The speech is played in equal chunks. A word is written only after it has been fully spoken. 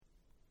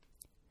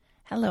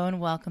Hello and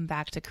welcome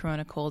back to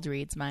Corona Cold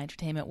Reads, my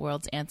entertainment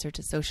world's answer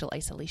to social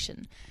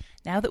isolation.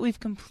 Now that we've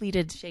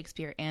completed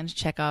Shakespeare and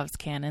Chekhov's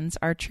canons,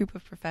 our troupe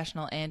of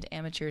professional and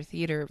amateur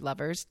theater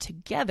lovers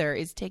together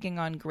is taking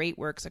on great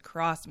works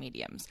across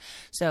mediums.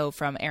 So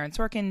from Aaron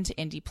Sorkin to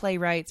indie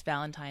playwrights,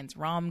 Valentine's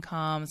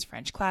rom-coms,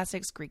 French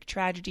classics, Greek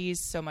tragedies,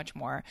 so much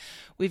more.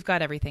 We've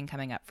got everything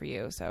coming up for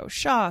you. So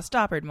Shaw,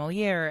 Stoppard,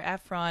 Moliere,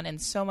 Ephron,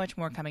 and so much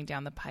more coming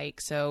down the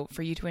pike. So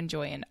for you to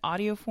enjoy in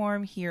audio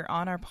form here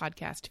on our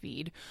podcast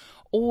feed,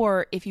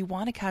 or if you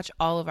want to catch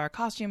all of our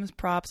costumes,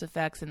 props,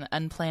 effects, and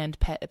unplanned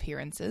pet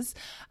appearances,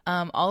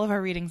 all of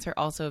our readings are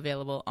also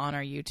available on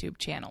our YouTube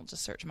channel.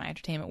 Just search My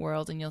Entertainment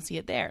World and you'll see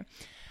it there.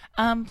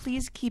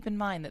 Please keep in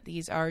mind that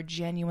these are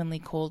genuinely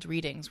cold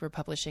readings. We're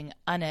publishing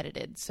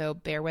unedited, so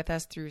bear with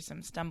us through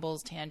some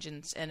stumbles,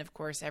 tangents, and of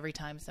course, every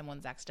time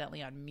someone's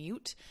accidentally on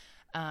mute.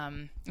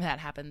 That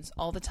happens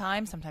all the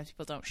time. Sometimes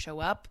people don't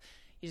show up.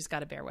 You just got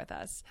to bear with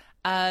us.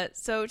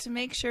 So to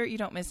make sure you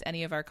don't miss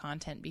any of our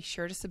content, be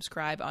sure to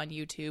subscribe on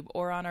YouTube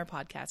or on our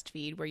podcast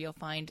feed, where you'll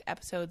find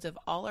episodes of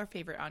all our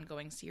favorite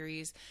ongoing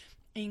series,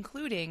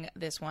 including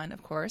this one,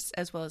 of course,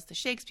 as well as the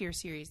Shakespeare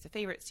series, the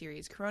favorite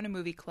series, Corona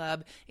Movie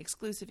Club,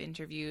 exclusive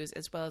interviews,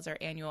 as well as our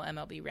annual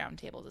MLB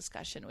Roundtable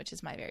discussion, which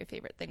is my very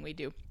favorite thing we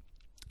do.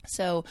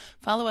 So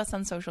follow us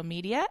on social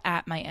media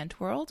at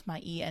MyEntWorld,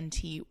 my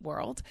E-N-T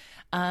World.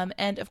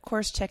 And of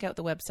course, check out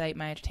the website,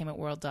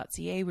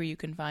 myentertainmentworld.ca, where you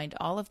can find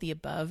all of the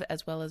above,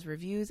 as well as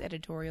reviews,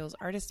 editorials,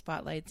 artist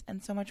spotlights,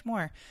 and so much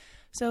more.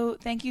 So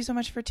thank you so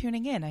much for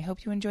tuning in. I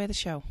hope you enjoy the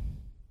show.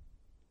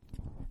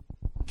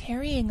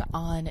 Carrying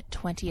on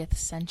 20th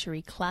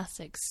Century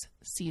Classics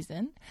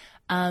season,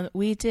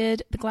 we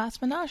did The Glass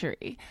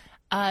Menagerie.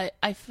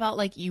 I felt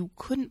like you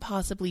couldn't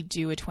possibly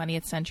do a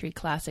 20th Century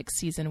Classics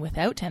season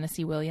without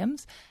Tennessee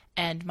Williams,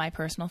 and my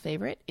personal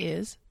favorite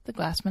is The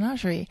Glass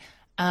Menagerie,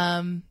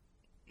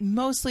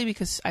 mostly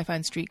because I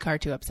find Streetcar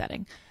too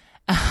upsetting.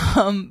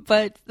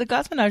 But The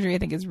Glass Menagerie, I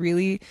think, is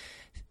really,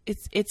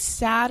 it's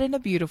sad in a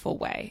beautiful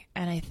way,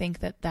 and I think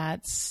that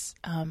that's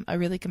a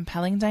really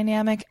compelling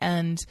dynamic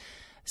and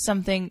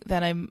something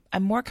that I'm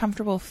more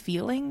comfortable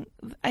feeling,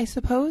 I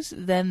suppose,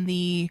 than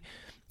the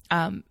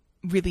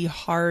really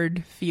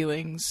hard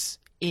feelings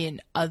in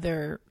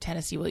other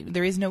Tennessee Williams.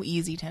 There is no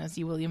easy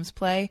Tennessee Williams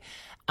play.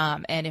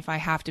 And if I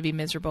have to be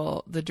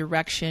miserable, the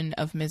direction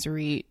of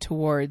misery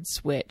towards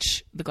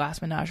which The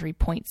Glass Menagerie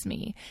points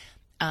me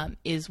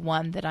is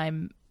one that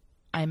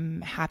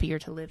I'm happier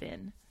to live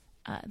in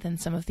than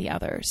some of the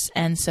others.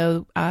 And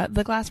so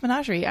The Glass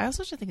Menagerie, I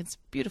also just think it's a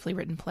beautifully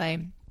written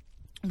play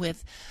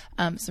with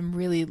some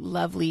really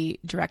lovely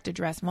direct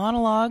address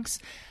monologues.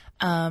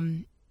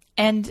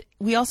 And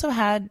we also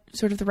had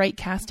sort of the right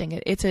casting.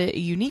 It's a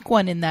unique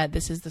one in that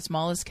this is the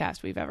smallest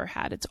cast we've ever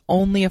had. It's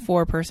only a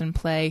 4-person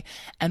play,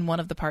 and one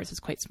of the parts is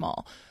quite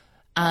small.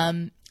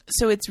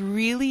 So it's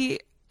really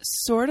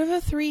sort of a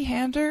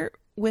 3-hander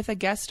with a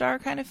guest star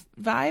kind of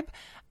vibe,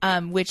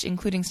 which,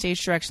 including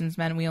stage directions,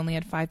 meant we only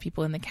had 5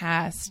 people in the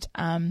cast.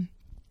 And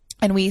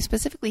we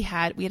specifically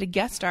had a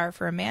guest star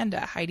for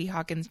Amanda. Heidi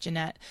Hawkins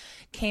Jeanette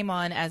came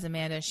on as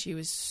Amanda. She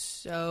was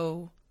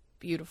so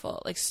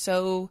beautiful, like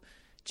so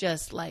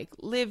just like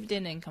lived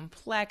in and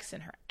complex,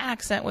 and her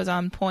accent was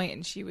on point,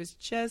 and she was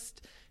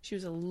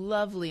a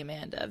lovely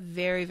Amanda.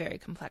 Very, very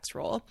complex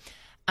role.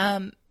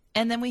 And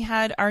then we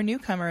had our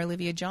newcomer,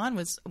 Olivia John,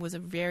 was a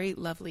very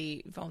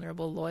lovely,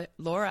 vulnerable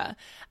Laura.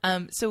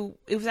 So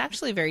it was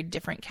actually a very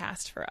different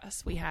cast for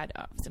us. We had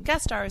some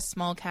guest stars,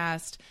 small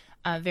cast,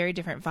 very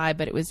different vibe,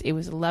 but it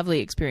was a lovely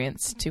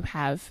experience to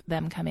have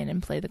them come in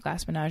and play The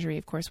Glass Menagerie.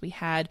 Of course, we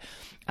had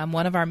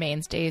one of our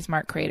mainstays,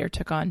 Mark Crater,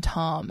 took on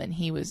Tom, and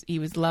he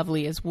was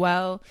lovely as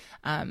well.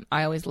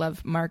 I always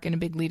love Mark in a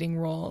big leading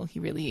role. He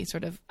really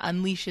sort of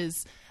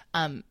unleashes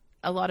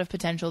a lot of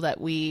potential that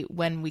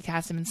when we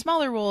cast him in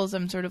smaller roles,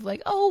 I'm sort of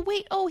like,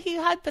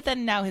 but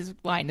then now his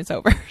line is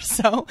over.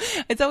 So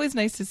it's always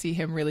nice to see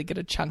him really get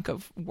a chunk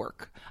of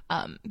work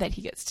that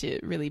he gets to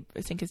really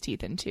sink his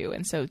teeth into.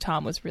 And so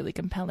Tom was really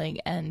compelling.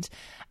 And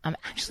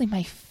actually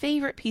my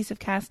favorite piece of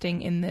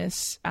casting in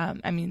this,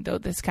 though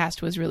this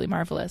cast was really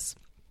marvelous,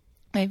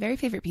 my very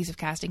favorite piece of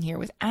casting here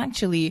was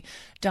actually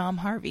Dom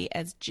Harvey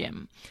as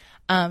Jim.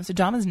 So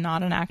Dom is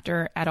not an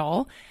actor at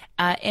all.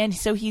 And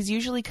so he's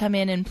usually come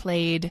in and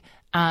played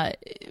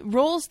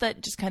roles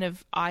that just kind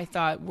of I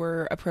thought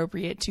were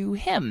appropriate to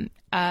him.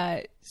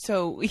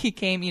 So he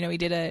came,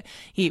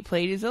 he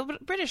played his little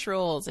British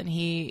roles, and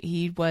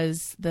he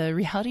was the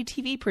reality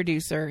TV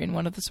producer in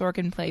one of the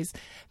Sorkin plays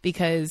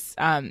because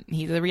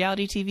he's a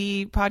reality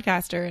TV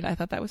podcaster, and I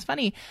thought that was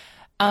funny.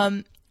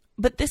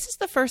 But this is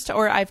the first,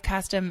 or I've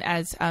cast him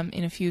as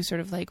in a few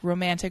sort of like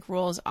romantic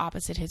roles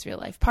opposite his real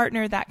life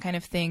partner, that kind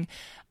of thing.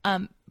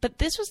 But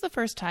this was the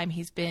first time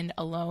he's been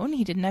alone.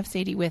 He didn't have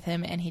Sadie with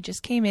him, and he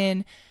just came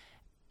in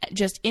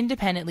just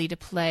independently to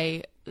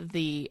play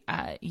the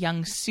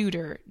young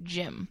suitor,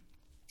 Jim.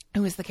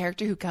 who is the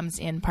character who comes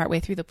in partway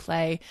through the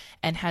play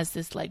and has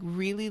this like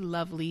really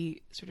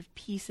lovely sort of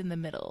piece in the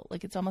middle.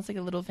 Like it's almost like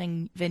a little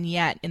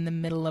vignette in the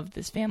middle of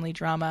this family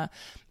drama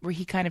where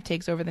he kind of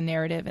takes over the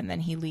narrative and then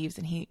he leaves,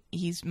 and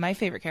he's my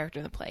favorite character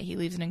in the play. He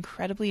leaves an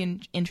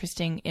incredibly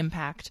interesting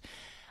impact.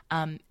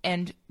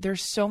 And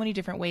there's so many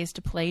different ways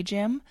to play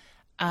Jim.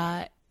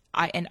 I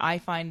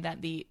find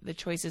that the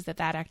choices that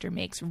actor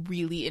makes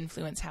really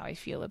influence how I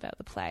feel about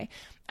the play,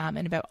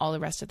 and about all the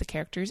rest of the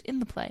characters in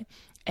the play.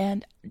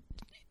 And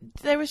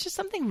there was just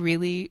something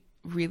really,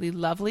 really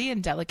lovely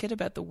and delicate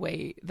about the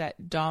way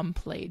that Dom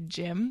played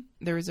Jim.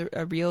 There was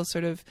a real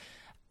sort of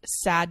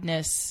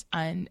sadness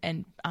and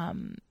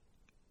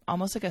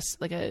almost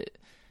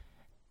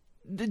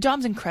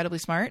Dom's incredibly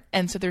smart,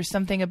 and so there's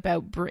something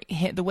about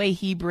the way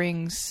he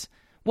brings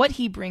what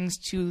he brings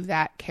to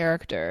that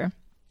character.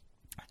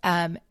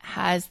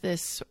 Has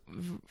this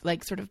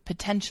like sort of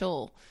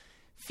potential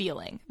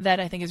feeling that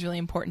I think is really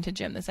important to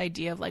Jim. This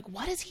idea of like,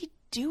 what is he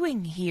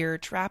doing here,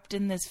 trapped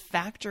in this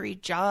factory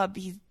job?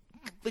 He's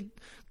like,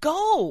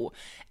 go,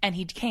 and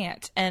he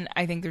can't. And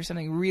I think there's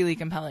something really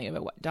compelling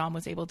about what Dom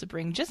was able to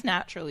bring just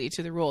naturally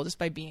to the role, just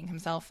by being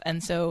himself.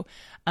 And so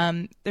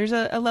there's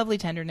a lovely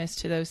tenderness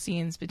to those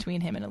scenes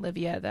between him and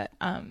Olivia that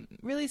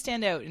really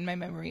stand out in my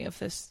memory of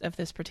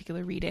this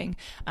particular reading,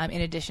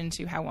 in addition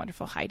to how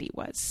wonderful Heidi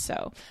was.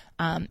 So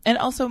and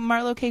also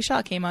Marlo K.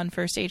 Shaw came on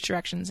for stage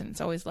directions, and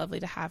it's always lovely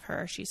to have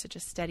her. She's such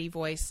a steady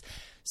voice.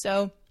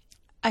 So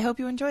I hope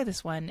you enjoy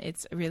this one.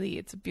 It's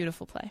a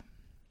beautiful play.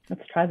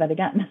 Let's try that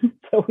again.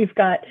 So we've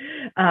got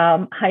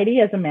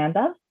Heidi as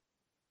Amanda.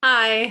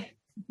 Hi.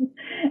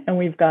 And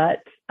we've got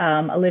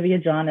Olivia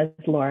John as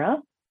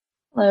Laura.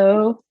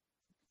 Hello.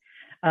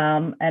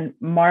 And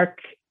Mark,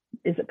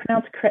 is it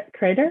pronounced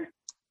Crater?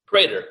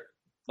 Crater,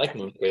 like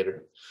Moon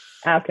Crater.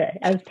 Okay,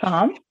 as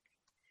Tom.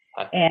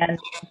 Hi.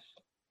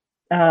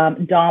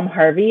 And Dom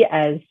Harvey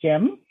as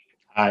Jim.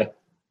 Hi.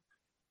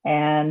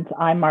 And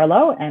I'm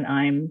Marlo, and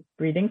I'm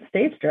reading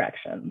stage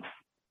directions.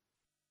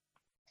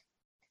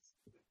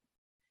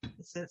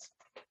 This is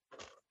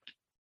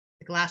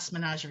The Glass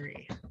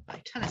Menagerie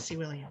by Tennessee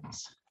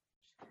Williams.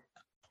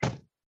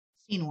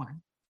 Scene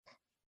 1.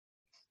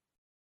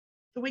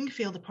 The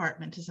Wingfield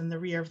apartment is in the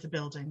rear of the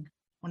building,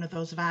 one of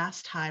those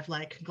vast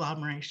hive-like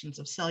conglomerations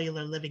of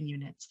cellular living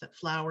units that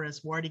flower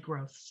as warty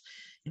growths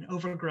in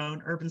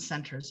overgrown urban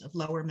centers of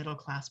lower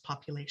middle-class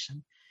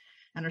population,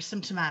 and are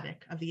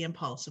symptomatic of the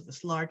impulse of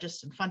this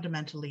largest and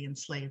fundamentally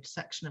enslaved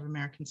section of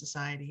American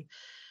society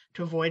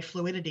to avoid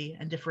fluidity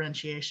and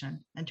differentiation,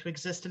 and to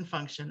exist and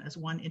function as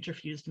one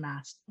interfused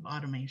mass of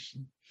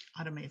automation.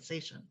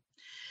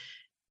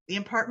 The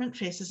apartment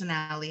faces an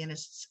alley and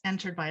is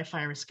entered by a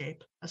fire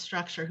escape, a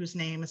structure whose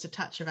name is a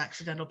touch of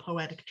accidental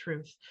poetic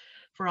truth,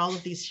 for all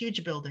of these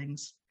huge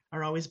buildings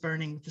are always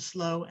burning with the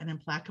slow and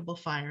implacable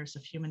fires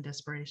of human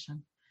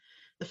desperation.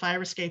 The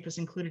fire escape is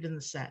included in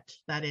the set,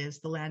 that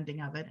is, the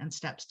landing of it and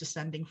steps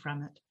descending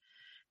from it.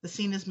 The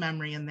scene is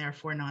memory and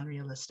therefore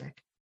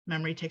non-realistic.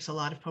 Memory takes a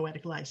lot of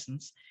poetic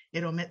license.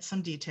 It omits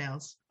some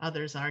details.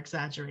 Others are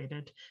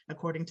exaggerated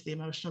according to the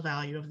emotional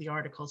value of the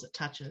articles it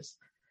touches.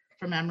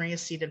 For memory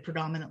is seated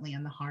predominantly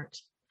in the heart.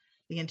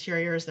 The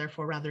interior is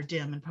therefore rather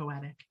dim and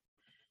poetic.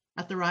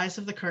 At the rise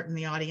of the curtain,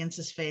 the audience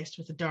is faced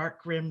with the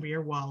dark, grim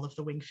rear wall of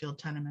the Wingfield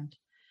tenement.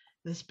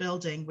 This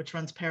building, which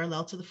runs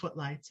parallel to the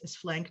footlights, is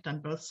flanked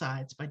on both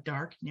sides by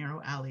dark,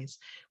 narrow alleys,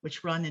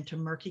 which run into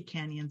murky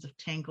canyons of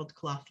tangled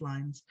cloth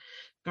lines,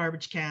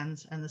 garbage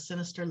cans, and the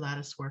sinister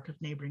lattice work of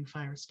neighboring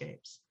fire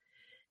escapes.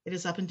 It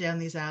is up and down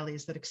these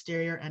alleys that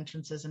exterior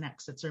entrances and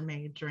exits are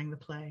made during the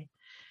play.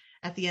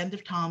 At the end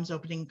of Tom's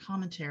opening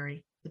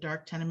commentary, the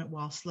dark tenement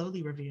wall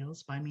slowly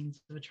reveals, by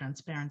means of a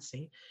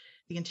transparency,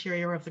 the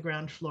interior of the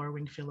ground floor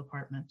Wingfield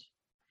apartment.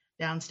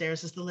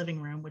 Downstairs is the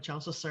living room, which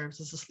also serves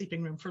as a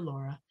sleeping room for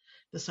Laura.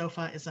 The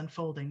sofa is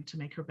unfolding to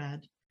make her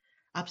bed.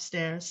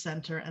 Upstairs,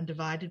 center, and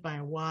divided by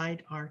a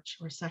wide arch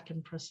or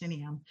second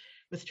proscenium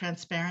with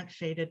transparent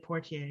faded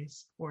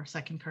portieres or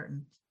second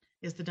curtains,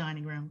 is the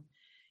dining room.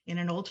 In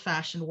an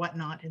old-fashioned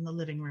whatnot in the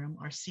living room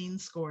are seen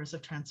scores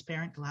of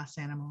transparent glass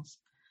animals.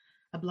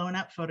 A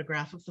blown-up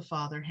photograph of the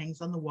father hangs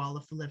on the wall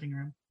of the living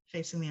room,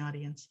 facing the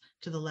audience,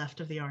 to the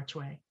left of the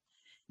archway.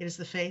 It is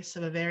the face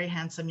of a very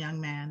handsome young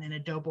man in a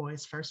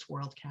doughboy's First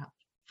World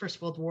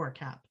War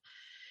cap.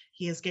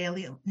 He is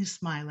gaily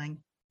smiling,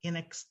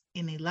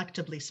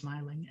 ineluctably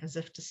smiling, as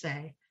if to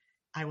say,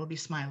 I will be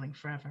smiling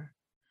forever.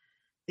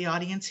 The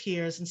audience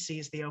hears and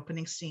sees the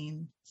opening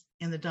scene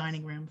in the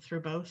dining room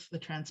through both the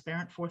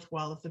transparent fourth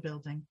wall of the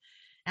building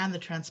and the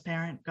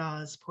transparent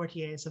gauze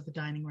portieres of the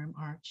dining room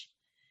arch.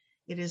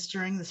 It is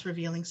during this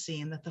revealing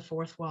scene that the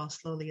fourth wall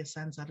slowly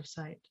ascends out of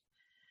sight.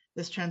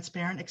 This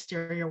transparent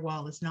exterior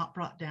wall is not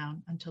brought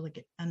down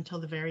until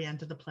the very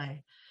end of the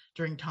play,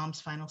 during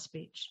Tom's final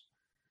speech.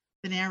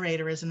 The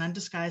narrator is an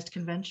undisguised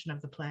convention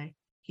of the play.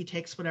 He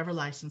takes whatever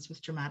license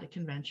with dramatic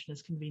convention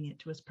is convenient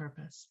to his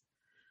purpose.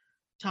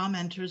 Tom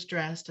enters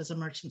dressed as a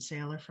merchant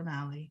sailor from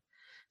alley,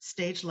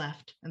 stage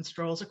left, and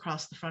strolls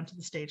across the front of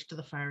the stage to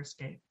the fire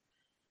escape.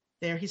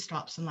 There he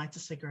stops and lights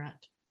a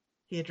cigarette.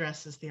 He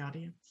addresses the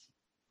audience.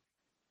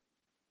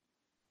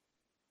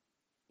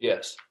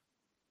 Yes,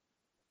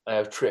 I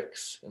have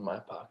tricks in my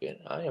pocket.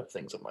 I have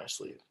things up my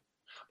sleeve.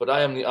 But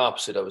I am the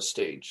opposite of a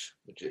stage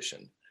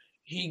magician.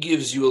 He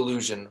gives you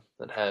illusion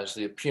that has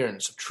the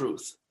appearance of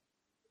truth.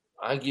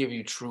 I give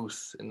you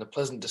truth in the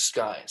pleasant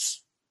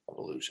disguise of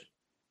illusion.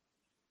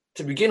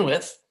 To begin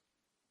with,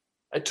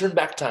 I turn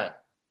back time.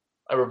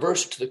 I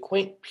reverse it to the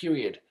quaint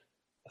period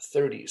of the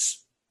 30s,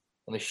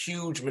 when the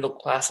huge middle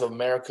class of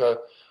America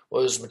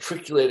was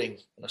matriculating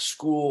in a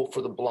school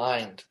for the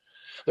blind.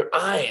 Their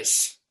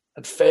eyes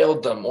had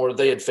failed them, or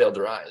they had failed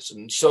their eyes,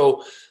 and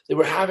so they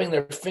were having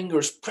their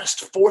fingers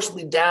pressed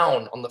forcibly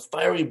down on the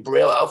fiery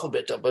braille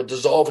alphabet of a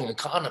dissolving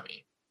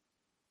economy.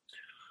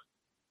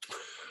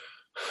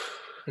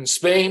 In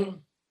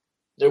Spain,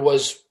 there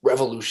was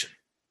revolution.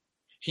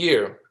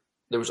 Here,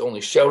 there was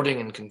only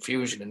shouting and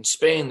confusion. In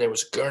Spain, there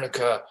was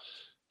Guernica.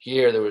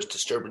 Here, there was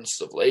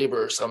disturbances of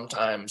labor,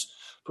 sometimes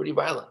pretty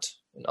violent,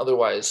 in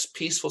otherwise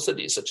peaceful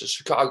cities such as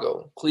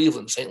Chicago,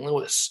 Cleveland, St.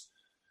 Louis.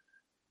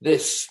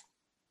 This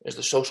is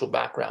the social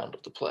background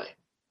of the play.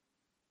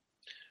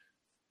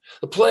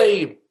 The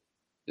play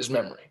is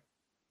memory.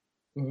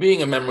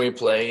 Being a memory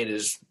play, it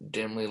is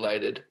dimly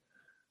lighted.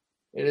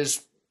 It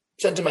is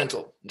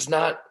sentimental. It's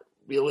not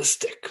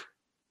realistic.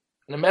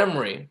 In a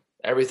memory,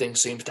 everything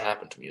seems to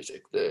happen to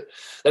music. That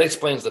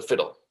explains the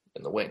fiddle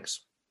and the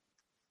wings.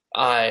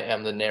 I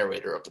am the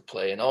narrator of the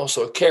play and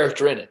also a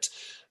character in it.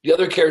 The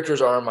other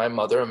characters are my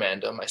mother,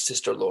 Amanda, my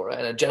sister, Laura,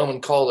 and a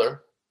gentleman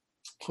caller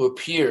who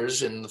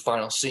appears in the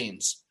final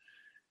scenes.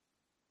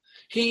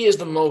 He is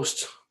the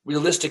most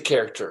realistic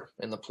character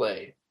in the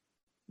play,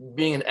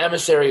 being an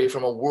emissary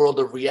from a world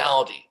of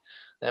reality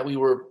that we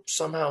were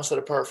somehow set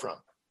apart from.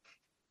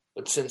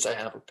 But since I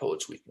have a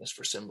poet's weakness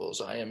for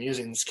symbols, I am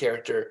using this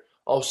character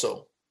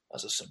also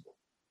as a symbol.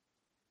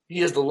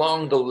 He is the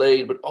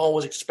long-delayed but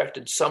always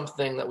expected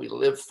something that we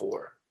live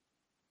for.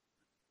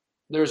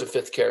 There is a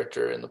fifth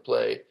character in the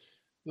play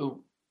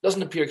who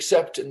doesn't appear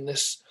except in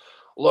this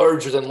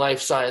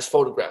larger-than-life-size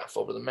photograph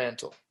over the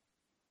mantel.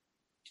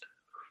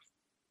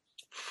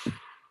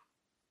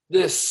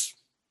 This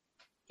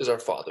is our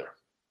father,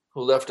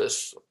 who left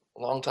us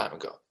a long time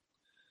ago.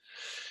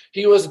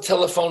 He was a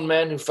telephone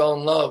man who fell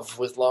in love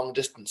with long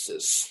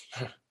distances.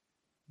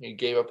 He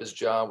gave up his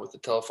job with the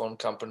telephone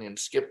company and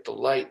skipped the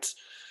light,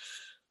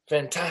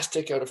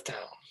 fantastic out of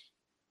town.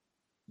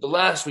 The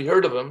last we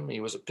heard of him, he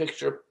was a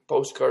picture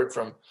postcard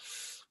from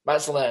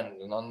Mazatlan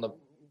and on the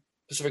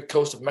Pacific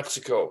coast of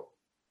Mexico,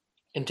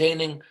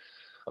 containing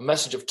a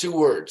message of 2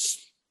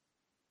 words: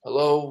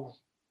 hello,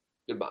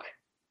 goodbye,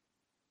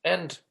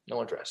 and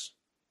no address.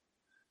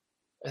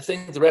 I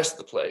think the rest of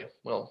the play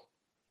will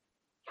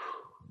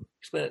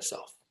explain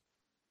itself.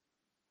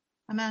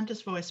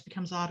 Amanda's voice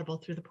becomes audible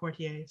through the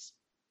portieres.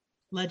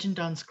 Legend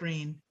on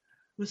screen,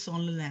 Où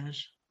sont les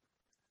neiges?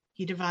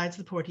 He divides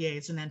the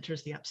portieres and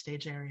enters the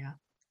upstage area.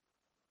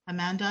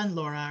 Amanda and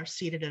Laura are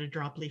seated at a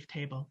drop-leaf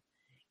table.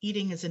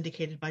 Eating is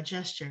indicated by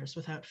gestures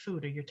without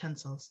food or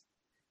utensils.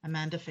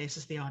 Amanda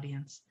faces the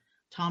audience.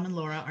 Tom and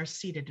Laura are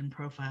seated in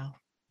profile.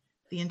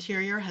 The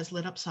interior has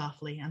lit up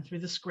softly, and through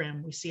the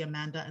scrim, we see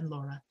Amanda and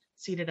Laura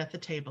seated at the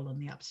table in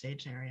the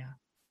upstage area.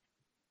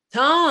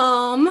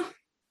 Tom!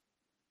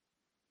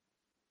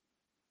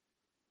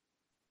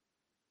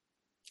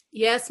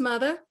 Yes,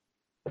 Mother?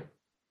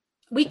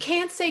 We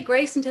can't say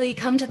grace until you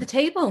come to the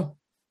table.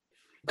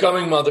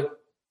 Coming, Mother.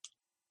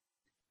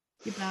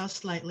 He bows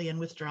slightly and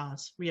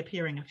withdraws,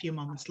 reappearing a few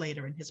moments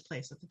later in his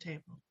place at the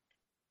table.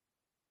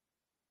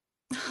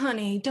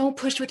 Honey, don't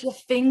push with your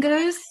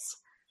fingers.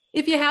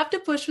 If you have to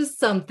push with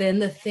something,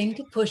 the thing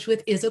to push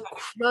with is a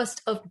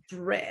crust of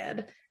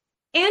bread.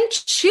 And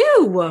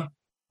chew.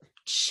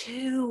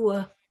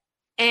 Chew.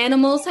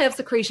 Animals have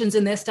secretions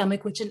in their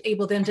stomach which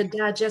enable them to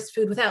digest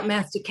food without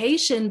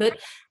mastication, but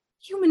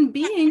human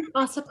beings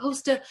are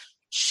supposed to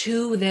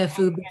chew their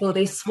food before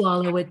they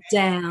swallow it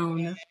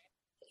down.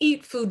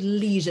 Eat food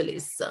leisurely,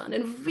 son,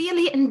 and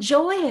really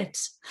enjoy it.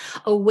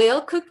 A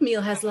well-cooked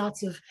meal has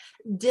lots of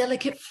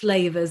delicate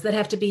flavors that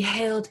have to be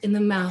held in the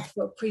mouth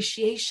for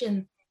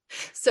appreciation.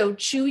 So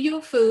chew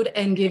your food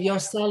and give your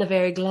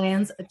salivary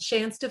glands a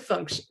chance to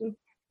function.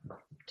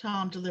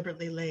 Tom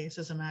deliberately lays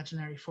his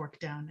imaginary fork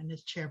down in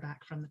his chair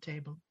back from the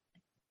table.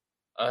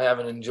 I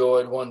haven't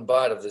enjoyed one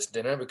bite of this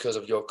dinner because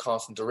of your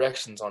constant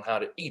directions on how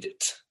to eat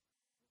it.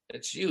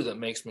 It's you that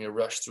makes me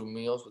rush through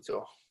meals with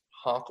your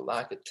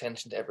hawk-like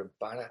attention to every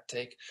bite I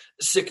take.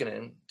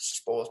 Sickening,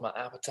 spoils my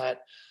appetite.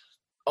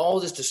 All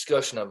this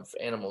discussion of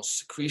animal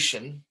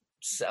secretion,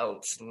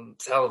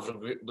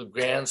 salivary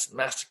glands,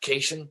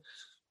 mastication.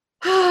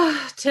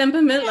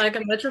 Temperament like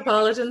a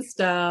metropolitan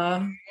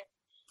star.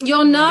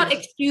 You're not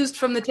excused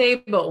from the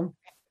table.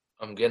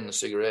 I'm getting a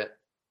cigarette.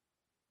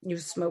 You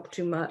smoke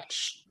too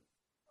much.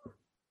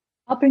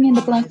 I'll bring in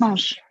the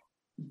blancmange.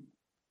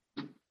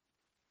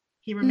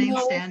 He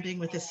remains standing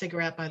with his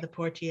cigarette by the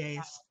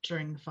portieres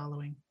during the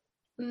following.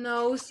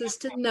 No,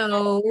 sister,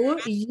 no.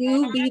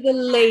 You be the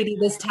lady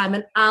this time,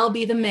 and I'll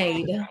be the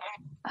maid.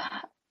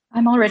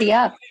 I'm already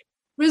up.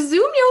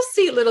 Resume your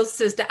seat, little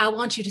sister. I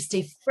want you to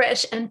stay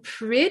fresh and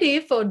pretty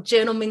for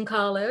gentlemen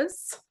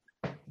callers.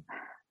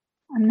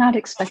 I'm not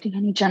expecting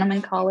any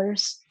gentlemen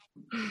callers.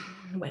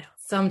 Well,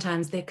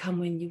 sometimes they come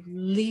when you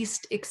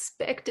least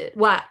expect it.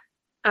 Why,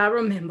 I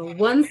remember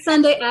one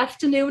Sunday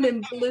afternoon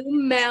in Blue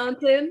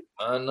Mountain.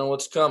 I know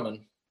what's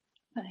coming.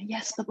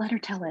 Yes, but let her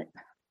tell it.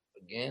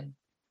 Again?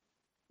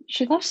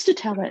 She loves to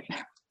tell it.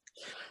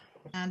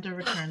 Amanda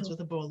returns with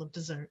a bowl of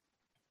dessert.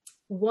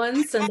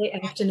 One Sunday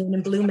afternoon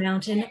in Blue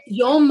Mountain,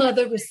 your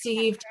mother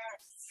received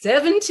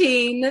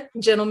 17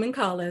 gentlemen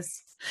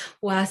callers.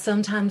 Why,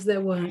 sometimes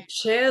there weren't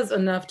chairs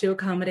enough to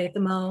accommodate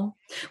them all.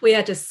 We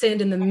had to send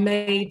in the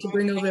maid to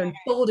bring over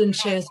folding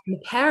chairs from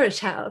the parish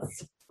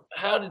house.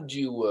 How did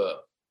you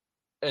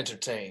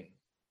entertain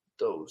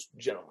those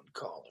gentlemen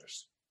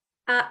callers?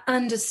 I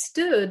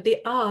understood the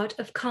art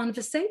of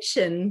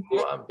conversation.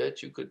 Well, I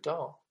bet you could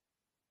talk.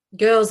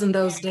 Girls in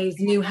those days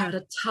knew how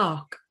to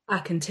talk, I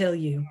can tell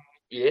you.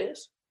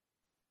 Yes?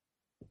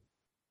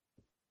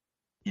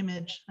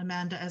 Image,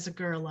 Amanda as a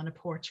girl on a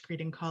porch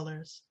greeting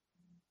callers.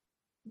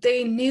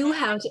 They knew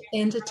how to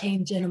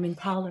entertain gentlemen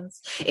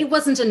callers. It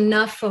wasn't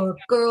enough for a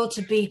girl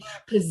to be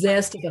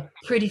possessed of a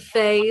pretty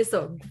face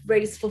or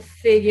graceful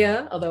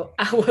figure, although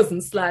I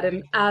wasn't slighted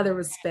in either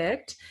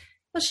respect.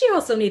 But she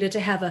also needed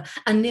to have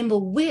a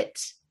nimble wit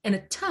and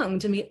a tongue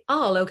to meet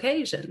all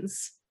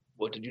occasions.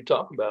 What did you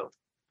talk about?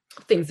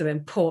 Things of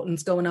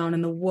importance going on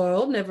in the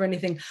world, never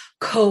anything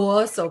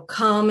coarse or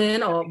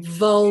common or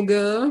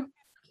vulgar.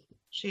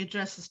 She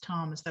addresses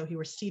Tom as though he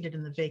were seated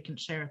in the vacant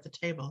chair at the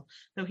table,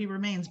 though he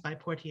remains by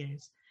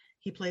Portier's.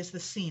 He plays the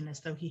scene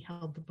as though he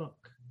held the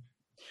book.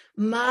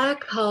 My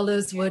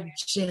callers were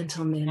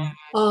gentlemen,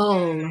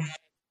 all.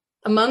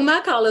 Among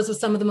my callers were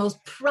some of the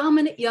most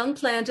prominent young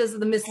planters of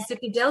the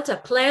Mississippi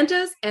Delta,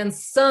 planters and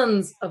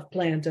sons of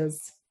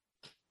planters.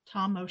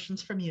 Tom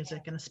motions for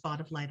music and a spot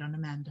of light on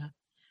Amanda.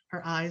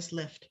 Her eyes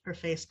lift, her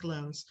face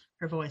glows,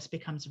 her voice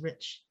becomes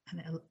rich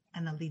and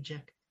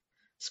elegiac.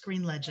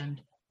 Screen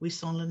legend, We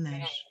sont la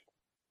neige.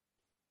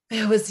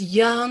 There was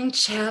young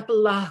chap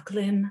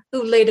Lachlan,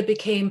 who later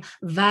became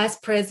vice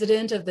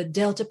president of the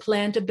Delta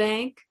Planter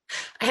Bank.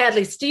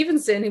 Hadley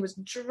Stevenson, who was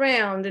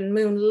drowned in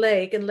Moon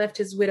Lake and left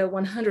his widow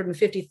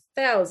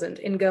 $150,000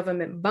 in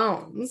government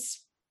bonds.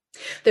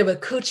 There were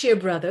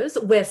Couchier brothers,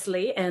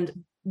 Wesley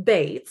and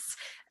Bates.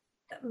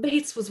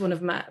 Bates was one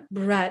of my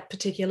bright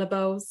particular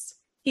beaux.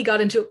 He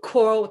got into a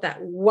quarrel with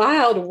that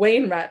wild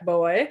Wainwright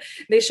boy.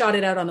 They shot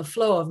it out on the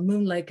floor of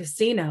Moon Lake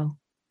Casino.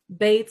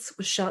 Bates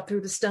was shot through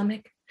the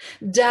stomach,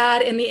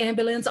 died in the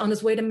ambulance on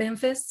his way to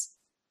Memphis.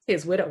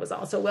 His widow was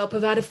also well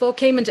provided for,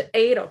 came into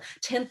 8 or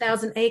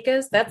 10,000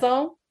 acres, that's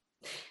all.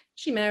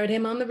 She married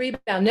him on the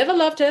rebound, never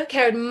loved her,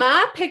 carried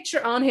my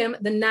picture on him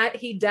the night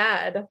he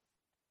died.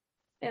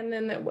 And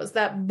then there was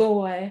that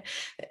boy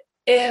that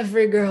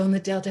every girl in the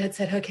Delta had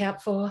set her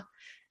cap for.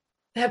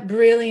 That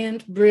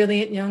brilliant,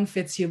 brilliant young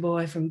Fitzhugh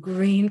boy from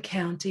Greene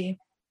County.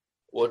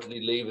 What did he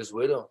leave his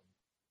widow?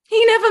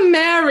 He never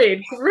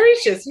married.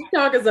 Gracious, you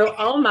talk as though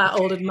all my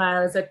old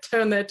admirers had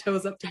turned their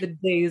toes up to the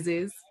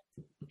daisies.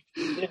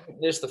 Isn't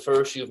this the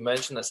first you've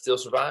mentioned that still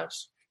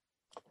survives?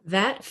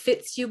 That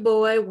Fitzhugh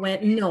boy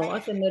went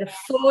north and made a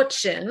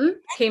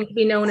fortune, came to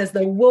be known as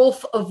the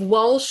Wolf of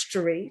Wall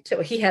Street.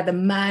 He had the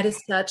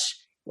Midas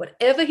touch.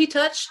 Whatever he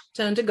touched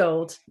turned to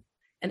gold.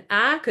 And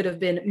I could have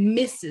been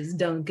Mrs.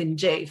 Duncan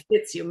J.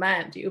 Fitzhugh,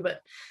 mind you,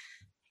 but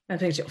I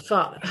think your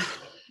father.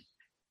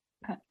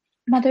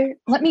 Mother,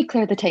 let me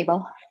clear the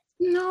table.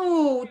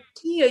 No,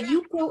 dear,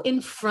 you go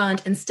in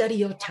front and study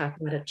your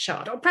typewriter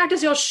chart or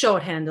practice your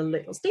shorthand a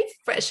little. Stay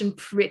fresh and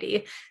pretty.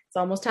 It's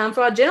almost time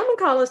for our gentlemen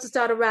callers to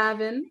start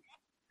arriving.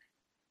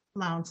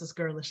 Flounces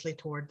girlishly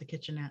toward the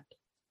kitchenette.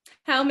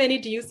 How many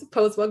do you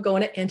suppose we're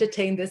going to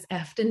entertain this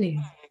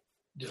afternoon?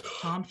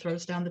 Tom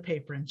throws down the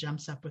paper and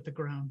jumps up with a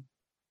groan.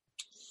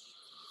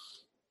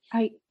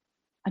 I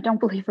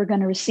don't believe we're going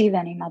to receive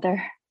any,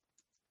 Mother.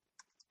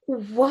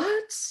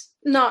 What?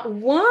 Not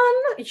one?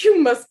 You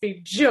must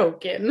be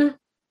joking.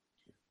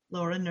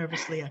 Laura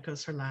nervously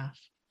echoes her laugh.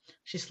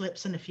 She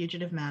slips in a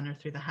fugitive manner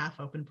through the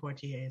half-open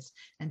portieres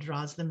and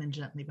draws them in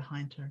gently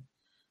behind her.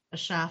 A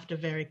shaft of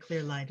very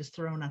clear light is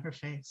thrown on her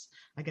face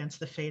against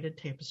the faded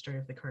tapestry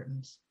of the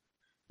curtains.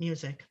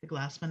 Music, the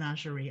glass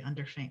menagerie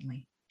under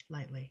faintly,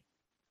 lightly.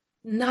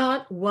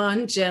 Not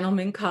one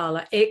gentleman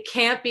caller. It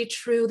can't be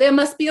true. There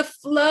must be a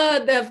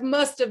flood. There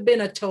must have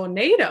been a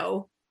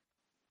tornado.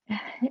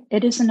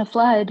 It isn't a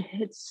flood.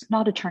 It's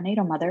not a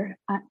tornado, Mother.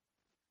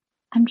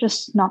 I'm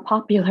just not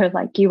popular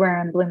like you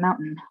are in Blue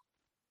Mountain.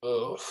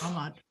 Oh.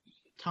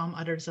 Tom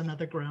utters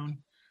another groan.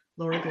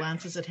 Laura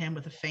glances at him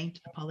with a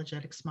faint,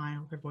 apologetic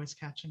smile, her voice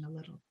catching a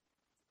little.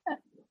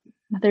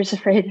 Mother's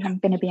afraid I'm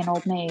going to be an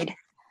old maid.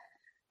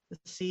 The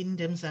scene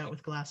dims out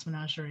with glass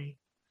menagerie.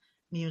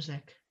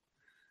 Music.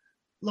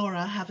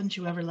 Laura, haven't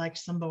you ever liked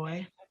some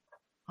boy?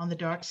 On the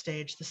dark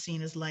stage, the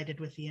scene is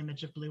lighted with the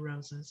image of blue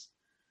roses.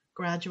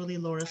 Gradually,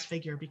 Laura's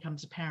figure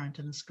becomes apparent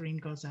and the screen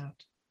goes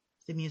out.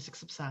 The music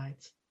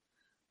subsides.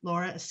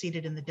 Laura is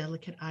seated in the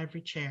delicate ivory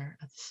chair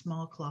at the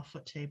small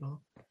clawfoot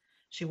table.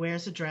 She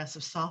wears a dress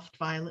of soft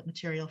violet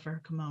material for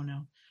her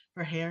kimono,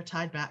 her hair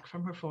tied back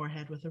from her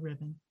forehead with a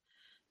ribbon.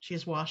 She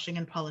is washing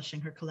and polishing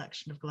her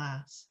collection of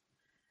glass.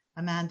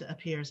 Amanda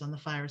appears on the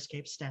fire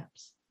escape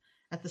steps.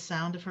 At the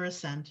sound of her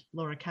ascent,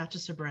 Laura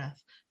catches her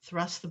breath,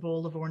 thrusts the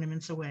bowl of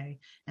ornaments away,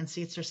 and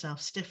seats herself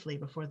stiffly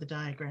before the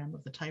diagram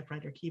of the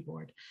typewriter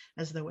keyboard,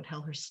 as though it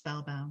held her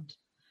spellbound.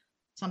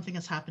 Something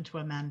has happened to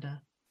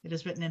Amanda. It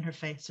is written in her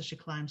face as she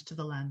climbs to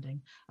the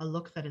landing, a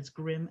look that is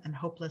grim and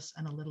hopeless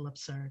and a little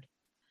absurd.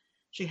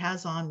 She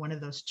has on one of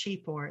those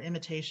cheap or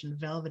imitation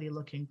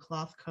velvety-looking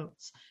cloth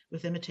coats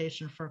with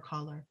imitation fur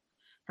collar.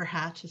 Her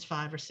hat is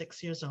 5 or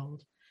 6 years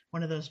old,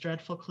 one of those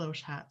dreadful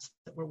cloche hats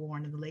that were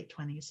worn in the late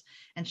 20s,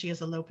 and she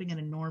is eloping an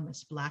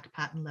enormous black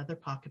patent leather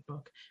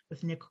pocketbook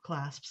with nickel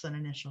clasps and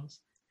initials.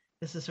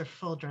 This is her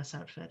full dress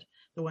outfit,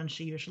 the one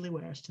she usually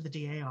wears to the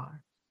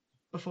DAR.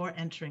 Before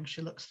entering,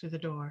 she looks through the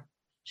door.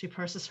 She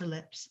purses her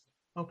lips,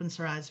 opens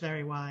her eyes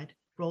very wide,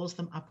 rolls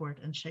them upward,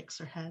 and shakes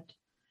her head.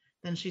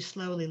 Then she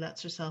slowly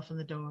lets herself in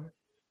the door.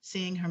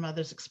 Seeing her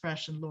mother's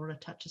expression, Laura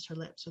touches her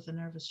lips with a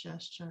nervous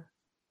gesture.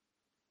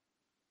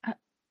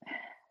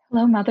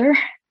 Hello, Mother.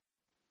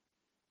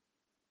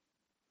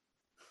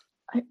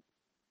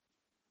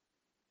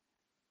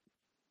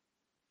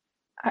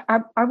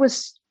 I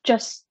was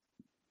just...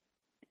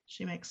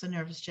 She makes a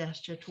nervous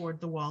gesture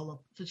toward the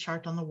wall, the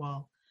chart on the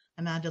wall.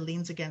 Amanda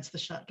leans against the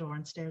shut door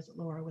and stares at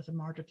Laura with a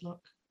martyred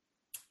look.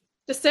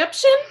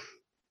 Deception?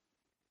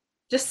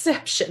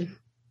 Deception.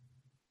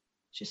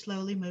 She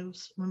slowly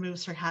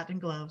removes her hat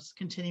and gloves,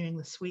 continuing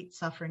the sweet,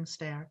 suffering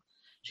stare.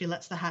 She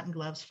lets the hat and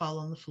gloves fall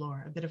on the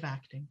floor, a bit of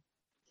acting.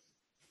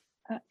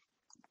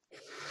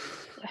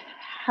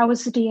 How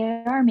was the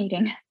DAR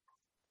meeting?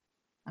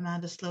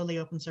 Amanda slowly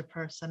opens her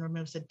purse and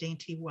removes a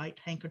dainty white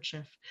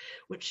handkerchief,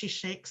 which she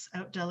shakes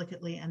out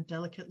delicately and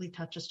delicately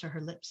touches to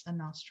her lips and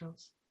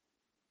nostrils.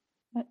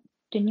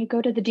 Didn't you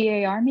go to the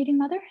DAR meeting,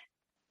 Mother?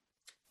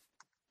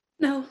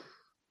 No.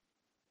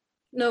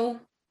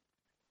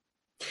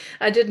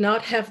 I did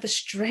not have the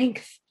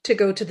strength to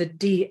go to the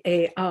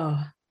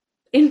DAR.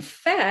 In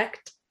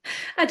fact,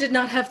 I did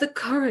not have the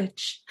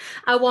courage.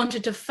 I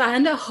wanted to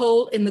find a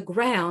hole in the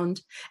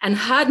ground and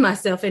hide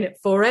myself in it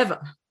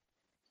forever.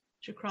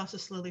 She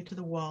crosses slowly to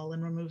the wall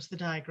and removes the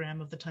diagram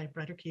of the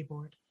typewriter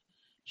keyboard.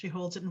 She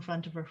holds it in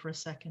front of her for a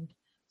second,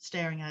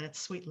 staring at it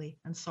sweetly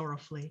and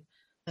sorrowfully,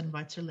 then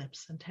bites her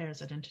lips and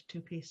tears it into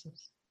 2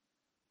 pieces.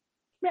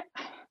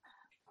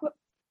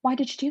 Why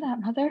did you do that,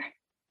 Mother?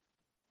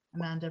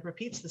 Amanda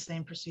repeats the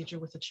same procedure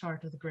with a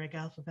chart of the Greek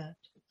alphabet.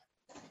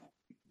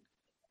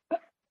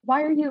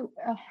 Why are you...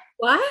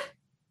 Why?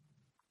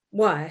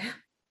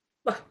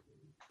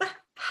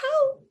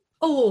 How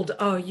old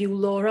are you,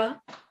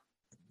 Laura?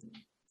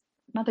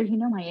 Mother, you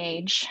know my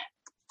age.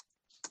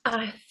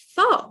 I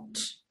thought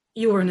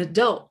you were an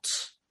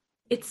adult.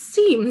 It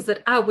seems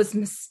that I was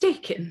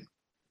mistaken.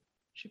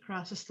 She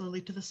crosses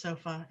slowly to the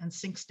sofa and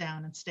sinks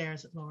down and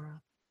stares at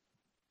Laura.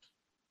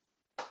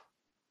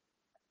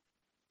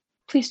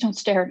 Please don't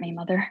stare at me,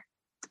 Mother.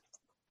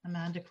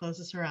 Amanda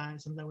closes her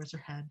eyes and lowers her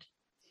head,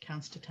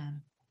 counts to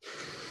 10.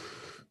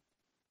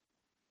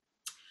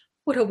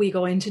 What are we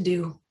going to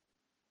do?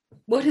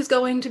 What is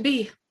going to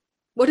be?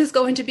 What is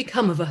going to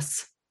become of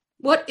us?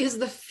 What is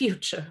the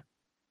future?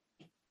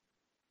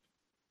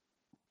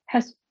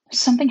 Has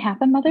something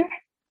happened, Mother?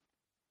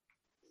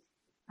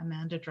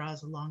 Amanda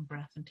draws a long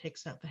breath and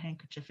takes out the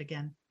handkerchief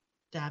again,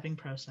 dabbing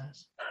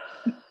process.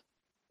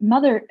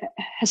 Mother,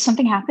 has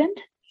something happened?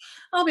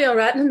 I'll be all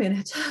right in a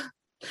minute.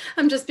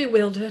 I'm just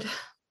bewildered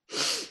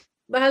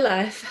by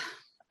life.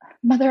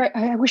 Mother,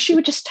 I wish you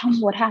would just tell me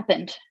what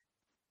happened.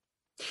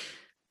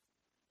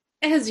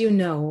 As you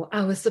know,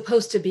 I was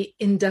supposed to be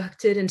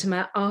inducted into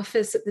my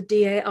office at the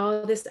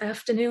DAR this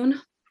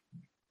afternoon.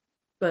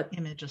 But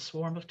image a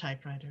swarm of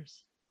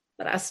typewriters.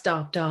 But I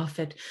stopped off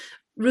at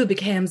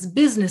Rubicam's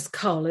Business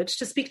College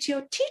to speak to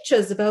your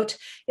teachers about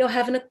your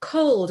having a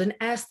cold and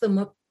ask them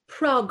what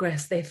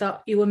progress they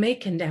thought you were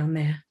making down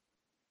there.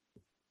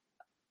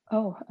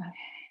 Oh.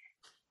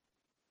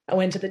 I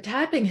went to the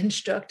typing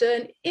instructor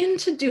and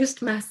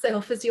introduced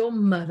myself as your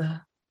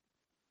mother.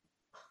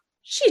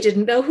 She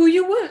didn't know who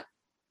you were.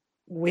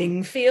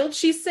 Wingfield,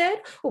 she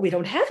said. Well, we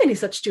don't have any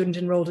such student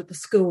enrolled at the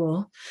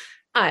school.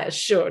 I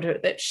assured her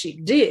that she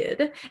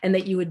did, and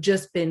that you had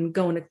been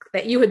going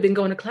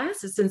to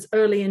classes since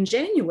early in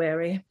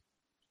January.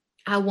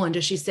 I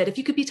wonder, she said, if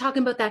you could be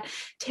talking about that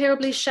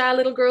terribly shy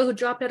little girl who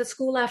dropped out of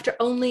school after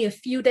only a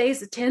few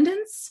days'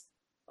 attendance.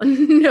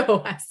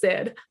 No, I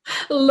said.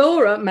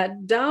 Laura, my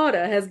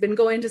daughter, has been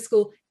going to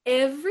school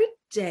every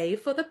day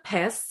for the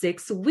past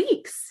 6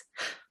 weeks.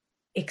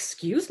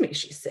 Excuse me,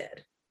 she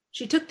said.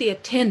 She took the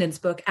attendance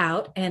book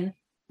out, and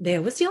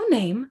there was your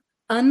name,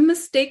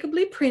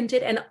 unmistakably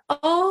printed, and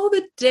all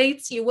the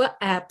dates you were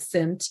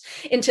absent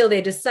until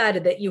they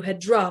decided that you had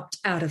dropped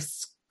out of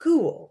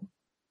school.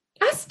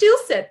 I still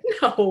said,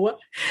 no,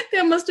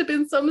 there must have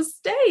been some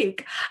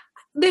mistake.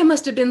 There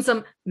must have been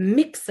some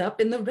mix-up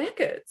in the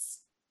records.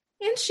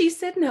 And she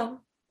said,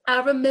 no, I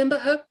remember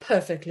her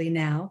perfectly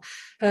now.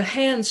 Her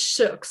hands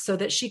shook so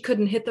that she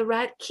couldn't hit the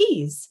right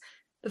keys.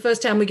 The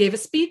first time we gave a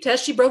speed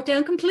test, she broke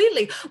down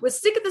completely, was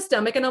sick at the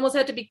stomach, and almost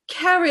had to be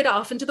carried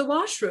off into the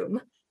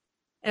washroom.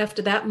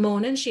 After that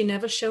morning, she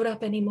never showed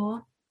up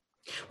anymore.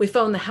 We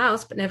phoned the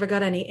house, but never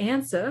got any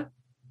answer.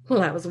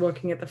 Well, I was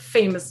working at the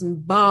famous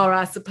bar,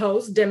 I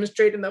suppose,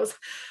 demonstrating those.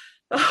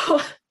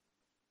 Oh,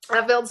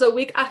 I felt so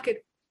weak I could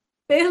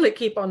barely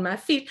keep on my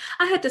feet.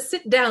 I had to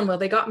sit down while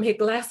they got me a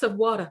glass of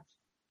water.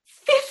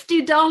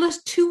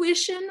 $50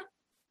 tuition?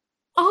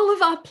 All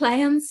of our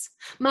plans,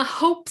 my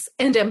hopes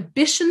and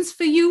ambitions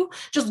for you,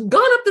 just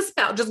gone up the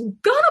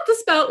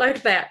spout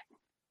like that.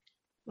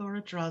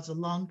 Laura draws a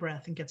long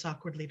breath and gets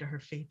awkwardly to her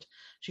feet.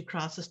 She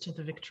crosses to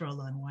the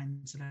Victrola and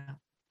winds it out.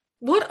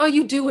 What are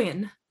you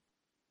doing?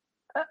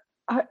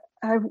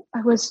 I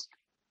was.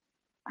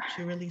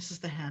 She releases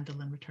the handle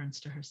and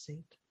returns to her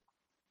seat.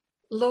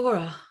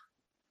 Laura,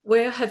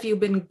 where have you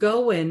been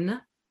going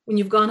when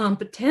you've gone on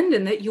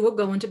pretending that you were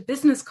going to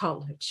business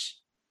college?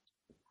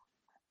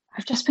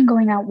 I've just been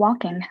going out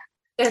walking.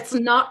 That's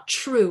not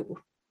true.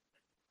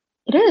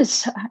 It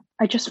is.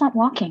 I just went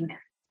walking.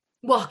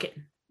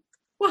 Walking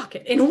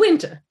in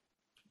winter.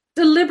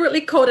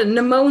 Deliberately caught a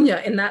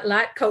pneumonia in that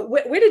light coat.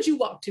 Where did you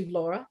walk to,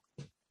 Laura?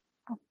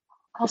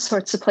 All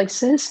sorts of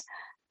places.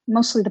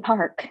 Mostly the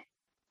park.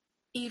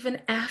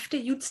 Even after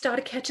you'd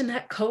started catching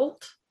that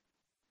cold?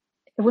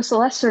 It was the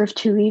lesser of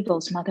two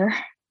evils, Mother.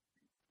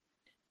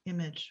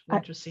 Image,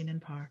 winter scene in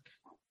park.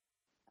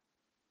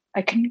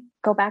 I can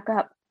go back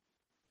up.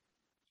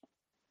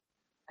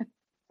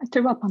 I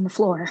threw up on the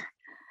floor.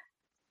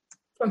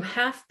 From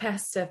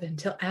 7:30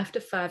 till after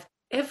 5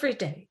 every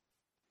day.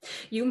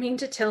 You mean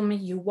to tell me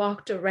you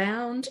walked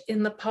around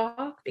in the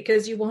park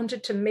because you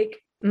wanted to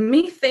make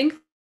me think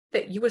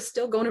that you were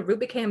still going to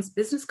Rubicam's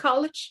business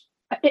college?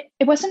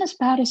 It wasn't as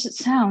bad as it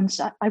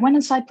sounds. I went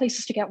inside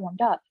places to get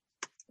warmed up.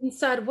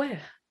 Inside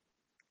where?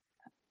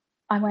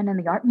 I went in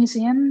the art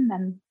museum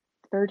and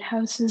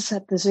birdhouses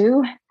at the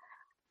zoo.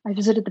 I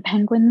visited the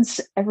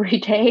penguins every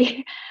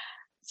day.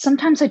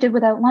 Sometimes I did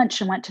without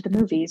lunch and went to the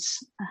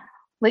movies.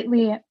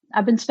 Lately,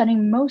 I've been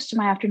spending most of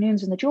my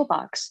afternoons in the jewel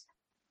box,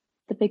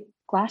 the big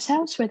glass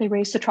house where they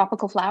raise the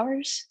tropical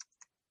flowers.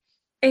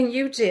 And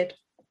you did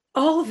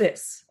all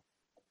this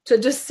to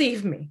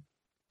deceive me,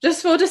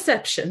 just for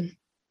deception.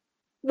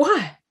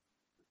 Why?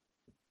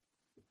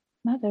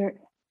 Mother,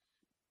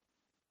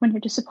 when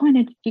you're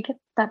disappointed, you get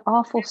that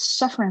awful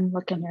suffering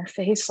look in your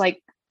face,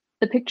 like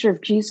the picture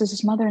of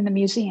Jesus' mother in the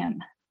museum.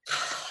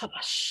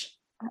 Hush.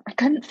 I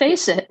couldn't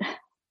face it.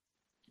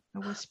 A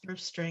whisper of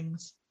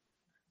strings.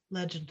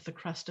 Legend, the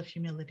crust of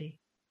humility.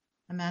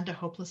 Amanda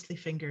hopelessly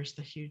fingers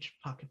the huge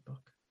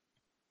pocketbook.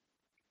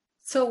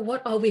 So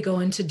what are we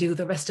going to do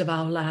the rest of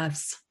our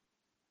lives?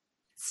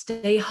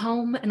 Stay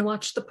home and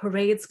watch the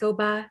parades go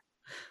by?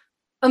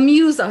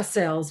 Amuse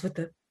ourselves with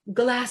the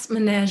glass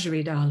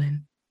menagerie,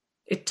 darling.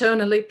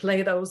 Eternally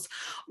play those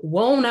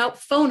worn-out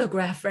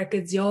phonograph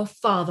records your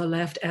father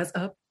left as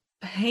a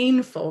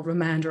painful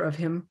reminder of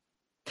him.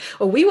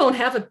 Or we won't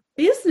have a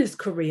business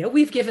career.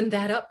 We've given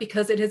that up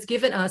because it has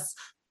given us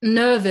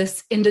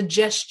nervous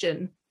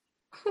indigestion.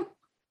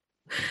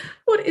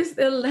 What is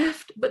there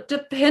left but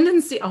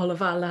dependency all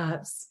of our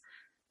lives?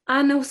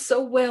 I know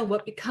so well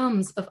what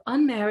becomes of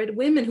unmarried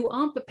women who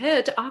aren't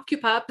prepared to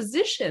occupy a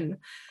position.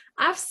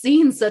 I've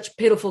seen such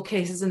pitiful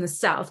cases in the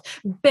South,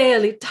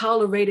 barely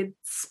tolerated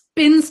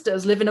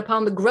spinsters living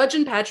upon the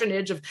grudging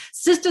patronage of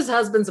sisters'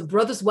 husbands or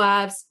brothers'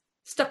 wives,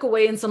 stuck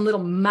away in some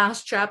little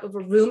mousetrap of a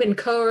room,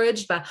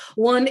 encouraged by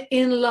one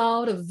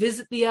in-law to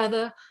visit the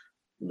other.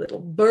 Little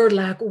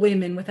bird-like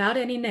women without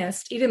any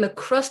nest, eating the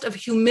crust of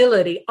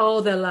humility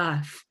all their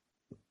life.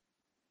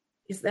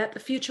 Is that the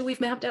future we've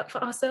mapped out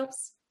for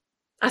ourselves?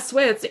 I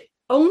swear it's the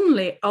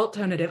only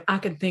alternative I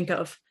can think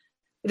of.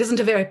 It isn't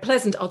a very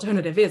pleasant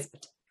alternative, is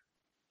it?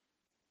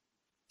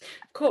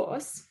 Of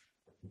course,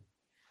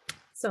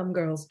 some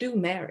girls do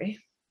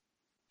marry.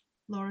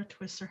 Laura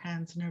twists her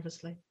hands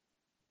nervously.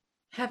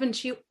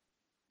 Haven't you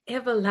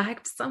ever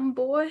liked some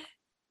boy?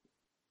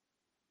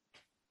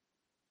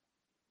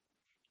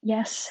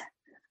 Yes,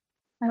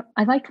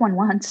 I liked one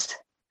once.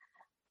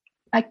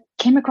 I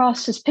came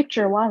across his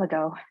picture a while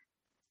ago.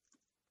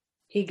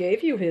 He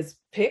gave you his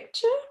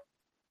picture?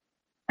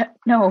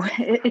 No,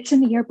 it's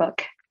in the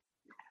yearbook.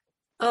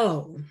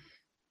 Oh,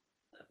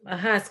 a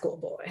high school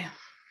boy.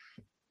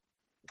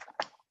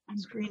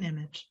 Screen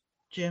image.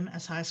 Jim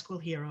as high school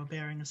hero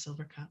bearing a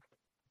silver cup.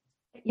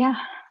 Yeah.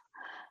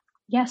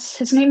 Yes,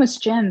 his name was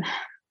Jim.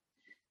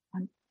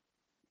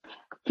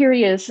 Here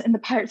he is in the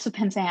Pirates of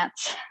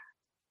Penzance.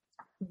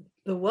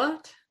 The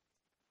what?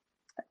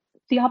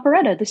 The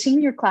operetta the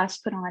senior class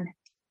put on.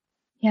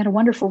 He had a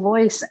wonderful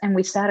voice, and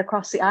we sat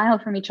across the aisle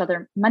from each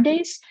other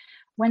Mondays,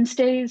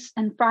 Wednesdays,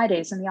 and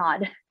Fridays in the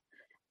odd.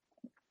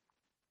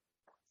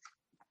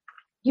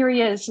 Here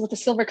he is with a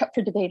silver cup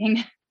for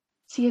debating.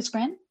 See his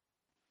grin?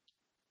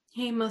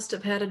 He must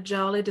have had a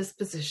jolly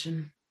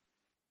disposition.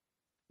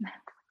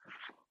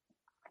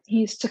 He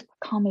used to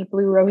call me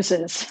Blue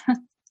Roses.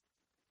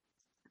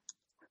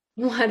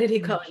 Why did he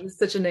call you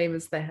such a name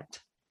as that?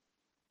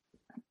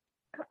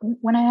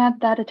 When I had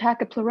that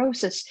attack of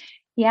pleurosis,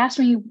 he asked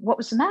me what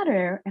was the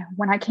matter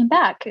when I came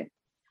back.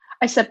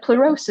 I said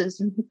pleurosis,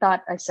 and he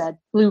thought I said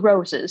blue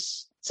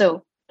roses.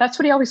 So that's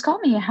what he always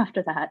called me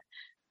after that.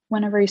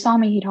 Whenever he saw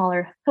me, he'd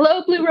holler,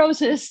 "Hello, blue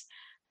roses."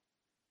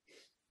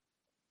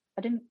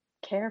 I didn't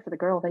care for the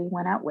girl that he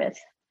went out with.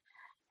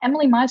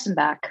 Emily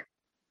Meisenbach.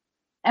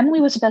 Emily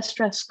was the best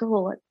dressed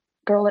girl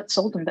at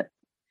Solden, but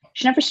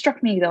she never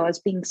struck me, though, as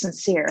being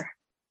sincere.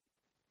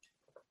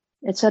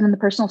 It said in the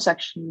personal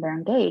section they're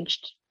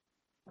engaged.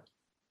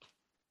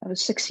 That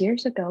was 6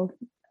 years ago.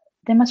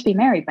 They must be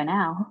married by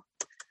now.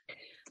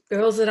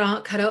 Girls that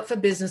aren't cut out for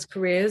business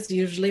careers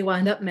usually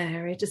wind up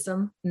married to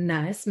some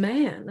nice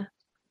man.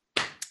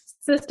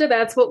 Sister,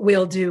 that's what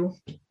we'll do.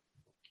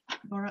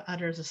 Laura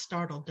utters a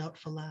startled,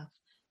 doubtful laugh.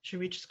 She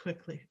reaches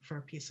quickly for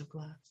a piece of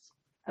glass.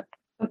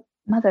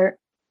 Mother.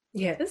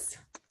 Yes?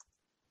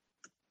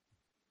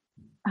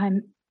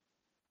 I'm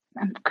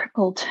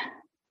crippled.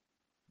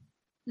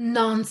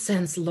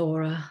 Nonsense,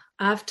 Laura.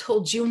 I've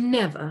told you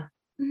never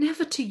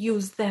to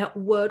use that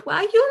word.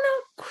 Why, you're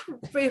not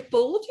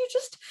crippled. You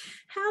just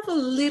have a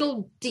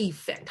little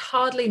defect,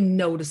 hardly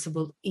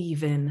noticeable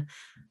even.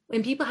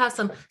 When people have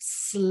some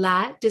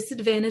slight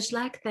disadvantage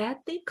like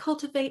that, they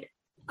cultivate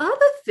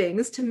other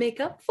things to make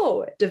up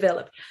for it.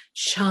 Develop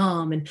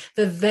charm and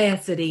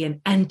vivacity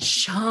and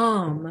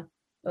charm.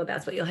 Well,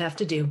 that's what you'll have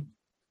to do.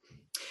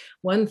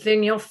 One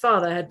thing your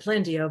father had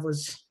plenty of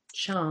was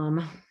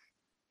charm.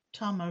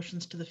 Tom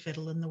motions to the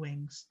fiddle in the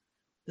wings.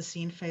 The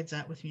scene fades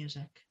out with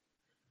music.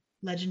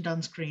 Legend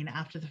on screen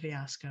after the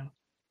fiasco.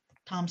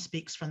 Tom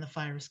speaks from the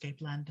fire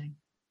escape landing.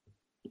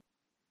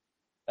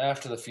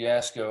 After the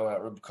fiasco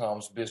at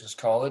Rubicom's Business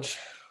College,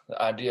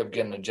 the idea of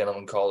getting a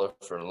gentleman caller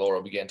for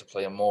Laura began to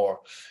play a more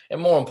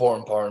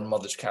important part in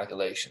Mother's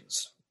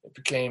calculations. It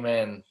became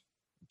an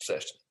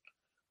obsession,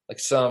 like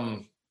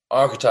some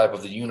archetype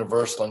of the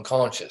universal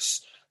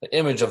unconscious. The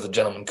image of the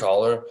gentleman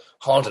caller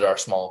haunted our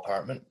small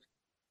apartment.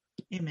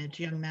 Image,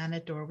 young man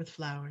at door with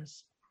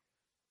flowers.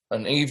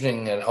 An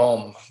evening at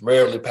home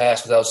rarely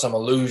passed without some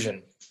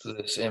allusion to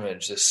this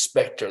image, this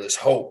specter, this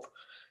hope.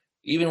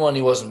 Even when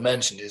he wasn't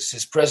mentioned,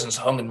 his presence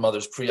hung in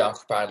Mother's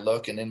preoccupied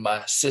look and in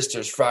my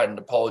sister's frightened,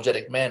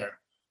 apologetic manner,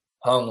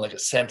 hung like a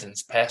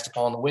sentence passed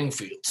upon the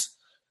Wingfields.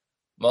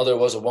 Mother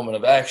was a woman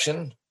of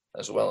action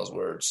as well as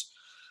words.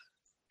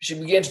 She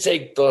began to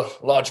take the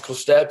logical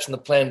steps in the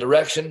planned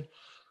direction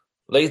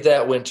late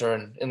that winter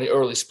and in the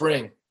early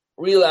spring,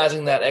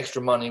 realizing that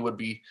extra money would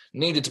be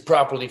needed to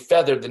properly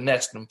feather the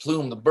nest and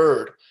plume the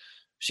bird.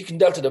 She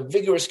conducted a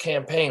vigorous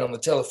campaign on the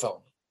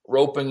telephone,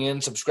 roping in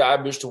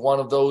subscribers to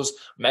one of those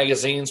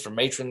magazines for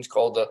matrons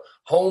called the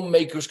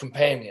Homemaker's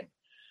Companion,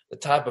 the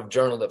type of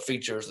journal that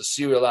features the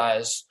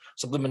serialized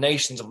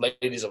sublimations of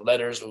ladies of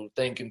letters who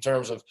think in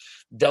terms of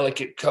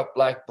delicate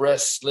cup-like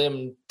breasts,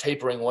 slim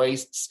tapering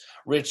waists,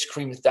 rich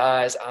creamy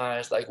thighs,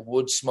 eyes like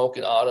wood smoke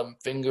in autumn,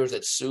 fingers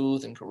that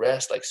soothe and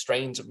caress like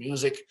strains of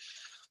music,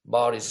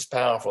 bodies as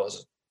powerful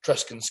as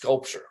Etruscan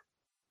sculpture.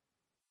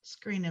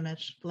 Screen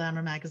image,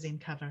 Glamour magazine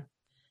cover.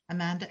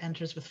 Amanda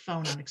enters with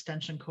phone on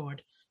extension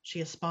cord.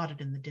 She is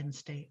spotted in the dim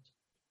state.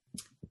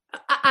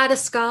 Ida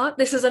Scott,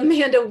 this is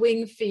Amanda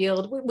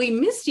Wingfield. We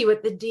missed you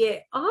at the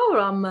DAR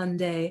on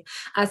Monday.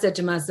 I said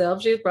to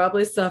myself, she's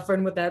probably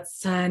suffering with that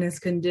sinus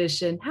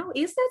condition. How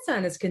is that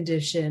sinus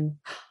condition?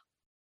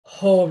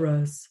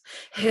 Horrors.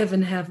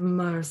 Heaven have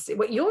mercy.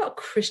 Well, you're a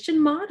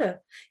Christian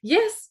martyr.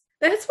 Yes,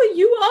 that's what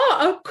you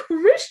are, a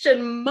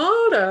Christian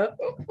martyr.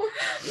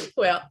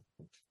 Well,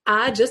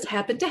 I just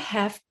happened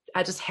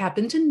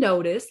to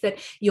notice that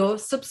your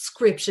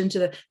subscription to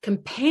the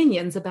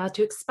Companion's about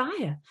to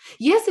expire.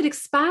 Yes, it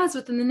expires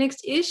within the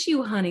next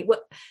issue, honey.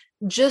 Well,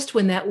 just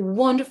when that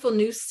wonderful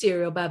new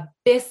serial by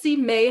Bessie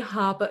May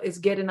Harper is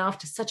getting off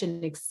to such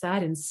an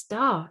exciting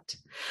start.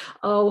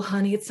 Oh,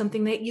 honey, it's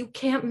something that you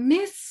can't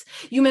miss.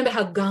 You remember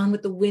how Gone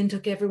with the Wind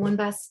took everyone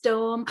by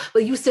storm?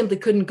 Well, you simply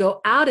couldn't go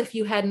out if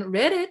you hadn't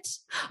read it.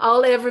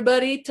 All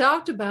everybody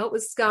talked about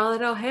was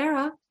Scarlett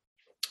O'Hara.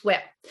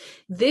 Well,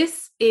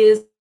 this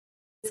is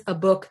a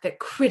book that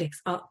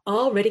critics are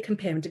already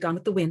comparing to Gone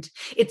with the Wind.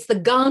 It's the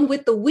Gone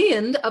with the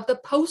Wind of the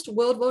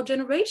post-World War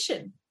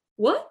generation.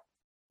 What?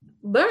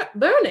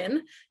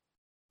 Burning?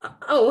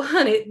 Oh,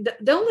 honey,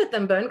 don't let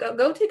them burn.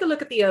 Go take a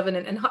look at the oven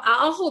and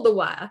I'll hold the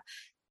wire.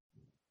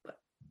 But,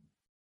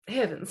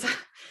 heavens,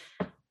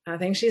 I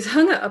think she's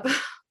hung up.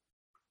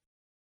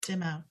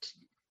 Dim out.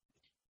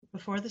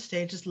 Before the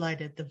stage is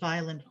lighted, the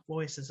violent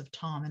voices of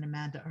Tom and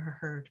Amanda are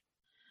heard.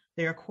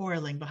 They are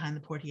quarreling behind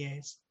the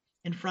portieres.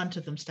 In front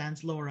of them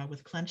stands Laura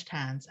with clenched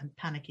hands and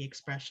panicky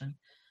expression,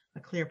 a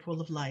clear pool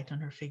of light on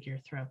her figure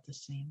throughout the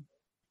scene.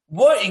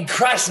 What in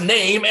Christ's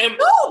name am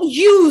Don't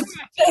use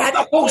I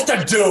supposed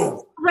to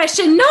do?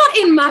 expression, not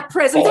in my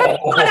presence. Have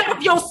you gone out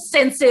of your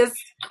senses?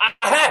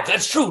 I have,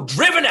 that's true,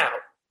 driven out.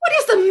 What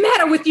is the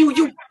matter with you,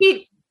 you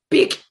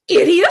big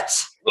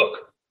idiot?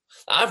 Look,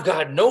 I've I've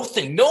got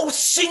no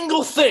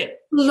single thing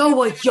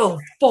Lower your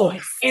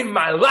voice. in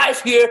my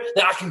life here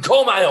that I can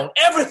call my own.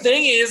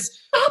 Everything is...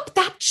 Stop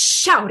that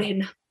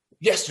shouting.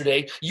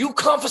 Yesterday, you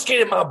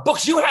confiscated my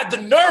books. You had the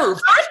nerve.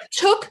 I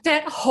took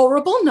that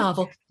horrible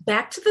novel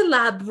back to the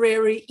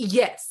library,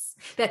 yes.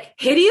 That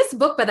hideous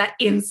book by that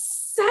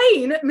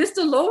insane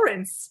Mr.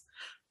 Lawrence.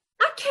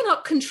 I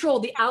cannot control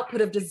the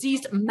output of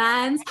diseased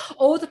minds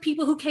or the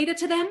people who cater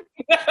to them.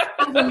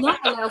 I will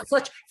not allow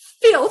such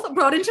filth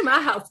brought into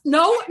my house.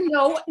 No,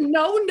 no,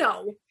 no,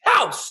 no.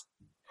 House.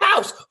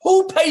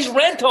 Who pays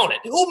rent on it?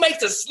 Who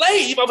makes a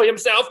slave of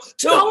himself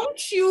to...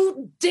 Don't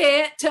you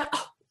dare to...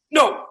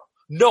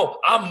 No,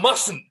 I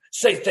mustn't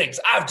say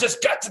things. I've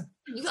just got to...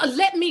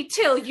 Let me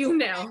tell you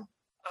now.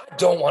 I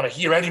don't want to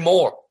hear any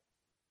more.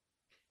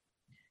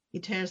 He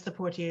tears the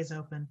portieres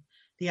open.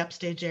 The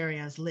upstage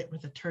area is lit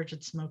with a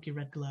turgid, smoky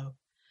red glow.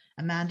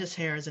 Amanda's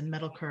hair is in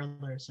metal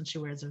curlers, and she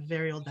wears a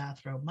very old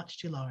bathrobe, much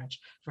too large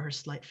for her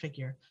slight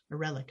figure, a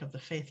relic of the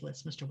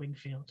faithless Mr.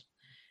 Wingfield.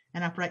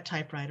 An upright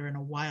typewriter and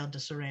a wild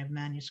disarray of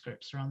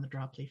manuscripts are on the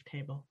drop-leaf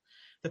table.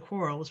 The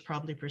quarrel was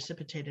probably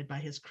precipitated by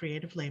his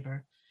creative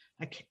labor,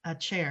 a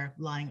chair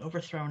lying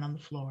overthrown on the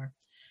floor.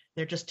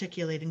 Their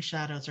gesticulating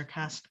shadows are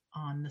cast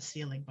on the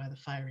ceiling by the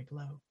fiery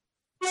glow.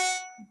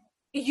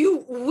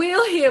 You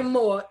will hear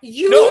more.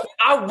 No,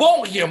 I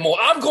won't hear more.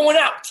 I'm going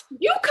out.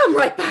 You come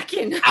right back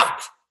in.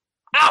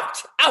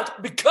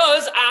 Out,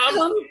 because I'm...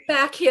 Come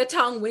back here,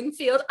 Tom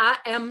Wingfield. I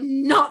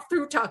am not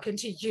through talking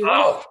to you.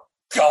 Oh,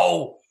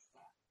 go.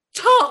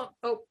 Tom!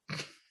 Oh.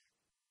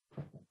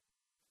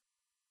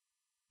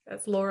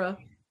 That's Laura.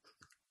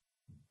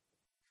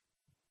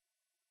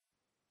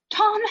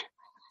 Tom!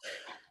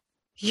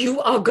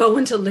 You are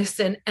going to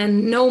listen,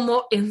 and no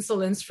more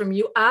insolence from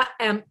you. I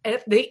am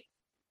at the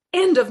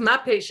end of my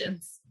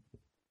patience.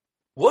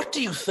 What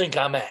do you think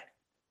I'm at?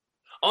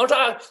 Aren't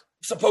I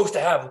supposed to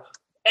have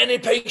any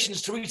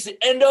patience to reach the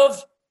end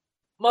of,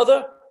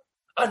 Mother?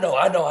 I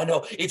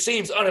know. It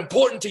seems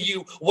unimportant to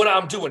you what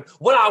I'm doing,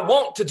 what I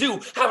want to do,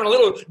 having a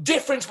little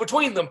difference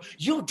between them.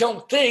 You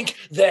don't think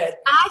that...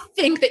 I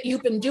think that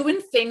you've been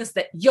doing things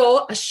that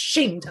you're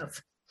ashamed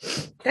of.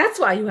 That's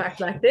why you act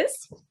like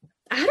this.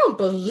 I don't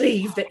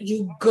believe that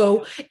you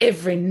go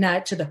every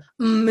night to the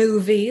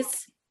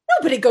movies.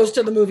 Nobody goes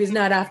to the movies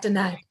night after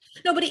night.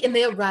 Nobody in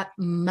their right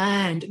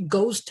mind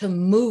goes to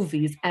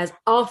movies as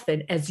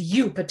often as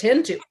you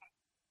pretend to.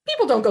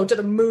 People don't go to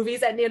the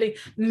movies at nearly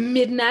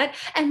midnight,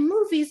 and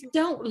movies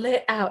don't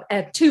let out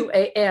at 2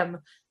 a.m.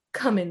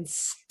 Coming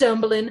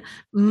stumbling,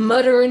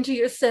 muttering to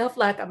yourself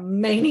like a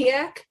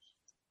maniac.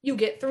 You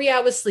get 3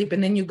 hours sleep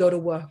and then you go to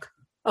work.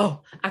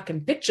 Oh, I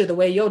can picture the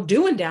way you're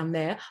doing down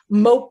there,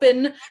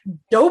 moping,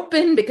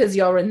 doping because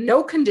you're in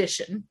no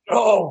condition.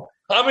 Oh,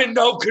 I'm in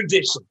no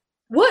condition.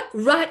 What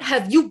right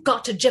have you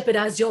got to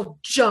jeopardize your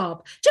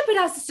job,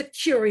 jeopardize the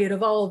security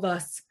of all of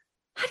us?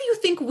 How do you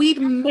think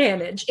we'd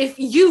manage if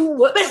you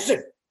were...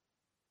 Listen!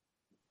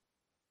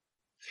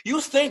 You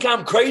think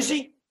I'm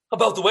crazy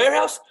about the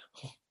warehouse?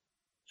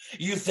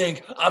 You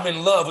think I'm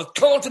in love with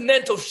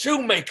continental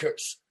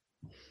shoemakers?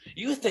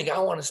 You think I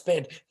want to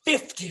spend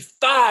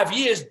 55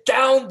 years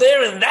down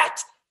there in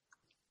that?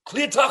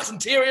 Clear-tox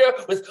interior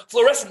with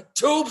fluorescent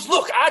tubes?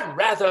 Look, I'd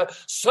rather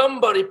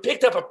somebody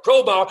picked up a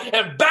crowbar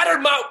and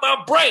battered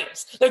my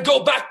brains than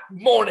go back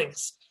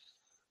mornings.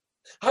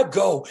 I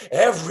go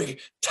every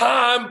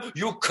time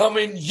you come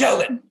in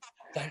yelling.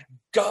 That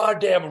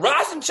goddamn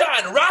rise and shine.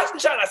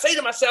 I say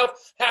to myself,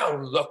 how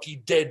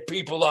lucky dead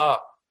people are.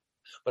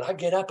 But I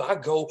get up, I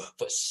go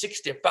for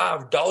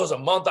 $65 a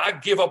month. I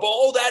give up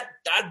all that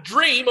I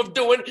dream of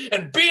doing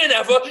and being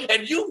ever,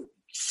 and you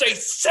say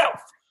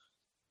self.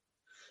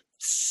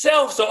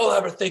 Self's all I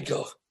ever think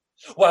of.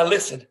 Why,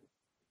 listen,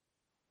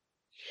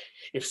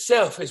 if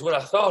self is what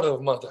I thought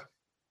of, Mother,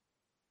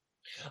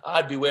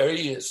 I'd be where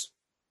he is.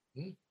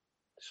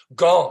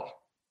 Gone.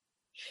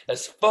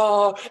 As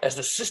far as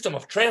the system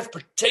of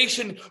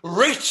transportation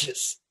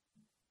reaches.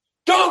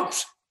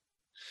 Don't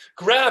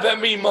grab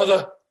at me,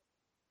 Mother.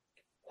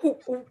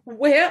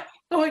 Where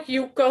are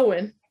you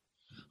going?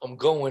 I'm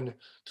going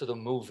to the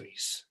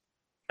movies.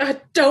 I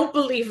don't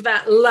believe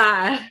that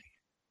lie.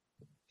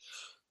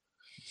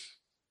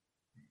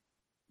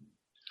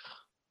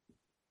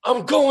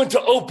 I'm going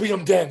to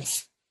opium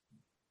dens.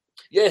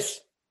 Yes,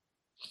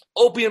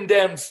 opium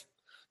dens.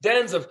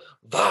 Dens of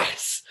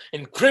vice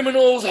and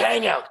criminals'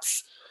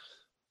 hangouts.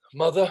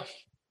 Mother,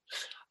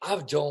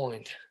 I've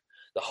joined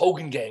the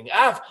Hogan gang.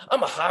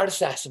 I'm a hired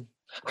assassin.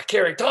 I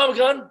carry a Tommy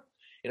gun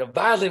in a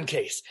violin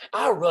case.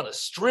 I run a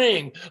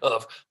string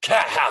of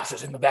cat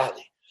houses in the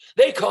valley.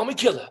 They call me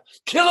Killer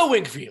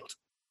Wingfield.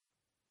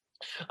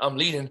 I'm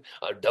leading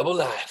a double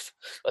life.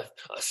 A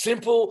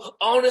simple,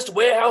 honest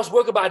warehouse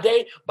worker by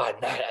day, by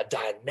night a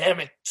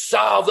dynamic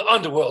Tsar of the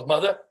underworld,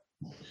 Mother.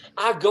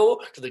 I go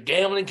to the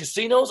gambling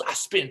casinos. I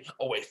spend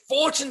away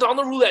fortunes on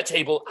the roulette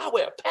table. I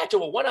wear a patch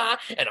over one eye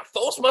and a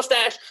false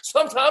mustache.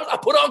 Sometimes I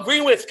put on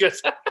green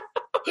whiskers.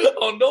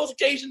 On those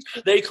occasions,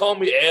 they call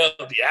me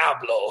El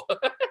Diablo.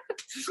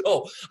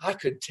 Oh, I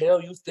could tell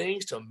you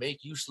things to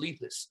make you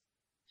sleepless.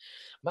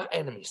 My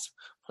enemies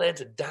plan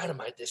to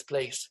dynamite this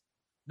place.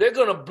 They're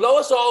going to blow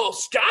us all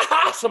sky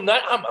high some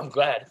night. I'm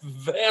glad,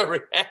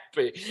 very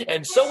happy,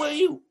 and so are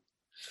you.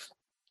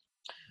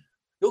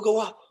 You'll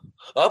go up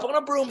on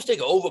a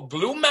broomstick over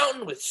Blue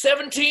Mountain with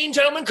 17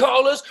 gentlemen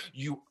callers,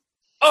 you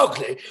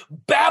ugly,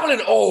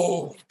 babbling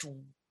old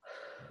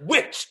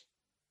witch.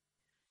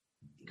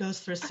 He goes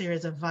through a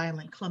series of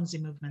violent, clumsy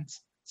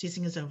movements,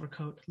 seizing his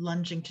overcoat,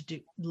 lunging to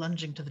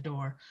the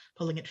door,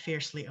 pulling it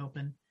fiercely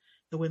open.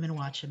 The women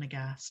watch him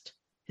aghast.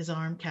 His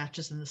arm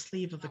catches in the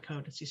sleeve of the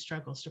coat as he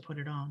struggles to put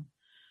it on.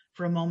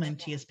 For a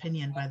moment, he is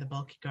pinioned by the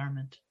bulky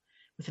garment.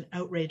 With an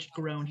outraged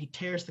groan, he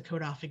tears the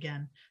coat off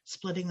again,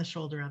 splitting the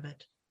shoulder of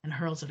it, and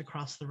hurls it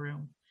across the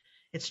room.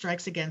 It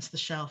strikes against the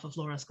shelf of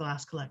Laura's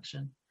glass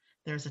collection.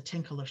 There is a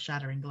tinkle of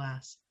shattering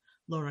glass.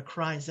 Laura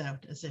cries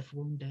out as if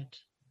wounded.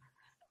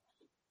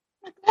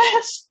 My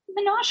glass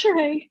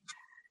menagerie.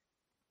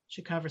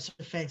 She covers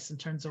her face and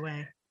turns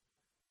away.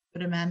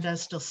 But Amanda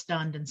is still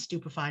stunned and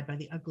stupefied by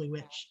the ugly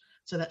witch,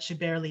 so that she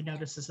barely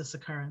notices this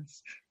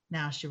occurrence.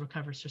 Now she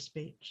recovers her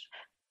speech.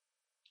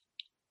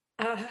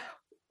 I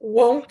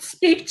won't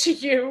speak to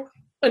you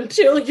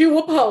until you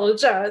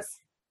apologize.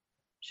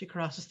 She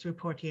crosses through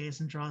portieres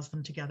and draws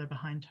them together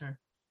behind her.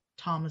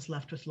 Tom is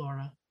left with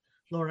Laura.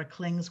 Laura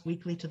clings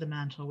weakly to the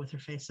mantel with her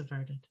face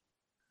averted.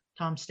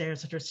 Tom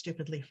stares at her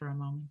stupidly for a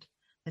moment.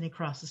 Then he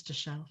crosses to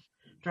shelf,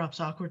 drops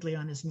awkwardly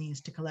on his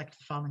knees to collect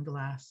the fallen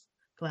glass,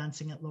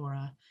 glancing at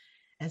Laura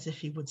as if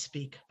he would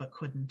speak but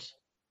couldn't.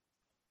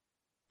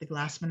 The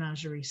glass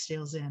menagerie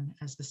steals in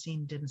as the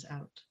scene dims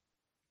out.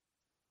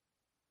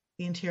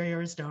 The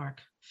interior is dark,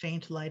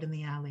 faint light in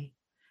the alley.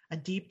 A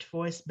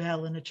deep-voiced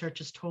bell in a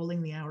church is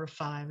tolling the hour of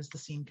 5 as the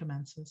scene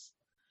commences.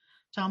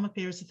 Tom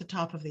appears at the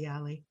top of the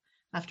alley.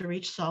 After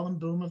each solemn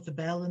boom of the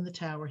bell in the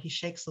tower, he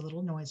shakes a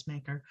little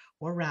noisemaker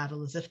or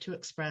rattle as if to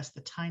express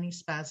the tiny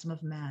spasm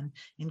of man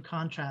in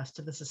contrast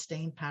to the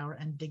sustained power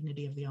and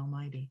dignity of the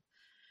Almighty.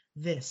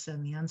 This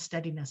and the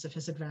unsteadiness of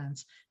his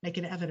advance make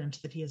it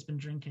evident that he has been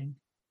drinking.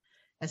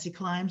 As he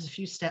climbs a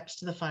few steps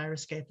to the fire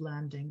escape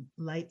landing,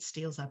 light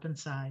steals up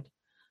inside.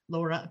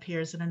 Laura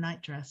appears in a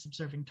nightdress,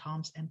 observing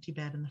Tom's empty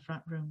bed in the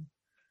front room.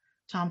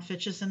 Tom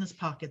fidgets in his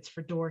pockets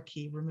for door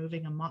key,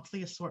 removing a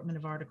motley assortment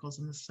of articles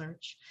in the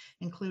search,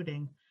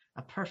 including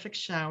a perfect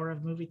shower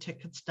of movie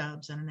ticket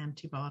stubs and an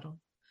empty bottle.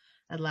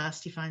 At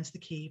last he finds the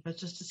key, but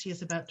just as he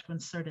is about to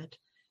insert it,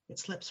 it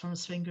slips from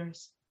his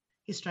fingers.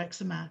 He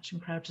strikes a match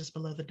and crouches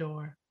below the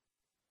door.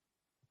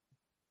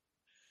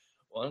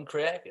 One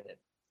crack and it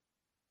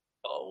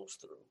falls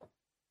through.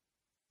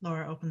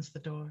 Laura opens the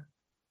door.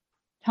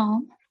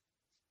 Tom,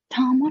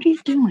 what are you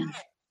doing?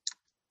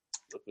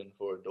 Looking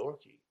for a door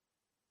key.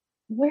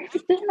 Where have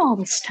you been all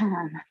this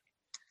time?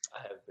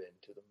 I have been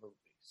to the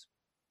movies.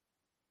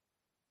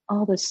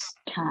 All this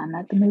time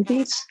at the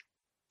movies?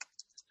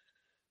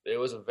 There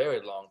was a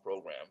very long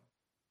program.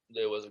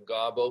 There was a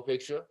Garbo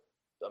picture,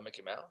 a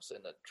Mickey Mouse,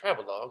 and a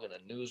travelogue, and a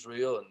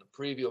newsreel, and the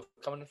preview of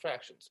coming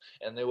attractions.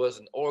 And there was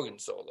an organ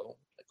solo,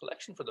 a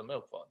collection for the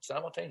Milk Fund,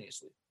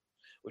 simultaneously,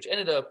 which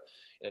ended up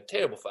in a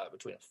terrible fight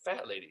between a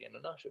fat lady and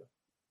an usher.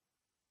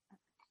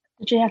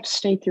 Did you have to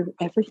stay through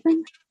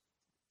everything?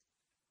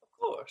 Of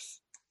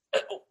course. I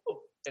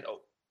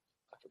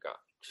forgot.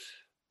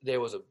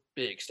 There was a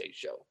big stage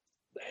show.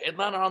 The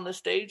headliner on this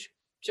stage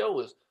show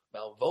was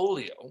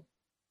Malvolio,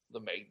 the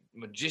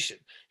magician.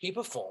 He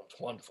performed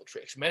wonderful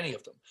tricks, many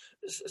of them,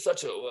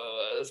 such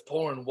as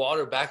pouring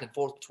water back and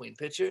forth between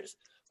pitchers.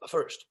 But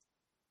first,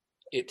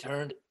 it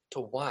turned to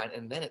wine,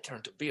 and then it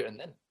turned to beer, and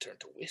then it turned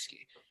to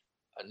whiskey.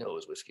 I know it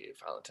was whiskey it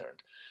finally turned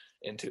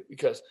into,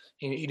 because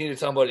he needed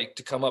somebody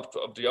to come up to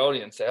the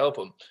audience to help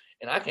him.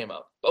 And I came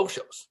up, both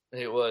shows.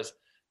 It was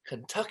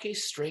Kentucky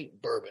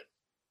Straight Bourbon.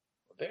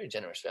 A very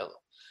generous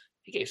fellow.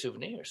 He gave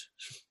souvenirs.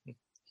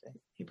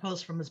 He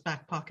pulls from his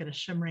back pocket a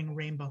shimmering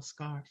rainbow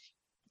scarf.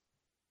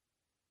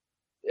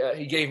 Yeah,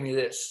 he gave me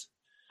this.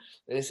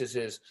 This is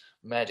his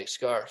magic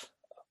scarf.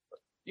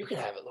 You can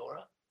have it,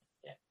 Laura.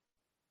 Yeah.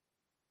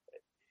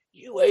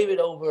 You wave it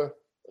over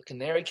a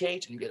canary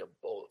cage and you get a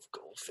bowl of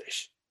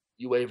goldfish.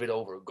 You wave it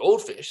over a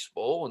goldfish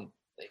bowl and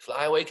they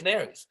fly away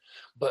canaries.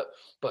 But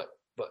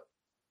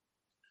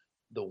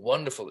the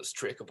wonderfulest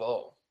trick of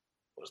all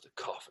was the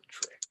coffin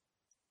trick.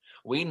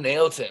 We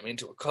nailed him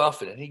into a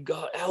coffin and he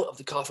got out of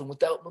the coffin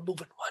without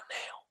removing one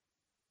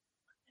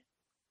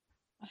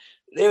nail.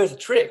 There was a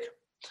trick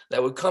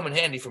that would come in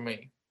handy for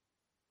me.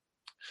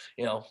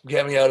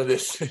 Get me out of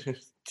this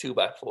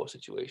 2x4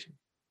 situation.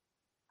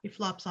 He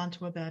flops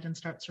onto a bed and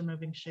starts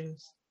removing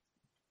shoes.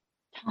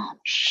 Tom,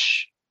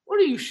 shh. What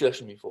are you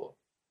shushing me for?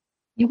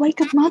 You wake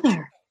up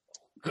Mother.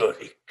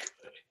 Goody.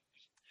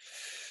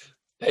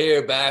 Pay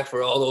her back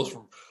for all those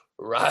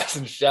rise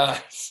and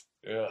shines.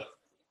 Yeah.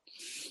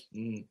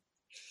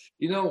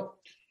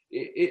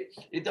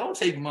 It don't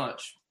take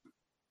much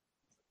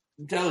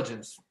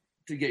intelligence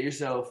to get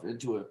yourself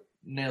into a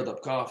nailed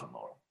up coffin,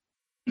 Laura.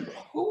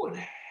 Who in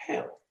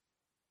hell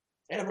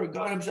ever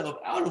got himself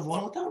out of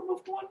one without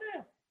removing one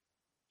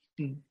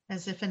nail?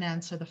 As if in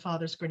answer, the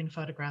father's grinning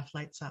photograph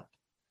lights up.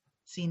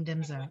 Scene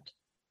dims out.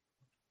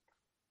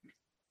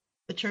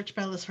 church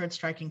bell is heard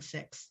striking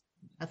 6.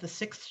 At the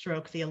 6th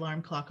stroke, the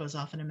alarm clock goes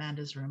off in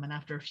Amanda's room, and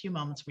after a few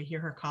moments, we hear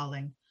her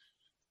calling,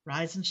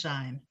 "Rise and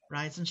shine,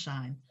 rise and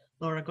shine.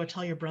 Laura, go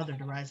tell your brother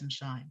to rise and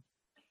shine."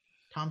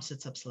 Tom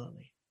sits up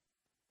slowly.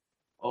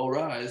 I'll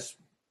rise,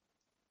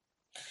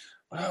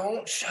 but I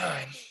won't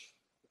shine.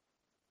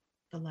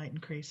 The light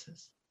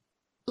increases.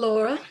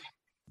 Laura,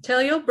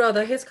 tell your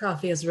brother his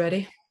coffee is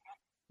ready.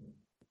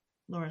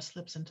 Laura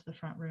slips into the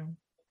front room.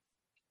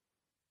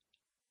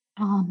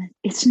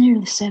 It's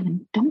nearly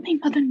 7. Don't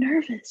make Mother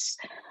nervous.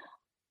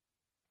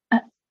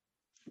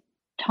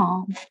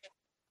 Tom,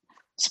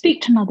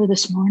 speak to Mother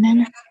this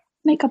morning.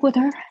 Make up with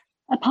her.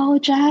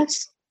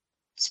 Apologize.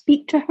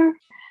 Speak to her.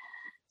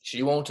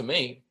 She won't to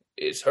me.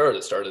 It's her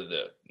that started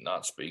the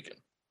not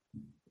speaking.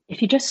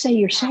 If you just say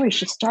you're sorry,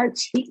 she'll start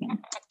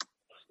speaking.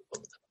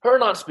 Her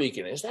not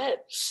speaking, is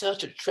that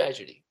such a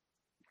tragedy?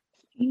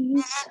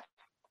 Please.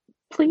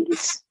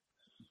 Please.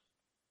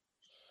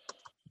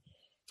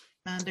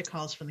 Amanda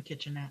calls from the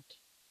kitchenette.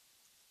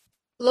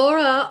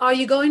 Laura, are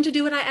you going to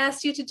do what I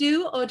asked you to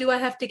do, or do I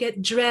have to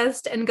get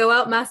dressed and go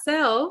out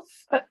myself?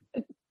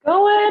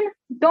 Go in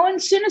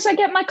as soon as I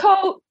get my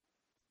coat.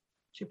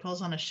 She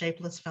pulls on a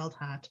shapeless felt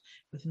hat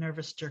with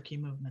nervous, jerky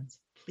movements,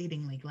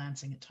 pleadingly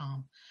glancing at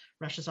Tom,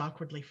 rushes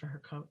awkwardly for her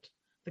coat.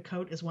 The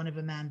coat is one of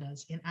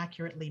Amanda's,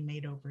 inaccurately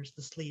made overs,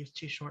 the sleeves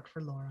too short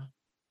for Laura.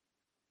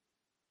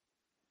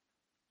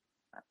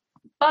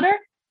 Butter?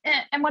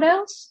 And what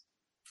else?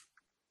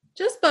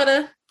 Just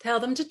butter. Tell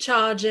them to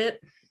charge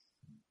it.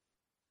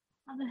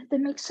 They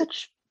make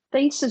such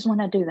faces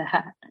when I do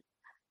that.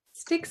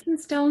 Sticks and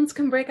stones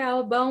can break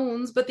our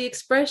bones, but the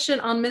expression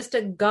on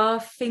Mr.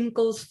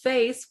 Garfinkel's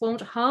face won't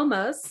harm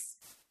us.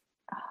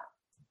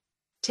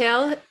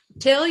 Tell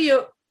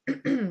your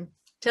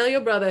tell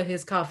your brother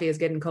his coffee is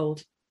getting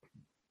cold.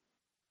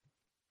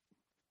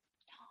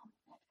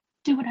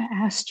 Do what I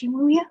asked you,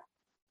 will you?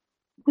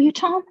 Will you,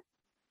 Tom?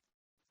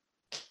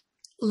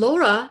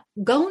 Laura,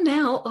 go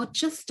now or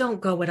just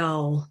don't go at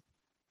all.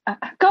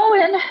 Go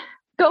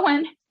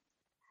in.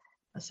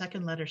 A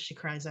second later, she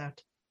cries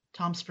out.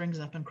 Tom springs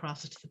up and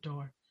crosses to the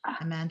door.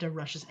 Amanda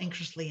rushes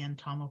anxiously in.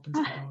 Tom opens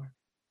the door.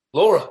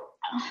 Laura!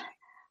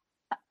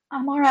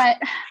 I'm all right.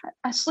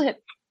 I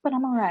slipped, but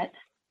I'm all right.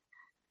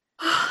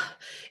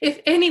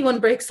 If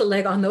anyone breaks a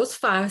leg on those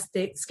fire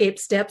escape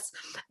steps,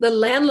 the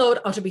landlord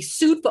ought to be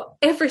sued for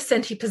every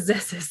cent he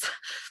possesses.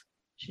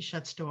 She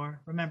shuts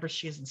door, remembers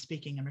she isn't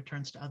speaking, and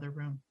returns to other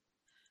room.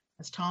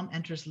 As Tom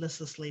enters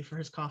listlessly for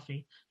his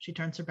coffee, she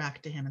turns her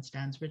back to him and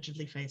stands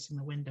rigidly facing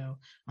the window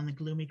on the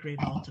gloomy gray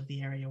vault of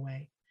the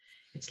areaway.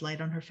 Its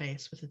light on her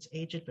face, with its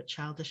aged but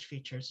childish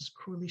features, is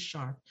cruelly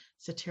sharp,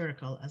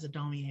 satirical as a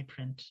Daumier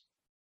print.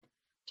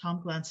 Tom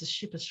glances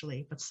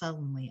sheepishly but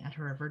sullenly at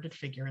her averted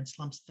figure and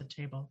slumps at the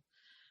table.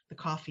 The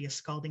coffee is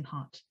scalding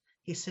hot.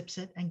 He sips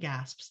it and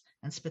gasps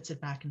and spits it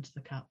back into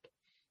the cup.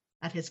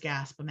 At his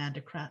gasp,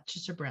 Amanda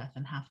catches her breath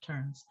and half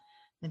turns,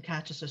 then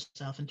catches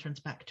herself and turns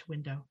back to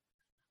window.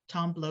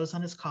 Tom blows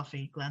on his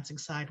coffee, glancing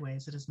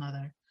sideways at his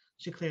mother.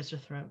 She clears her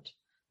throat.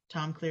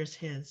 Tom clears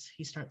his.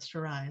 He starts to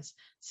rise,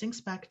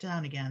 sinks back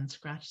down again,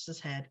 scratches his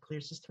head,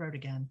 clears his throat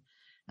again.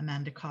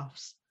 Amanda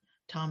coughs.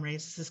 Tom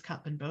raises his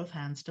cup in both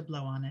hands to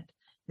blow on it,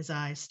 his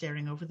eyes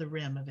staring over the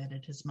rim of it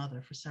at his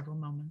mother for several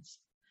moments.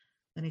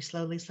 Then he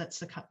slowly sets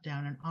the cup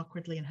down and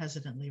awkwardly and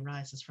hesitantly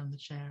rises from the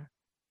chair.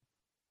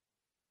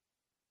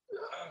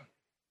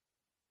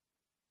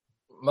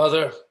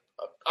 Mother,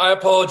 I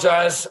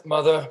apologize,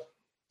 Mother.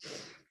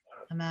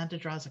 Amanda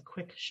draws a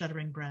quick,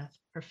 shuddering breath.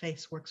 Her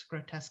face works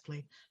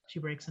grotesquely. She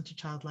breaks into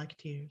childlike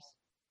tears.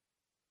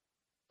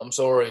 I'm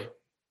sorry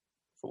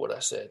for what I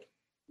said.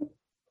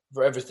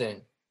 For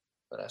everything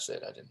that I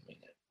said. I didn't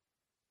mean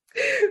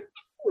it.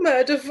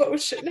 My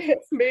devotion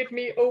has made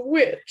me a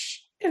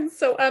witch, and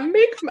so I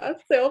make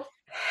myself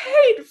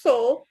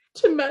hateful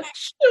to my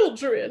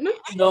children.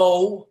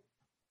 No,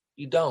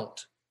 you don't.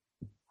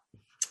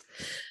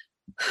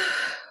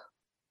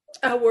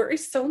 I worry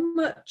so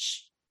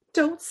much.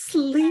 Don't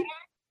sleep.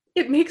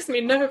 It makes me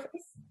nervous.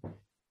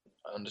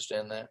 I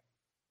understand that.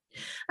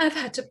 I've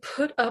had to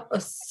put up a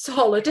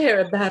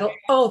solitary battle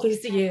all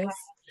these years,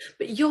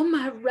 but you're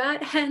my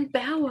right-hand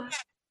bower.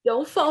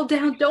 Don't fall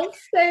down. Don't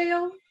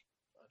fail.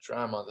 I'll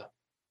try, Mother.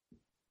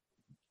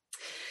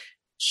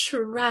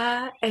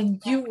 Try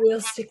and you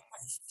will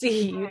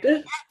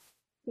succeed.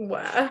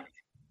 Why?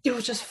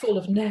 You're just full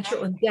of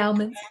natural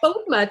endowments.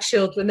 Both my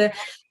children,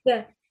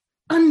 they're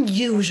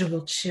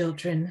unusual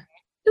children.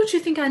 Don't you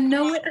think I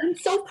know it? I'm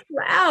so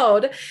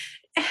proud,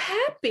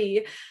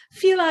 happy,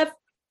 feel I've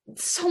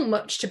so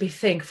much to be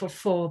thankful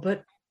for,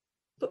 but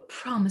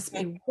promise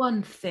me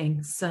one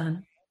thing,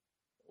 son.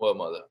 What,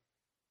 Mother?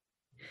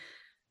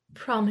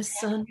 Promise,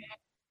 son,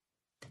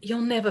 that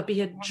you'll never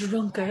be a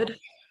drunkard.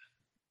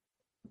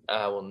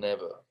 I will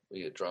never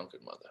be a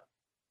drunkard, Mother.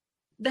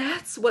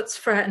 That's what's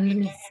frightened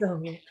me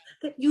so,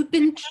 that you'd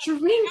been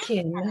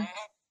drinking.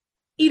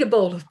 Eat a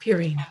bowl of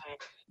Purina.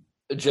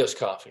 Just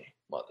coffee,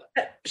 Mother.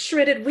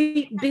 Shredded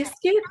wheat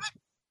biscuit?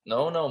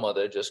 No,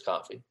 Mother, just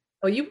coffee.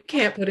 Oh, you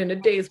can't put in a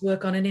day's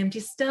work on an empty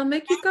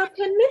stomach. You've got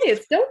 10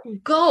 minutes.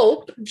 Don't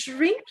gulp.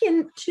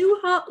 Drinking too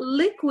hot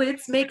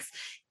liquids makes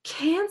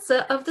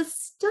cancer of the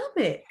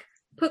stomach.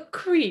 Put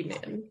cream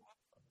in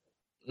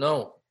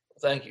No,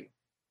 thank you.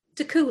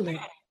 to cool it.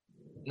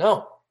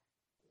 No,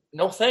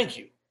 thank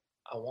you.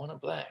 I want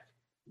it black.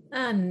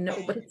 I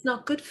know, but it's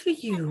not good for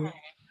you.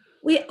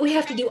 We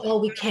have to do all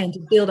we can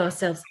to build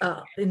ourselves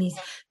up in these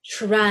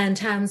trying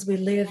times we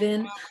live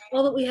in.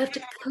 All that we have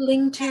to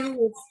cling to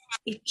is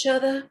each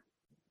other.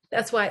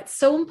 That's why it's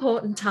so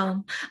important,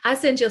 Tom. I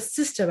sent your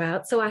sister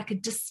out so I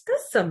could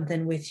discuss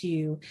something with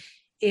you.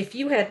 If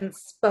you hadn't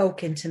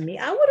spoken to me,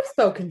 I would have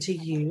spoken to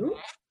you.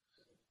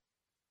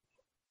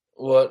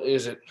 What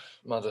is it,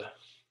 Mother,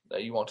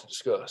 that you want to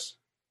discuss?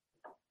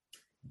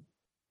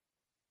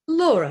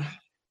 Laura.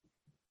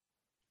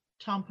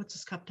 Tom puts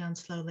his cup down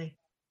slowly.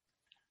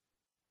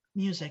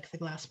 Music, the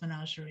glass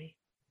menagerie.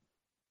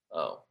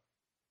 Oh.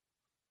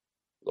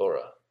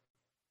 Laura.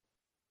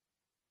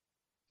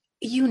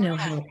 You know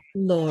how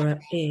Laura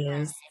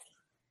is.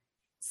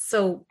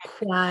 So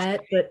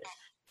quiet,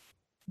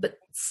 but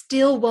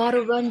still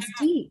water runs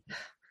deep.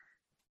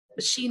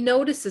 She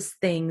notices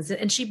things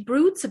and she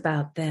broods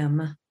about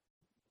them.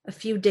 A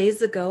few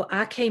days ago,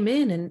 I came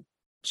in and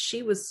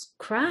she was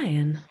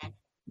crying.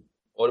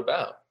 What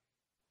about?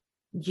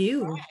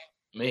 You.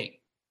 Me.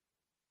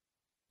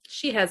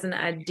 She has an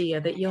idea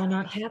that you're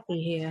not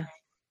happy here.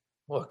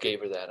 What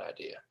gave her that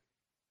idea?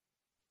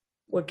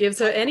 What gives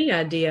her any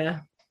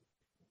idea?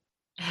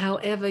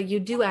 However, you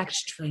do act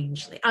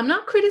strangely. I'm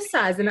not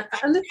criticizing. I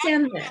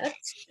understand that.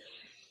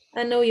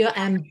 I know your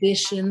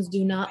ambitions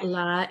do not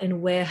lie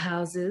in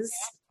warehouses,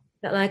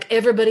 that like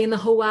everybody in the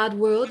whole wide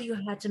world, you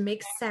had to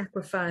make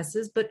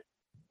sacrifices. But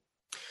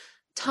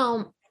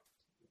Tom,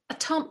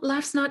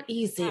 life's not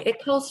easy.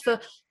 It calls for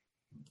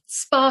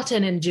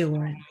Spartan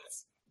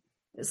endurance.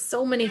 There's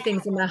so many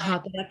things in my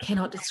heart that I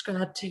cannot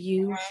describe to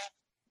you.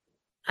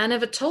 I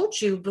never told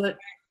you, but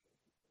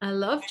I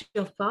loved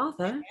your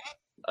father.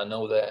 I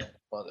know that,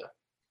 Mother.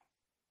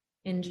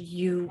 And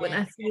you, when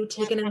I see you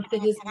taking after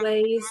his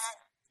ways,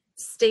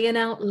 staying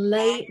out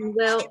late, and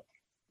well,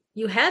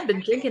 you had been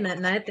drinking that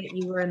night that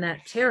you were in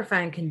that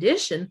terrifying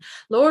condition.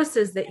 Laura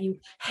says that you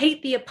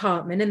hate the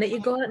apartment and that you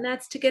go out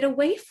nights to get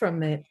away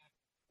from it.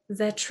 Is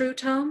that true,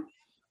 Tom?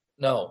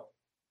 No.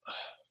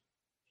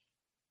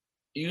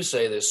 You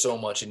say there's so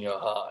much in your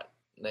heart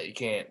that you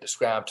can't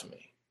describe to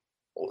me.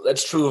 Well,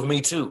 that's true of me,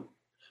 too.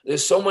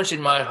 There's so much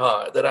in my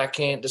heart that I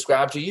can't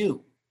describe to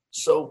you.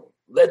 So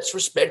let's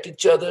respect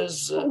each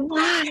other's...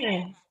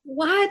 Why?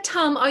 Why,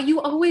 Tom, are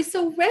you always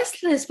so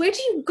restless? Where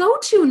do you go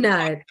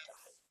tonight?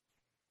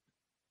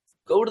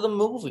 Go to the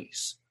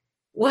movies.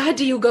 Why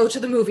do you go to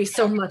the movies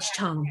so much,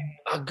 Tom?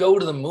 I go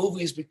to the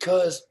movies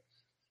because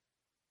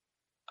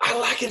I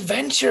like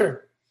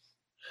adventure.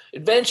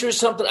 Adventure is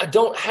something I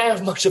don't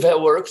have much of at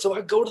work, so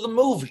I go to the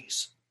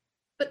movies.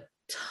 But,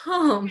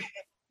 Tom,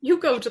 you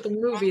go to the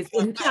movies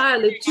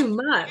entirely too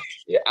much.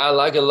 Yeah, I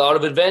like a lot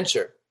of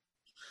adventure.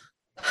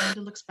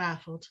 Amanda looks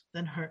baffled,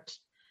 then hurt.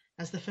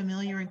 As the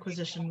familiar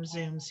inquisition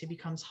resumes, he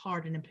becomes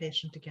hard and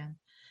impatient again.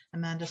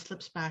 Amanda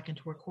slips back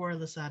into her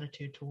querulous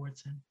attitude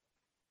towards him.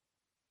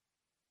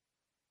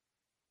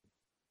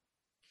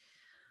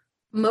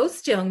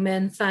 Most young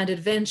men find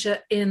adventure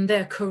in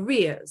their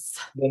careers.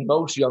 Then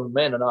most young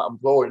men are not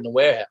employed in the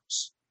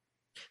warehouse.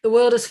 The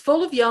world is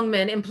full of young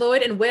men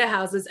employed in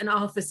warehouses and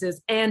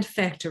offices and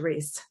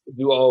factories.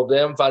 Do all of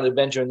them find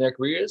adventure in their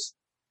careers?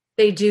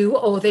 They do,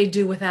 or they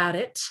do without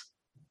it.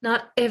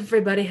 Not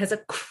everybody has a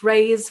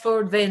craze for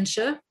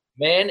adventure.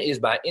 Man is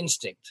by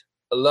instinct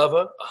a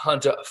lover, a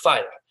hunter, a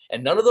fighter,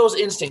 and none of those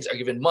instincts are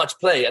given much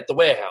play at the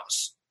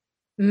warehouse.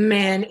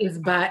 Man is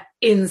by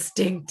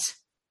instinct.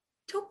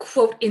 Don't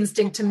quote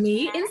instinct to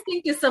me.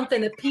 Instinct is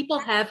something that people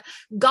have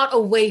got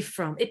away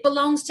from. It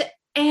belongs to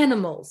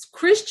animals.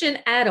 Christian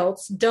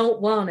adults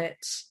don't want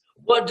it.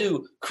 What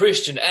do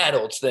Christian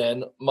adults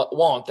then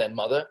want then,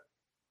 Mother?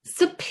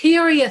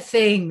 Superior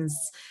things.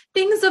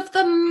 Things of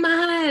the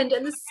mind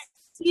and the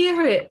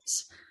spirit.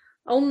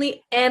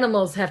 Only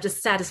animals have to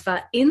satisfy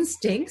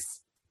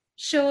instincts.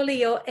 Surely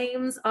your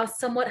aims are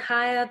somewhat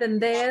higher than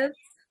theirs,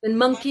 than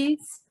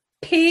monkeys,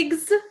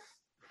 pigs.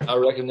 I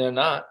reckon they're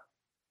not.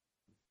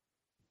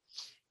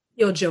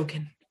 You're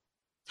joking.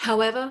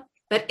 However,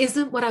 that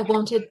isn't what I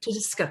wanted to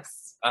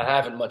discuss. I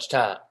haven't much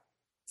time.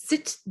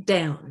 Sit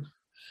down.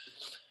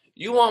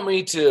 You want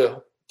me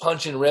to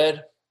punch in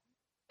red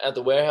at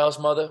the warehouse,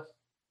 Mother?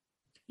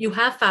 You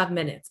have 5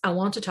 minutes. I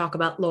want to talk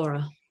about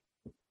Laura.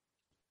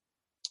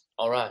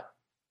 All right.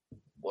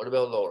 What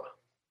about Laura?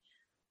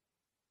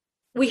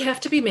 We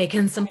have to be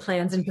making some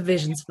plans and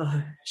provisions for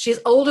her. She's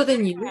older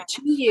than you,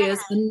 2 years,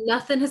 and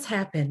nothing has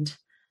happened.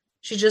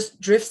 She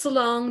just drifts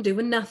along,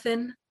 doing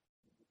nothing.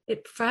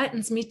 It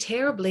frightens me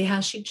terribly how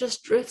she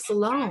just drifts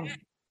along.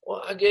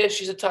 Well, I guess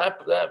she's a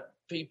type that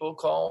people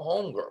call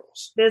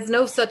homegirls. There's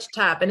no such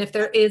type, and if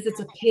there is,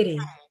 it's a pity.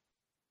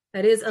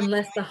 That is,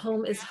 unless the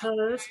home is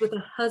hers with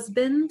a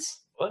husband.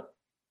 What?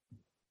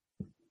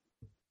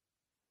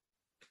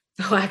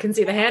 Oh, I can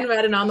see the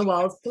handwriting on the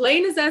walls,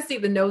 plain as I see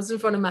the nose in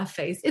front of my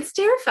face. It's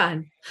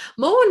terrifying.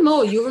 More and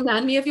more, you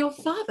remind me of your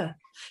father.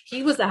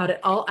 He was out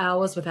at all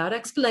hours without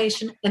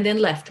explanation and then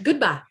left.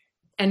 Goodbye.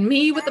 And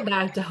me with the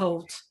bag to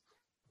hold.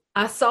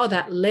 I saw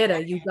that letter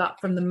you got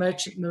from the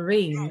Merchant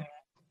Marine.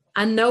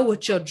 I know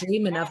what you're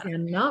dreaming of, and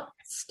I'm not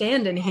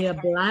standing here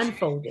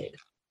blindfolded.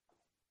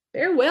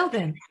 Very well,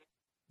 then.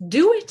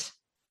 Do it,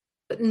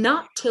 but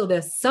not till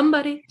there's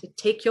somebody to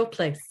take your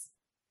place.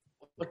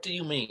 What do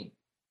you mean?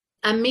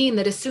 I mean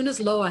that as soon as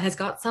Laura has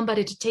got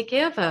somebody to take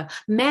care of her,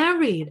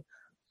 married,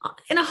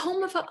 in a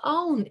home of her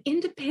own,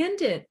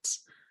 independent,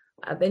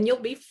 then you'll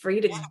be free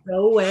to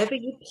go wherever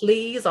you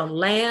please, on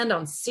land,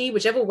 on sea,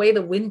 whichever way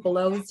the wind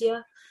blows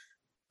you.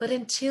 But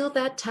until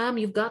that time,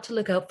 you've got to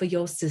look out for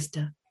your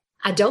sister.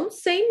 I don't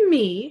say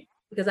me,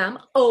 because I'm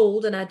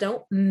old and I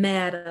don't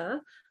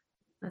matter.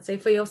 I say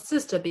for your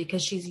sister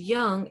because she's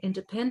young,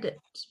 independent.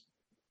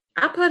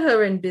 I put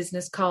her in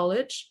business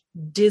college.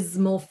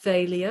 Dismal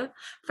failure.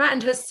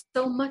 Frightened her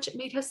so much it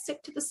made her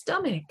sick to the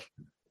stomach.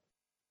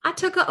 I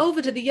took her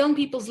over to the Young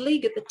People's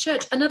League at the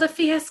church. Another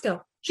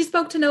fiasco. She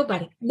spoke to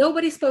nobody.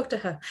 Nobody spoke to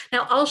her.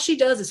 Now all she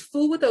does is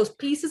fool with those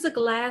pieces of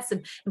glass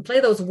and play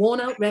those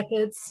worn-out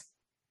records.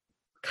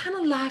 What kind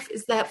of life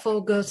is that for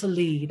a girl to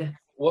lead?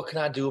 What can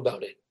I do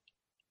about it?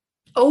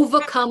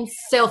 Overcome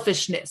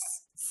selfishness.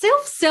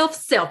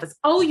 Self. It's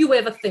all you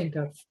ever think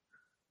of.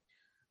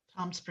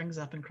 Tom springs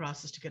up and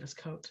crosses to get his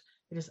coat.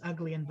 It is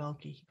ugly and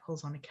bulky. He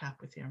pulls on a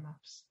cap with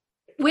earmuffs.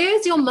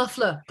 Where's your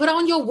muffler? Put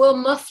on your wool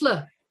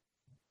muffler.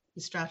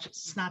 He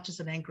snatches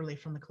it angrily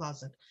from the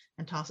closet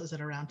and tosses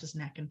it around his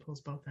neck and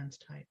pulls both ends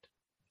tight.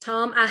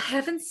 Tom, I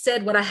haven't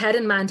said what I had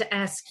in mind to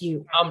ask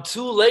you. I'm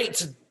too late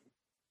to...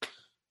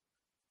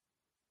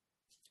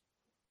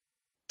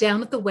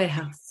 Down at the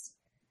warehouse.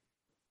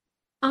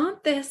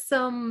 Aren't there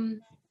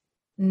some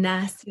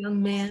nice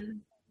young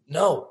men?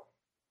 No.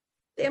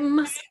 There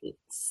must be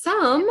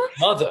some.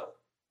 Mother.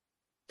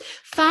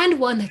 Find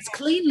one that's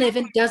clean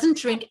living, doesn't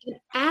drink, and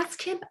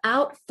ask him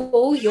out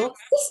for your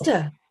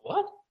sister.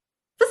 What?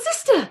 For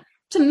sister.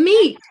 To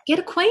meet, get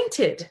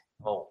acquainted.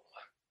 Oh,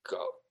 my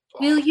God.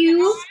 Will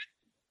you?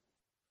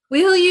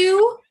 Will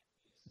you?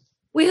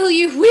 Will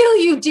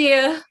you,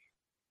 dear?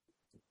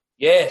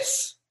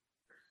 Yes.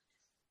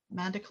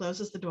 Amanda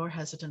closes the door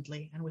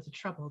hesitantly and with a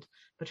troubled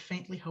but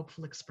faintly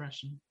hopeful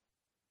expression.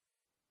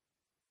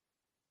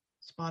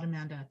 Spot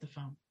Amanda at the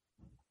phone.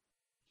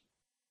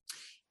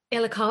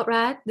 Ella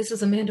Cartwright, this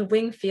is Amanda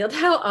Wingfield.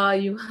 How are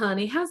you,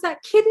 honey? How's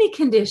that kidney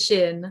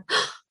condition?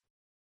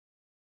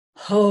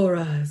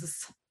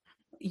 Horrors.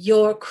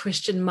 You're a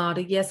Christian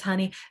martyr. Yes,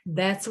 honey,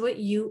 that's what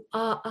you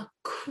are, a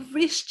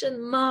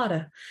Christian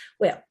martyr.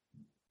 Well,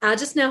 I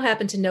just now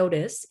happen to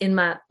notice in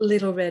my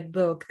little red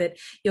book that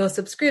your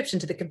subscription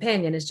to the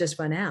Companion has just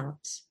run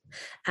out.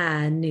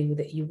 I knew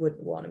that you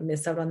wouldn't want to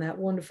miss out on that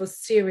wonderful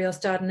serial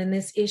starting in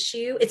this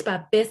issue. It's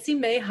by Bessie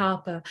May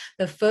Harper,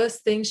 the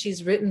first thing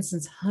she's written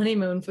since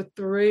Honeymoon for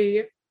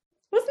 3.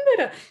 Wasn't it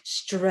a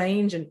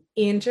strange and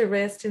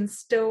interesting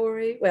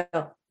story?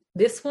 Well,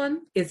 this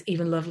one is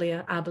even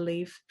lovelier, I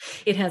believe.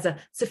 It has a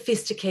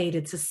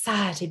sophisticated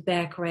society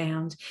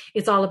background.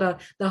 It's all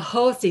about the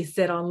horses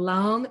set on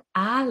Long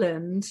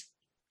Island.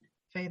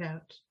 Fade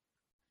out.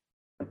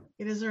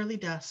 It is early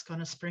dusk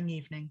on a spring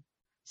evening.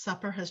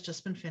 Supper has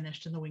just been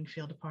finished in the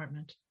Wingfield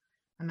apartment.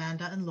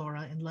 Amanda and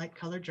Laura, in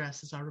light-colored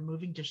dresses, are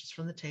removing dishes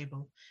from the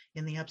table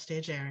in the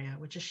upstage area,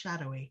 which is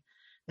shadowy,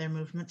 their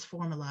movements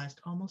formalized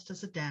almost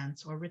as a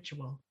dance or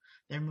ritual,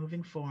 their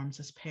moving forms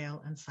as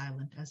pale and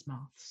silent as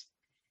moths.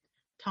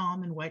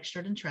 Tom, in white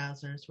shirt and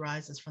trousers,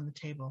 rises from the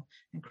table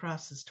and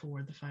crosses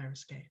toward the fire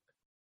escape.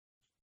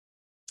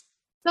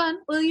 Son,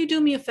 will you do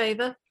me a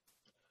favor?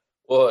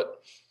 What?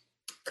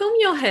 Comb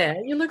your hair.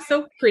 You look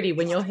so pretty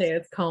when your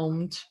hair is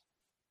combed.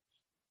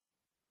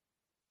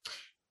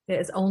 There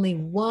is only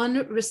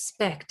one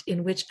respect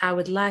in which I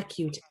would like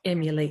you to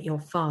emulate your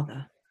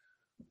father.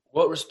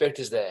 What respect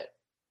is that?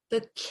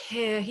 The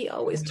care he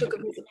always took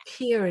of his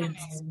appearance.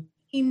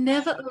 He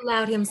never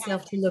allowed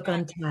himself to look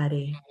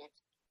untidy.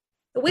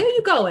 Where are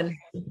you going?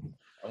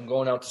 I'm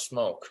going out to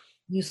smoke.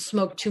 You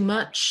smoke too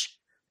much.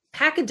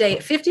 Pack a day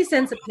at 50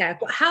 cents a pack.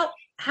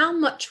 How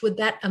much would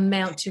that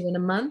amount to in a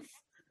month?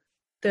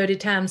 30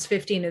 times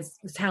 15 is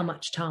how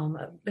much, Tom?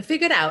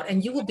 Figure it out,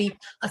 and you will be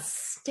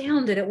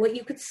astounded at what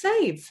you could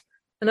save.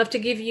 Enough to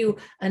give you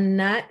a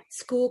night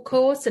school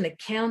course and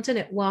accounting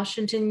at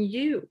Washington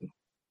U.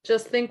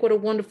 Just think what a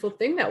wonderful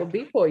thing that would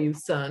be for you,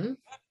 son.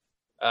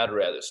 I'd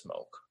rather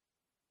smoke.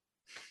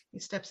 He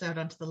steps out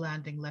onto the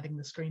landing, letting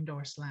the screen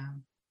door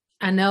slam.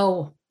 I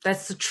know.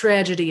 That's the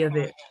tragedy of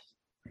it.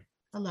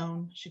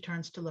 Alone, she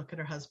turns to look at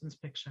her husband's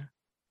picture.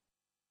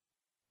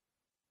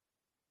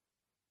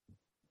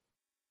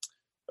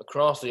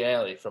 Across the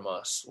alley from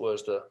us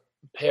was the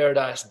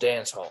Paradise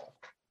Dance Hall.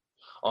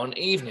 On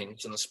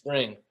evenings in the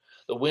spring,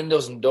 the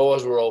windows and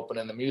doors were open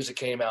and the music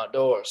came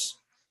outdoors.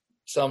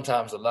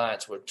 Sometimes the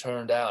lights were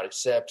turned out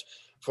except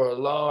for a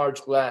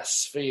large glass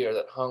sphere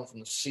that hung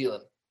from the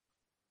ceiling.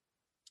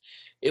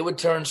 It would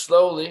turn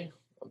slowly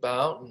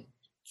about and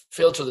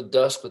filled to the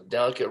dusk with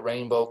delicate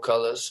rainbow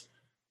colors.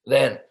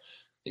 Then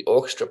the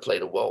orchestra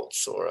played a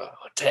waltz or a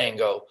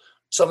tango,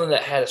 something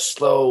that had a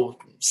slow,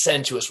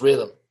 sensuous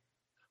rhythm.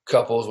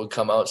 Couples would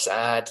come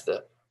outside to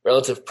the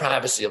relative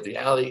privacy of the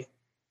alley.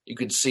 You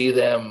could see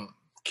them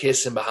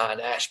kissing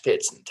behind ash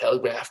pits and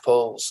telegraph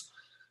poles.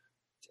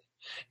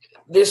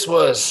 This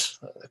was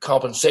a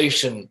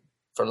compensation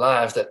for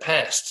lives that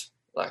passed,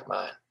 like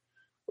mine,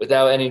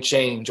 without any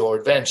change or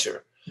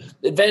adventure.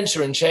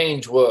 Adventure and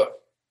change were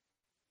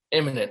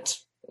imminent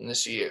in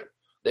this year.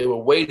 They were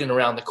waiting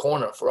around the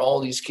corner for all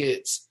these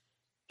kids,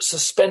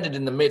 suspended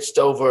in the midst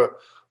over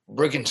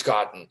Brigance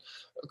cotton,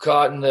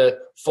 caught in the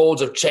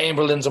folds of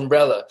Chamberlain's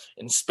umbrella.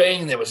 In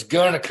Spain, there was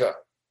Guernica.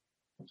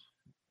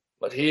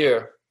 But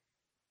here,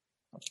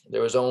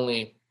 there was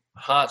only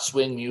hot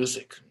swing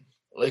music,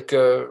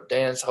 liquor,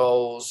 dance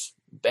halls,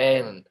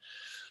 band, and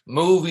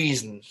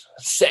movies, and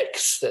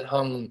sex that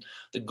hung in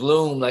the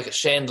gloom like a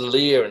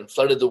chandelier and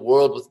flooded the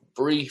world with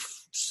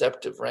brief,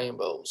 deceptive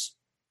rainbows.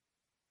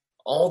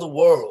 All the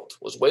world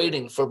was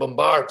waiting for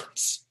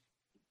bombardments.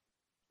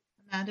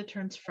 Amanda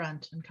turns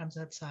front and comes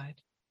outside.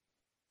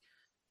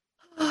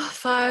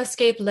 Fire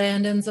escape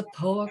landing's a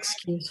poor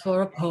excuse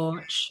for a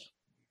porch.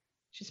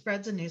 She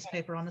spreads a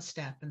newspaper on a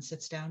step and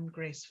sits down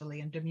gracefully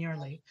and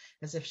demurely,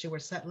 as if she were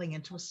settling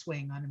into a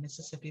swing on a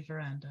Mississippi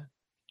veranda.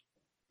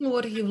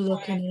 What are you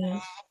looking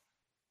at?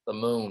 The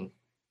moon.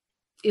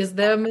 Is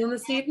there a moon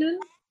this evening?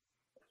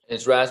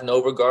 It's rising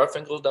over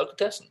Garfinkel's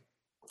delicatessen.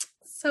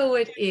 So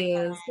it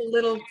is, a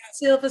little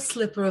silver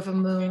slipper of a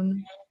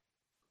moon.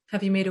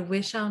 Have you made a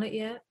wish on it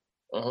yet?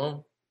 Uh-huh.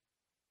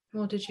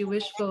 What did you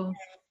wish for?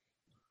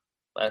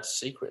 That's a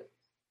secret.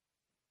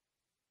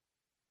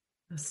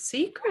 A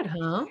secret,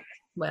 huh?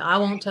 Well, I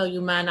won't tell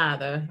you mine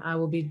either. I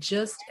will be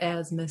just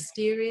as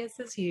mysterious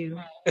as you.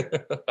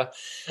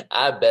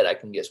 I bet I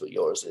can guess what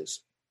yours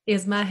is.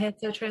 Is my head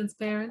so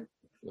transparent?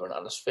 You're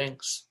not a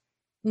sphinx.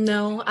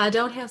 No, I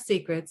don't have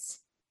secrets.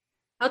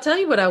 I'll tell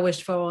you what I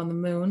wished for on the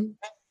moon.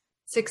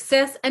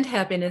 Success and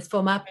happiness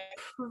for my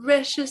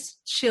precious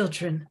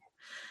children.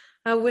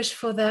 I wish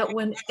for that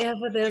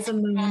whenever there's a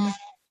moon.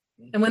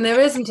 And when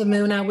there isn't a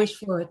moon, I wish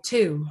for it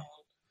too.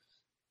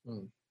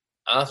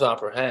 I thought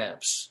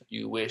perhaps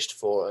you wished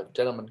for a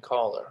gentleman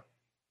caller.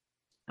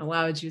 And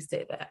why would you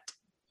say that?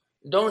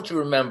 Don't you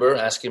remember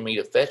asking me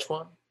to fetch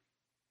one?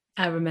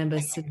 I remember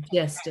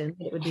suggesting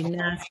that it would be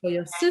nice for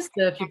your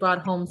sister if you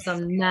brought home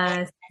some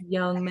nice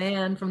young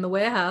man from the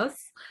warehouse.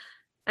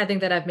 I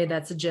think that I've made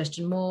that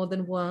suggestion more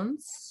than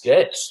once.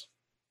 Yes,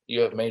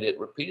 you have made it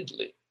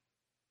repeatedly.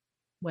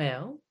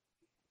 Well,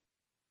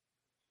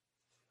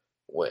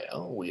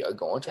 we are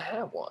going to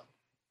have one.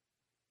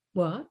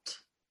 what?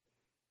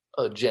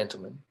 A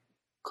gentleman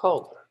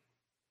caller.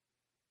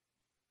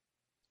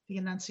 The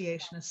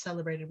Annunciation is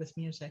celebrated with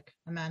music.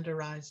 Amanda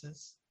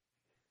rises.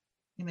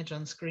 Image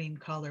on screen,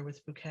 caller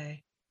with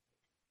bouquet.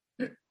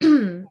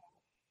 You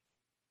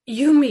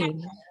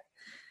mean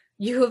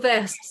you have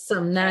asked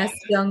some nice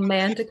young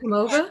man to come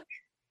over?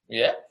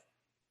 Yeah,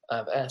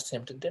 I've asked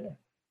him to dinner.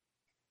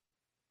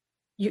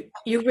 You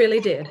really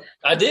did.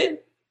 I did.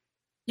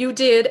 You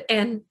did,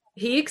 and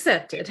he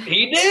accepted.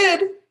 He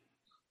did.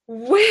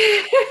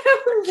 Well,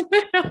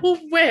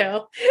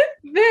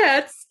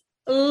 that's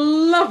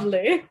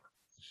lovely.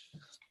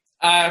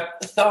 I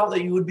thought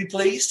that you would be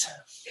pleased.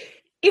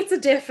 It's a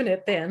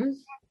definite then.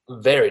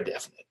 Very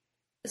definite.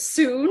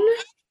 Soon?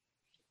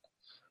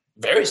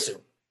 Very soon.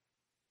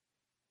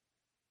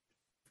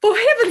 For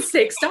heaven's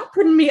sake, stop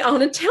putting me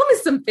on and tell me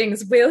some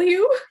things, will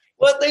you?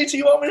 What things do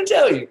you want me to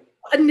tell you?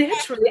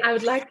 Naturally, I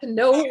would like to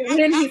know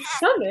when he's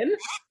coming.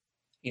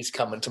 He's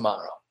coming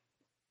tomorrow.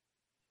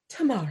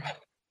 Tomorrow.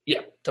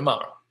 Yeah,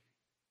 tomorrow.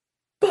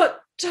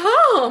 But,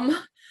 Tom,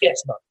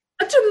 Yes, Mom.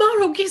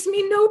 tomorrow gives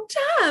me no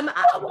time.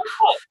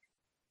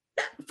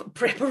 For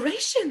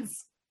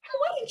preparations.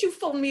 Why didn't you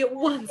phone me at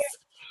once?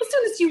 As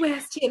soon as you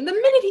asked him, the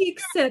minute he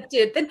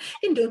accepted, then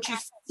don't you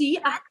see,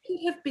 I could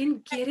have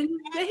been getting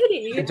You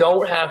ready.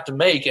 don't have to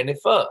make any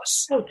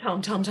fuss. Oh,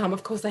 Tom,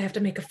 of course I have to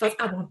make a fuss.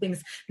 I want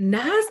things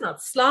nice,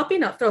 not sloppy,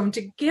 not thrown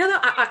together.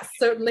 I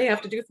certainly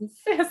have to do some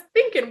fast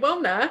thinking,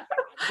 won't I?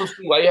 We'll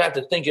see why you have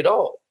to think it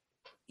all.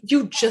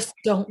 You just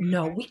don't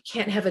know. We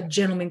can't have a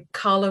gentleman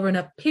collar in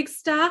a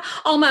pigsty.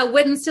 All my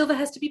wedding silver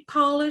has to be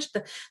polished.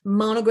 The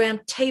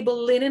monogram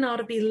table linen ought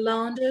to be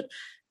laundered.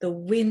 The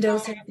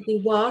windows have to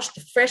be washed.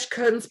 The fresh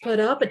curtains put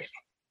up. And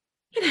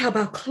how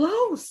about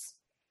clothes?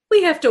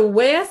 We have to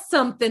wear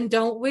something,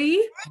 don't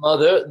we?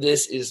 Mother,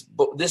 this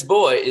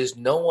boy is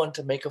no one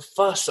to make a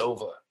fuss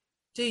over.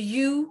 Do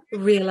you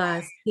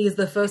realize he is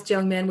the first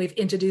young man we've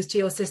introduced to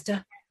your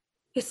sister?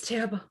 It's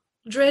terrible,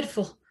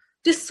 dreadful,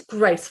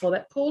 disgraceful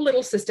that poor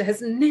little sister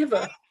has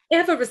never,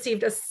 ever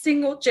received a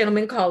single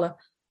gentleman caller.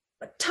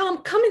 But Tom,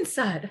 come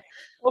inside.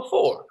 What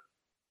for?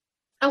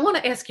 I want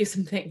to ask you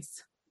some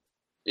things.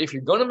 If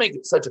you're going to make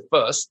such a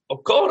fuss, I'll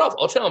call it off.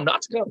 I'll tell him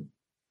not to come.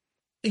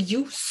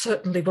 You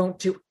certainly won't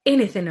do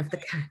anything of the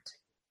kind.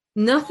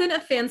 Nothing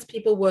offends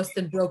people worse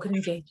than broken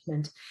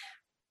engagement.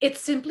 It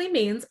simply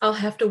means I'll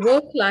have to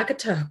work like a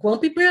Turk.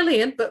 Won't be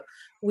brilliant, but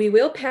We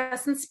will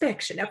pass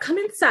inspection. Now come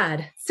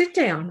inside. Sit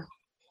down.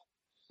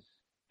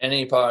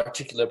 Any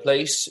particular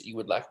place you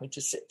would like me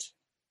to sit?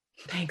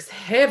 Thanks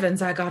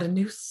heavens I got a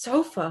new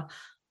sofa.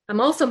 I'm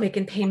also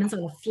making payments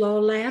on a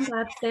floor lamp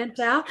I've sent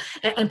out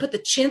and put the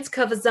chintz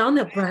covers on.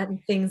 They'll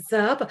brighten things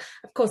up.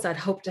 Of course, I'd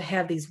hoped to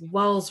have these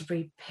walls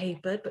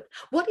repapered, but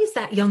what is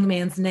that young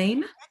man's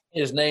name?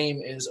 His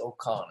name is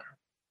O'Connor.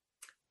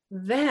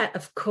 That,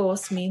 of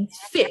course, means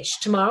fish.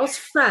 Tomorrow's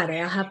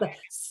Friday. I'll have the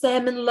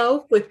salmon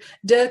loaf with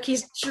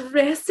Durkee's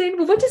dressing.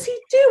 Well, what does he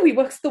do? He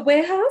works the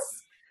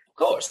warehouse? Of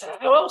course.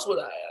 How else would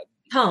I?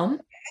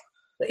 Tom,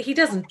 he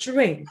doesn't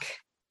drink.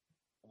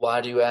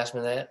 Why do you ask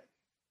me that?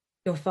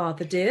 Your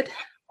father did.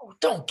 Oh,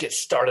 don't get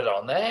started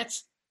on that.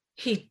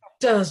 He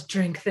does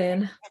drink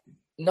then.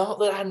 Not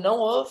that I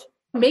know of.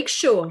 Make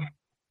sure,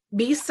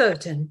 be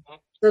certain,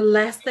 the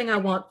last thing I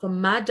want for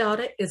my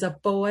daughter is a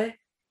boy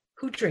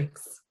who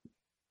drinks.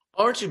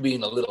 Aren't you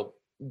being a little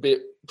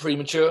bit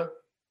premature?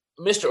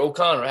 Mr.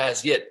 O'Connor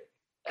has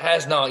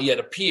not yet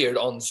appeared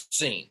on the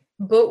scene.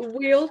 But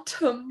we'll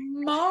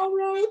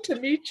tomorrow to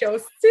meet your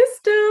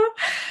sister.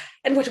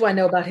 And what do I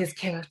know about his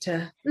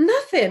character?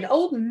 Nothing.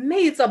 Old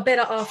maids are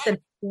better off than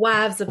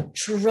wives of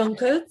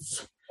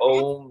drunkards.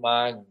 Oh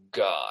my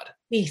God.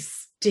 Be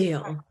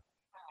still.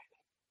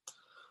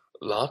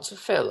 Lots of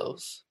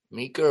fellows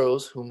meet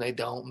girls whom they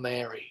don't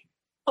marry.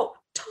 Oh,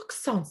 talk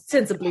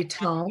sensibly,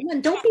 Tom,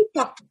 and don't be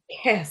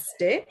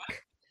sarcastic.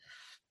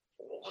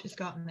 She's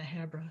gotten a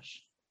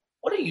hairbrush.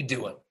 What are you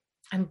doing?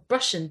 I'm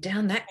brushing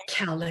down that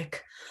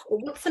cowlick.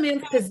 What's the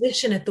man's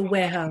position at the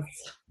warehouse?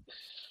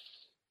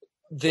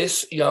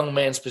 This young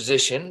man's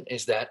position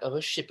is that of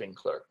a shipping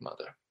clerk,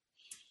 Mother.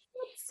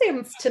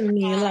 Seems to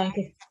me like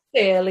a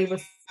fairly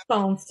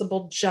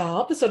responsible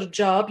job, the sort of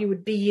job you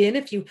would be in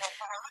if you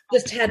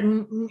just had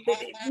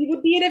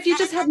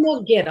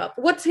more get up.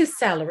 What's his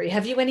salary?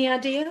 Have you any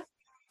idea?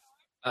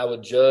 I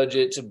would judge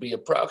it to be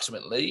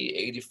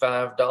approximately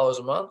 $85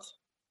 a month.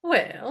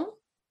 Well,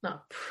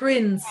 not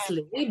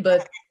princely,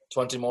 but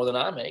 20 more than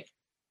I make.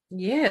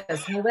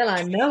 Yes, how well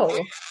I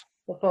know.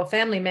 Well, for a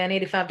family man,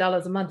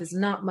 $85 a month is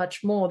not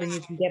much more than you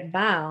can get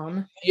by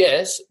on.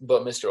 Yes,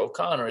 but Mr.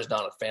 O'Connor is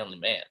not a family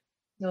man.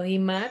 Well, he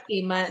might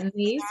be, mightn't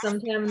he,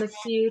 sometime in the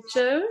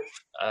future?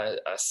 I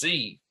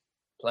see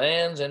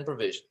plans and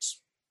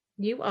provisions.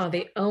 You are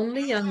the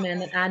only young man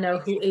that I know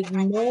who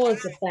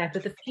ignores the fact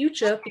that the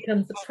future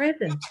becomes the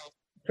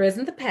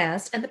present the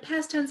past, and the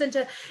past turns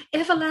into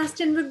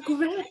everlasting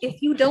regret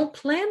if you don't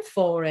plan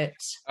for it.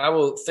 I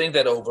will think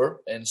that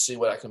over and see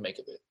what I can make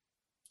of it.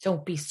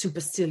 Don't be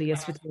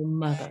supercilious with your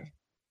mother.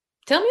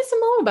 Tell me some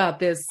more about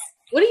this.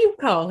 What do you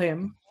call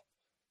him?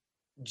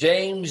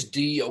 James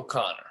D.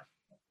 O'Connor.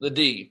 The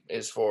D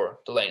is for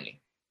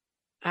Delaney.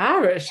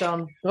 Irish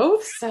on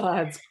both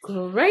sides.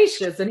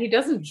 Gracious, and he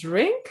doesn't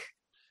drink?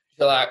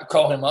 Shall I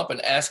call him up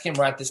and ask him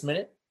right this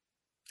minute?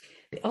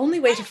 The only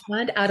way to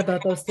find out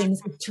about those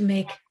things is to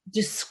make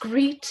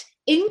discreet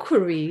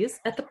inquiries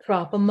at the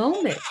proper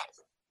moment.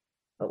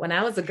 But when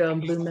I was a girl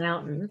in Blue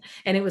Mountain,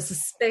 and it was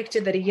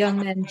suspected that a young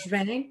man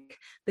drank,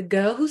 the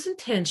girl whose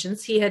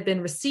intentions he had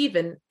been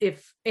receiving,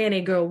 if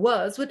any girl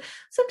was, would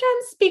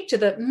sometimes speak to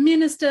the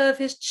minister of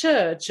his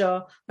church,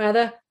 or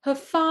rather her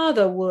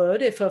father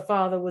would, if her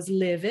father was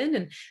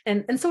living,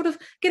 and sort of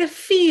get a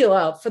feel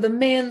out for the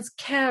man's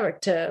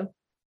character.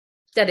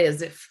 That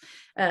is, if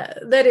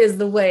that is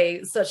the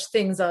way such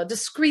things are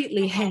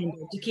discreetly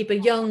handled to keep a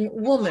young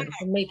woman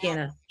from making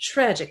a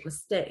tragic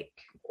mistake.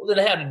 Well,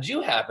 then how did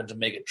you happen to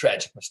make a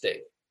tragic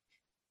mistake?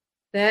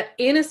 That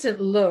innocent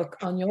look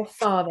on your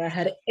father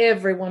had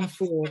everyone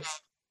fooled.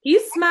 He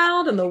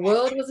smiled and the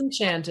world was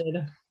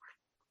enchanted.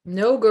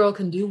 No girl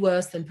can do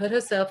worse than put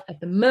herself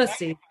at the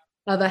mercy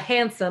of a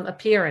handsome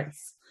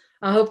appearance.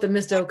 I hope that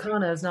Mr.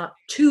 O'Connor is not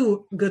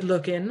too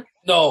good-looking.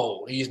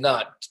 No, he's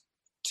not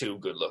too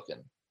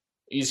good-looking.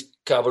 He's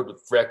covered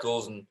with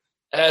freckles and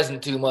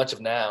hasn't too much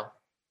of now.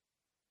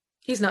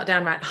 He's not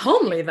downright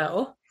homely,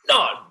 though.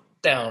 Not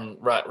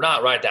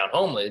right down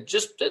homely,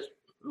 just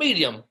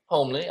medium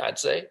homely, I'd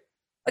say.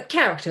 A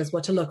character's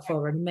what to look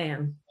for in a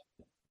man.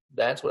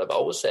 That's what I've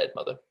always said,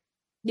 Mother.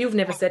 You've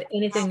never said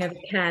anything of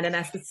the kind, and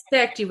I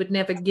suspect you would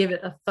never give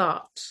it a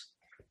thought.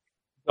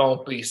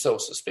 Don't be so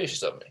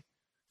suspicious of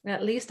me.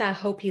 At least I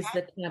hope he's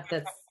the type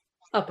that's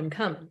up and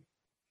coming.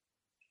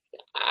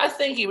 I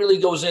think he really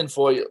goes in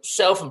for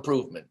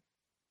self-improvement.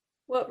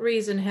 What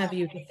reason have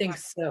you to think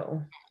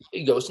so?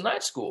 He goes to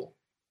night school.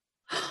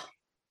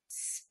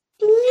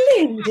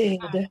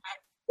 Splendid.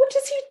 What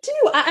does he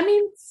do? I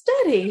mean,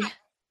 study.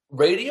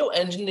 Radio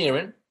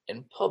engineering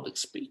and public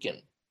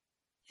speaking.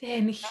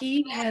 Then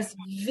he has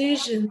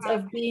visions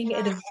of being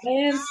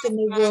advanced in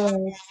the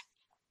world.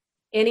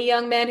 Any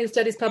young man who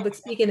studies public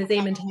speaking is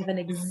aiming to have an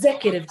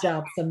executive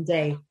job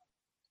someday.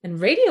 And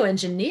radio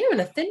engineering,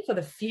 a thing for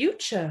the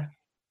future.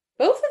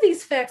 Both of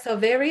these facts are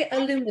very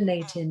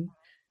illuminating.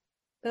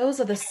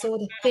 Those are the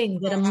sort of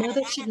things that a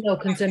mother should know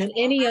concerning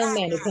any young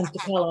man who comes to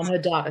call on her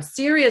daughter,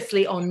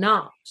 seriously or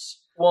not.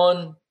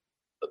 One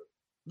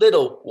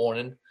little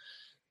warning.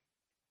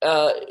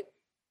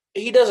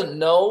 He doesn't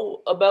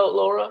know about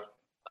Laura.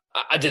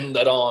 I didn't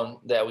let on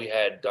that we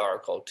had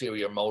dark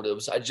ulterior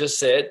motives. I just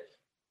said,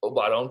 well,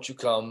 why don't you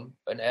come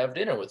and have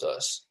dinner with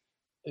us?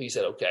 He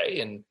said, okay.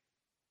 And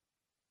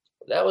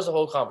that was the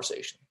whole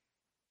conversation.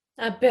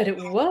 I bet it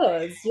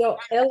was. You're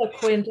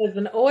eloquent as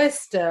an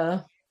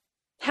oyster.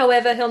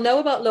 However, he'll know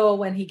about Laura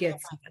when he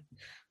gets here.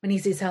 When he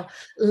sees how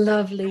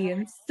lovely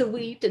and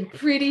sweet and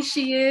pretty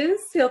she is,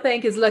 he'll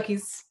thank his lucky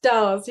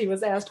stars he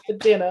was asked for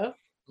dinner.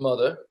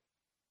 Mother,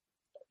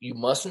 you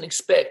mustn't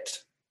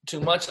expect too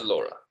much of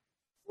Laura.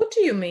 What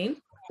do you mean?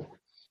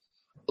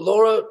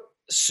 Laura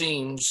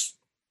seems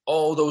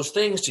all those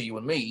things to you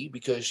and me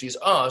because she's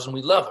ours and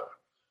we love her.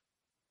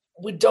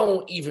 We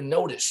don't even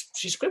notice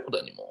she's crippled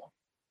anymore.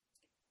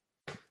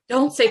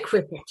 Don't say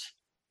crippled.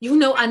 You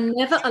know I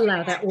never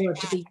allow that word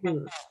to be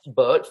used.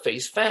 But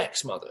face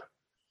facts, Mother.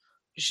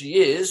 She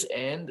is,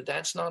 and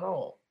that's not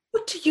all.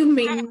 What do you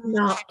mean,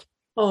 not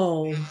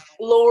all?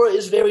 Laura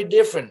is very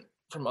different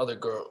from other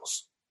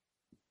girls.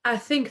 I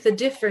think the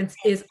difference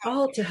is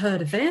all to her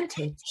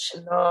advantage.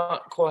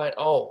 Not quite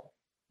all.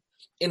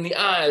 In the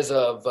eyes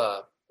of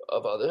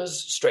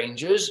others,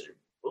 strangers,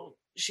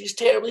 she's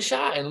terribly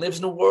shy and lives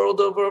in a world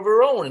of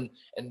her own,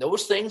 and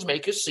those things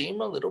make her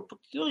seem a little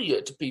peculiar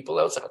to people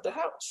outside the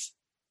house.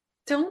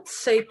 Don't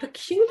say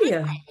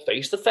peculiar.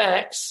 Face the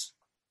facts.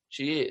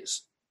 She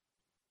is.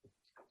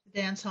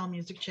 The dance hall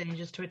music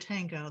changes to a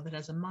tango that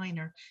has a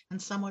minor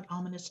and somewhat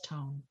ominous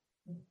tone.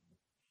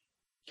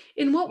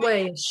 In what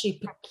way is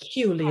she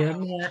peculiar,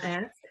 may I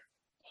ask?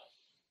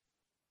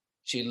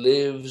 She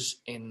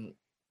lives in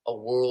a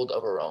world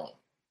of her own.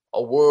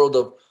 A world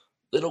of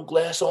little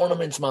glass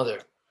ornaments,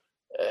 Mother.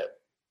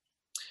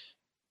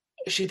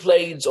 She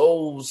plays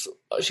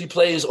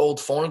old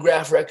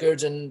phonograph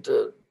records, and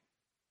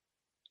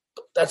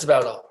that's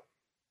about all.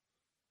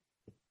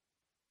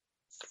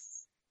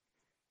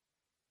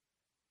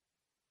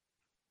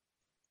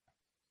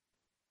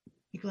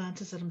 He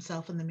glances at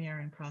himself in the mirror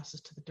and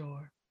crosses to the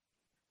door.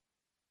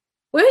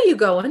 Where are you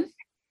going?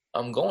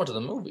 I'm going to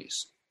the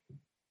movies.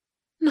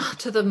 Not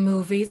to the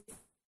movies.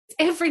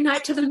 Every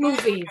night to the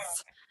movies.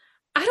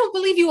 I don't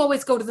believe you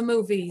always go to the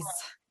movies.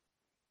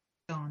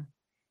 Gone.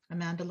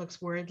 Amanda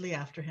looks worriedly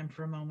after him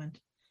for a moment.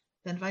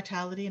 Then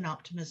vitality and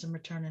optimism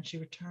return, and she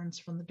returns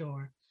from the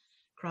door,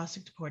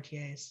 crossing to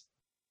portieres.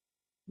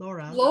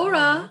 Laura.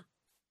 Laura!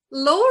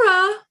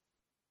 Laura!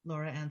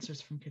 Laura answers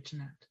from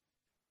kitchenette.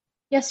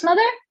 Yes,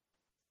 Mother?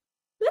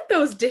 Let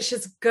those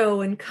dishes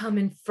go and come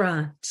in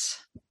front.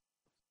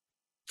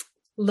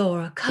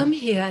 Laura, come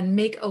here and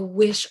make a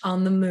wish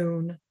on the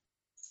moon.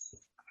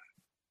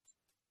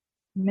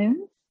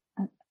 Moon?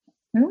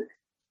 Moon?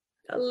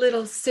 A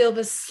little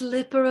silver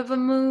slipper of a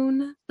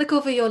moon. Look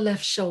over your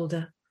left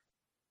shoulder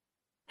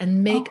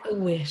and make a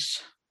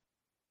wish.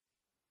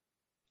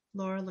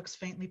 Laura looks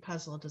faintly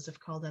puzzled, as if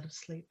called out of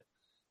sleep.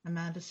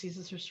 Amanda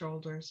seizes her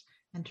shoulders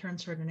and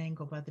turns her at an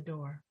angle by the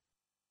door.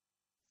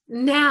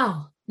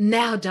 Now,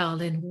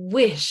 darling,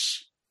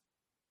 wish.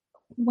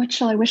 What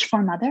shall I wish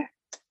for, Mother?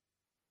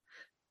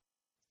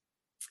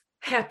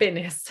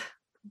 Happiness,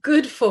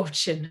 good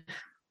fortune.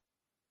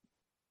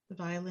 The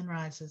violin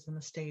rises and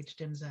the stage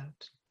dims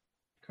out.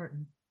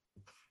 Curtain.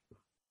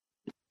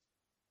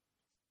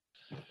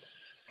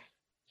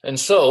 And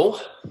so,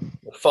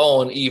 the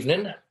following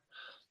evening,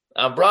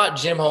 I brought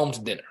Jim home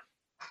to dinner.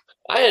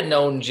 I had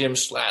known Jim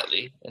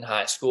slightly in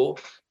high school.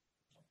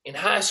 In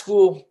high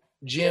school,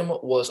 Jim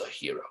was a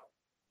hero.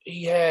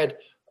 He had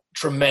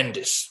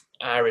tremendous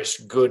Irish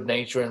good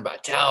nature and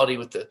vitality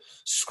with the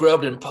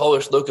scrubbed and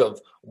polished look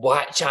of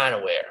white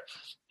chinaware.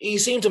 He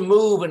seemed to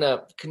move in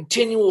a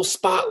continual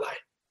spotlight.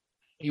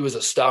 He was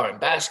a star in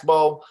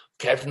basketball,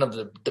 captain of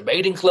the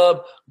debating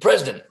club,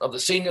 president of the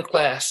senior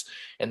class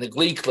and the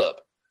glee club,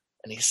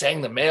 and he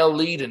sang the male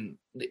lead in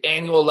the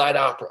annual light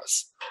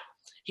operas.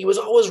 He was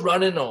always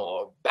running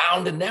or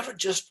bounding, never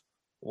just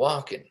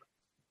walking.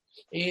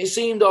 He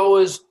seemed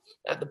always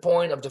at the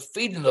point of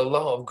defeating the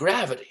law of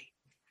gravity.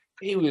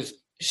 He was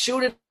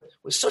shooting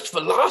with such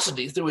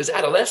velocity through his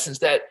adolescence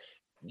that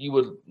you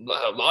would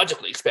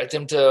logically expect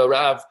him to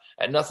arrive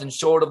at nothing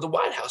short of the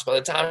White House by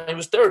the time he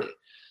was 30.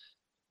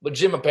 But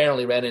Jim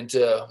apparently ran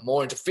into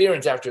more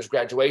interference after his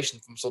graduation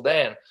from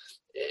Sudan.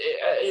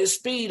 His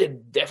speed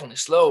had definitely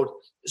slowed.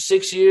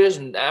 6 years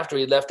and after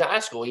he left high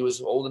school, he was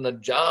holding a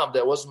job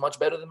that wasn't much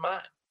better than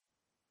mine.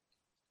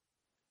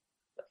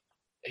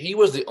 He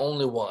was the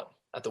only one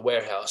at the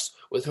warehouse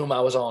with whom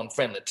I was on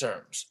friendly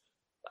terms.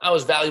 I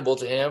was valuable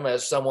to him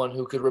as someone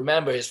who could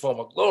remember his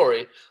former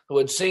glory, who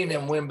had seen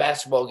him win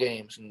basketball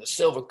games and the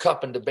Silver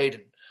Cup in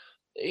debating.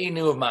 He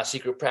knew of my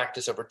secret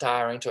practice of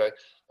retiring to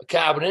a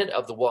cabinet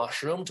of the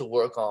washroom to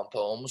work on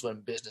poems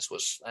when business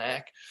was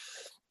slack.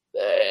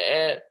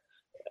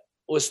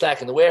 Was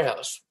slack in the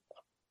warehouse.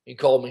 He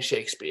called me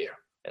Shakespeare.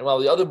 And while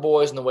the other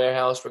boys in the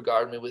warehouse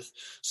regarded me with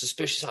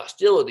suspicious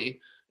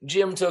hostility,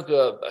 Jim took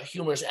a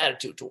humorous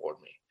attitude toward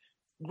me.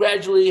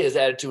 Gradually, his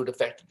attitude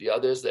affected the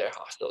others. Their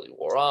hostility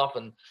wore off,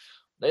 and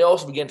they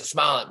also began to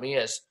smile at me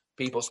as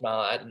people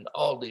smile at an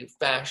oddly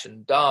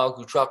fashioned dog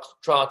who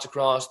trots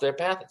across their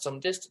path at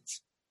some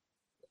distance.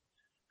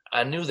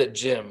 I knew that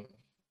Jim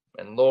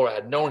and Laura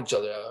had known each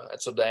other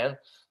at Sudan,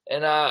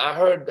 and I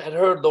had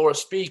heard Laura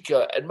speak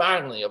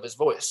admiringly of his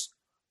voice.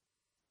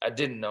 I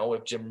didn't know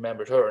if Jim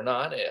remembered her or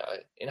not.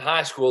 In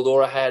high school,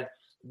 Laura had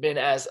been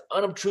as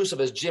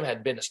unobtrusive as Jim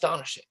had been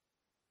astonishing.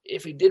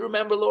 If he did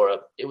remember Laura,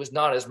 it was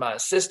not as my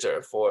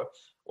sister, for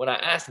when I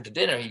asked him to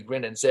dinner, he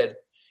grinned and said,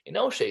 "You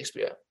know,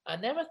 Shakespeare, I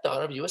never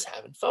thought of you as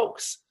having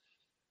folks."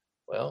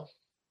 Well,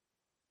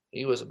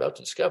 he was about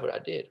to discover I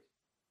did.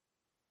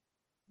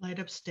 Light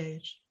up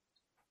stage.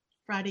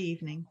 Friday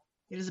evening.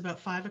 It is about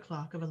 5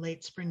 o'clock of a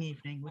late spring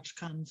evening, which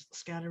comes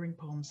scattering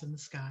poems in the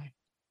sky.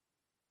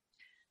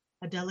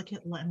 A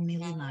delicate lonely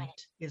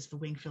night is the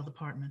Wingfield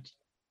apartment.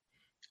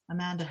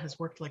 Amanda has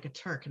worked like a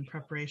Turk in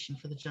preparation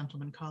for the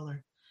gentleman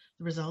caller.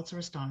 The results are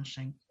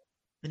astonishing.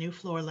 The new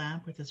floor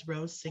lamp with its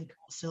rose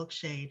silk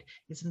shade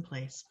is in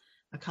place.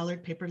 A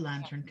colored paper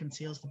lantern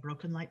conceals the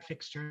broken light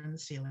fixture in the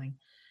ceiling.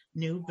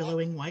 New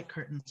billowing white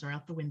curtains are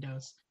out the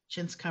windows.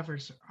 Chintz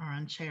covers are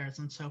on chairs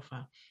and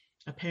sofa.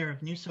 A pair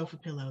of new sofa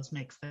pillows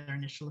makes their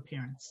initial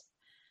appearance.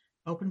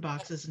 Open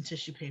boxes and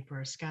tissue paper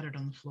are scattered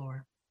on the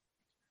floor.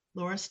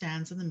 Laura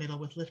stands in the middle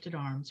with lifted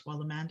arms while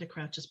Amanda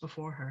crouches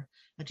before her,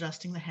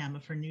 adjusting the hem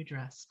of her new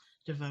dress,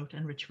 devout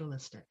and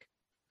ritualistic.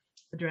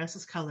 The dress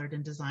is colored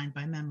and designed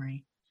by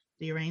memory.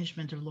 The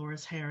arrangement of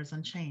Laura's hair is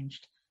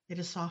unchanged. It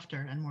is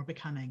softer and more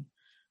becoming.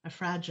 A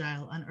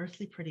fragile,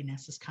 unearthly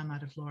prettiness has come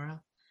out of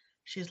Laura.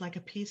 She is like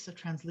a piece of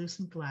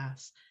translucent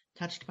glass,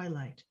 touched by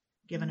light,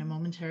 given a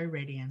momentary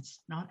radiance,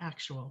 not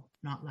actual,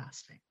 not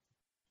lasting.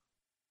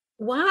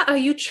 Why are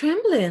you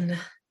trembling?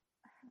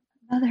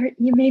 Mother,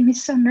 you made me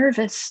so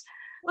nervous.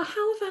 Well,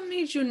 how have I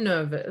made you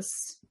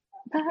nervous?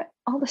 About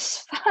all this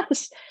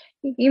fuss.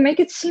 You make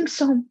it seem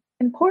so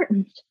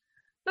important.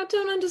 I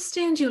don't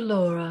understand you,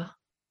 Laura.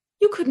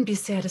 You couldn't be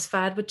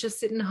satisfied with just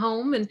sitting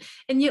home, and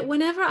yet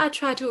whenever I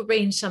try to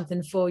arrange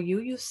something for you,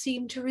 you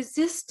seem to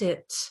resist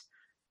it.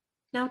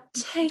 Now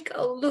take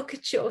a look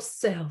at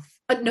yourself.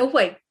 No,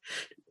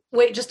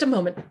 wait just a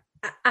moment.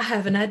 I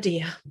have an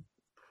idea.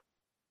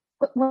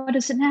 What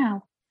is it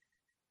now?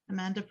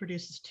 Amanda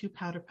produces 2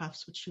 powder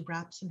puffs, which she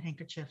wraps in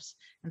handkerchiefs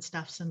and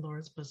stuffs in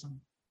Laura's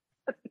bosom.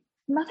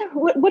 Mother,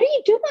 what are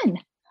you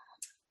doing?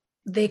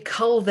 They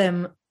call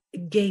them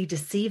gay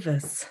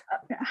deceivers.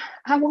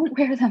 I won't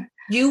wear them.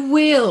 You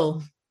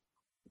will.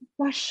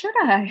 Why should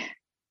I?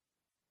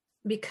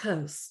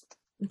 Because,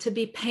 to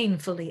be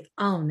painfully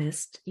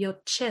honest, your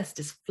chest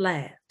is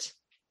flat.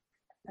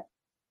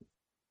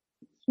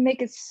 You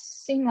make it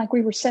seem like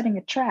we were setting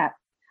a trap.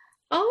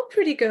 All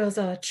pretty girls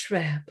are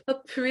a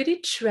pretty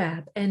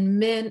trap, and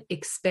men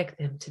expect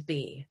them to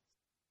be.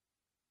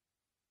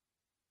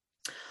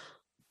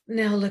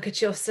 Now look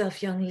at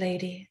yourself, young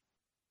lady.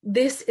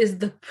 This is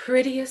the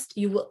prettiest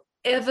you will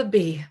ever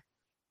be.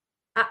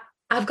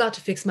 I've got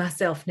to fix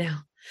myself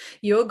now.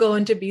 You're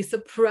going to be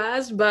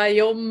surprised by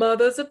your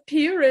mother's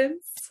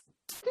appearance.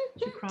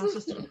 She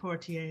crosses to the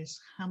portieres,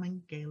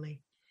 humming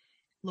gaily.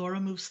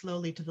 Laura moves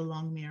slowly to the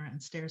long mirror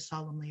and stares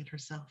solemnly at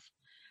herself.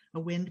 A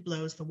wind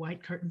blows the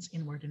white curtains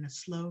inward in a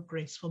slow,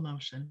 graceful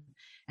motion,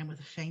 and with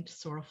a faint,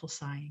 sorrowful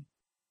sighing.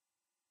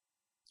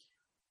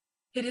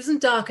 It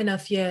isn't dark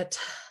enough yet.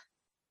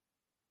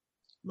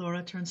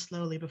 Laura turns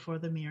slowly before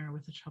the mirror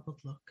with a troubled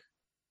look.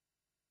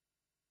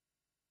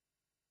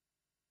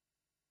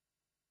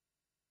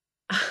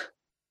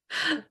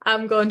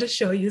 I'm going to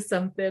show you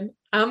something.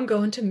 I'm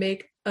going to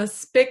make a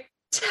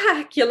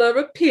spectacular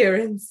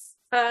appearance.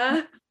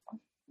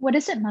 What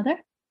is it, Mother?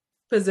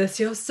 Possess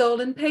your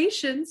soul and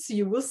patience.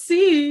 You will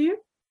see.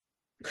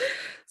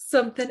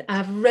 Something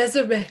I've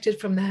resurrected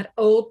from that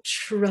old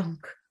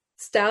trunk.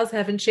 Styles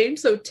haven't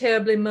changed so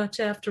terribly much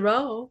after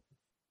all.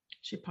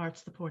 She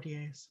parts the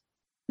portieres.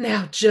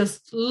 Now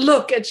just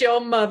look at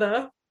your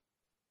mother.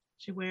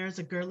 She wears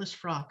a girlish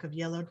frock of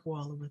yellowed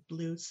wool with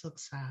blue silk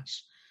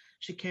sash.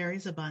 She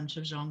carries a bunch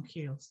of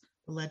jonquils.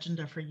 The legend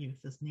of her youth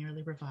is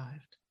nearly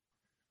revived.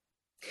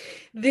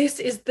 This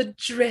is the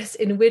dress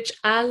in which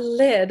I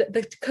led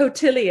the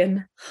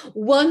cotillion,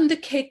 won the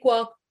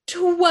cakewalk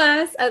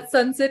twice at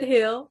Sunset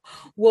Hill,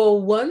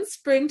 wore one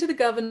spring to the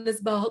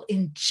governor's ball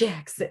in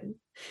Jackson.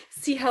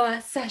 See how I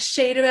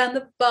sashayed around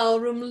the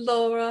ballroom,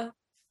 Laura?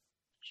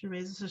 She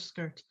raises her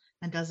skirt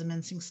and does a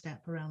mincing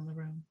step around the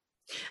room.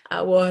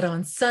 I wore it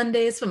on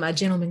Sundays for my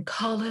gentlemen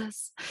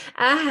callers.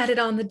 I had it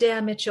on the day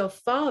I met your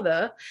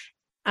father.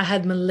 I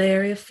had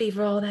malaria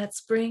fever all that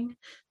spring.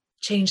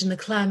 Changing the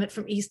climate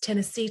from East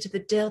Tennessee to the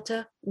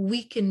Delta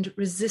weakened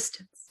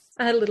resistance.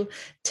 I had a little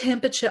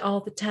temperature all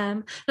the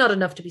time, not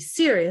enough to be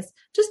serious,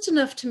 just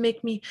enough to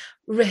make me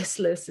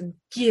restless and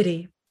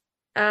giddy.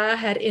 I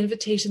had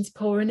invitations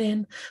pouring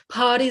in,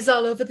 parties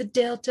all over the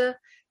Delta.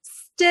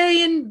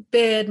 Stay in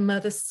bed,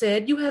 Mother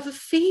said. You have a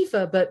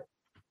fever, but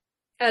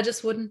I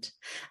just wouldn't.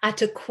 I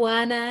took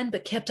quinine,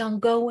 but kept on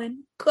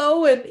going,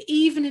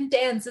 evening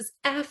dances,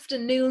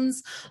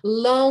 afternoons,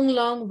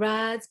 long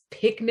rides,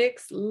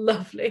 picnics,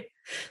 lovely.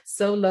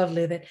 So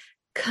lovely that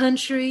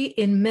country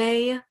in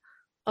May,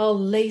 all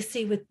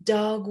lacy with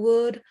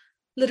dogwood,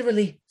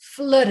 literally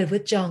flooded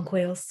with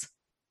jonquils.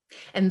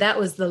 And that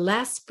was the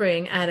last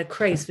spring I had a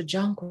craze for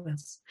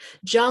jonquils.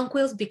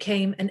 Jonquils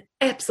became an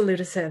absolute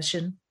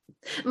obsession.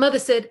 Mother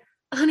said,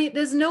 honey,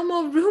 there's no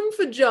more room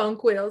for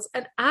jonquils.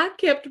 And I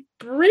kept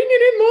bringing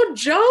in more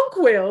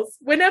jonquils.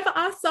 Whenever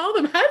I saw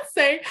them, I'd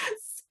say,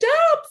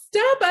 stop,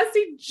 I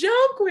see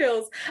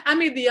jonquils. I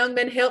made the young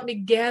men help me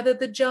gather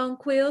the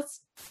jonquils.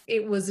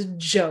 It was a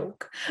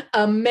joke.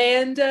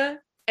 Amanda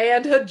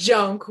and her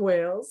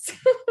jonquils.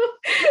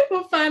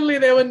 Well, finally,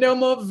 there were no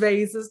more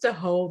vases to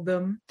hold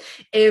them.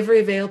 Every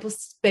available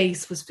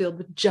space was filled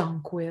with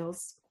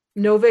jonquils.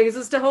 No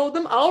vases to hold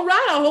them? All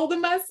right, I'll hold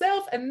them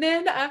myself. And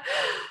then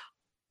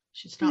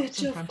She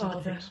stops in front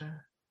of the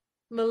picture.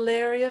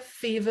 Malaria,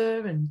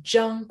 fever, and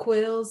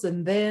jonquils,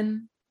 and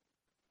then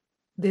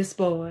this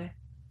boy.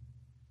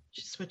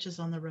 She switches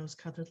on the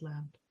rose-colored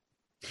lamp.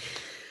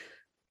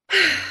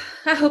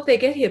 I hope they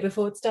get here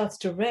before it starts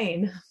to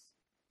rain.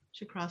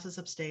 She crosses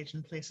upstage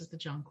and places the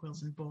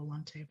jonquils and bowl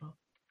on table.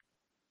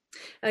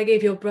 I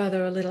gave your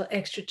brother a little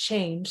extra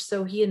change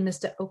so he and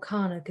Mr.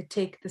 O'Connor could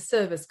take the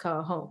service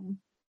car home.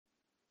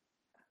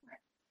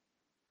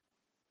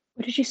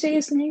 What did you say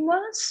his name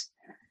was?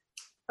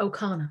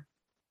 O'Connor.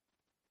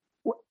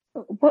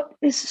 What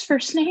is his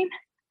first name?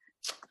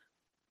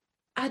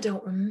 I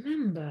don't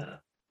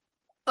remember.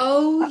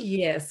 Oh,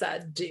 yes, I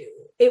do.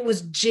 It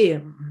was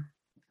Jim.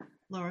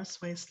 Laura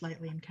sways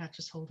slightly and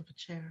catches hold of a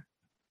chair.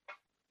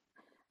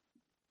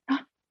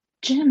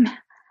 Jim.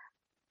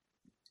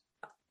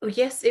 Oh,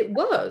 yes, it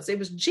was. It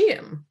was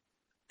Jim.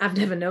 I've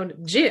never known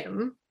a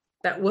Jim.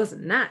 That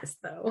wasn't nice,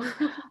 though.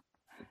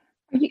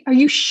 Are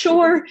you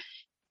sure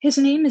his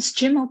name is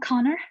Jim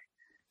O'Connor?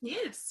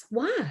 Yes.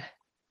 Why?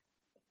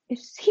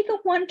 Is he the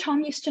one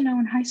Tom used to know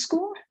in high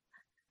school?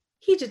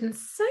 He didn't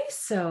say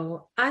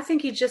so. I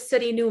think he just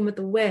said he knew him at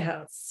the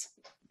warehouse.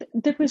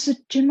 There was a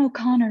Jim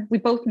O'Connor we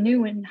both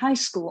knew in high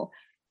school.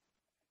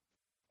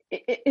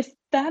 If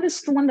that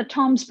is the one that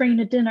Tom's bringing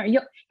to dinner,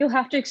 you'll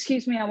have to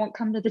excuse me. I won't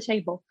come to the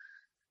table.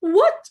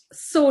 What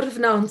sort of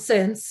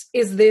nonsense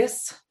is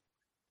this?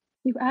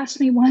 You asked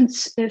me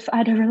once if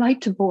I'd ever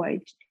liked a boy.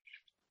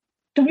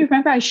 Don't you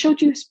remember I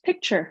showed you his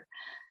picture?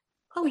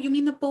 Oh, you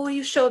mean the boy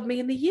you showed me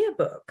in the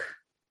yearbook?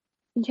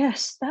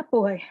 Yes, that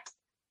boy.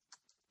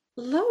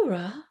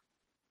 Laura,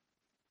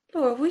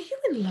 were you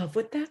in love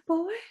with that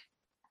boy?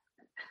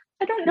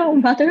 I don't know,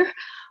 Mother.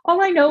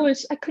 All I know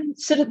is I couldn't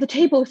sit at the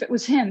table if it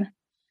was him.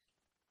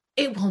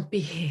 It won't be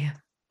him.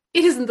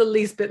 It isn't the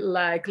least bit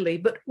likely,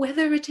 but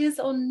whether it is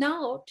or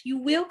not, you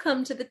will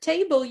come to the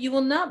table. You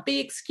will not be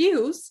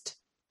excused.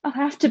 I'll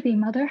have to be,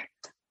 Mother.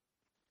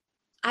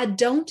 I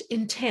don't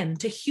intend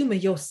to humor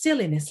your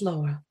silliness,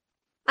 Laura.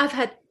 I've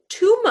had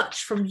too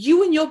much from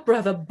you and your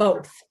brother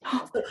both.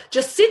 So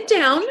just sit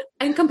down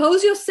and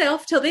compose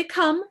yourself till they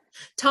come.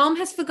 Tom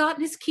has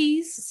forgotten his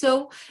keys,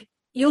 so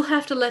you'll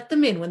have to let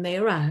them in when they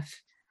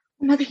arrive.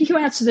 Mother, you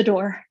answer the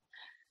door.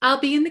 I'll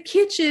be in the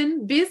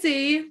kitchen,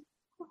 busy.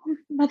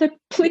 Mother,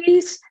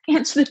 please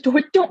answer the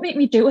door. Don't make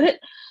me do it.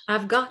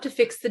 I've got to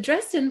fix the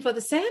dressing for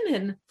the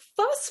salmon.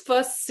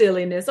 Fuss,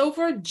 silliness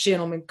over a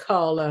gentleman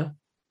caller.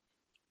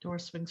 Door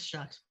swings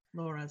shut.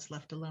 Laura is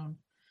left alone.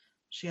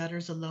 She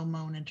utters a low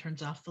moan and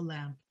turns off the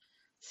lamp,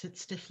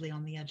 sits stiffly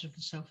on the edge of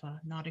the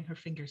sofa, knotting her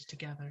fingers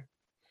together.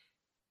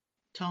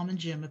 Tom and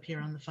Jim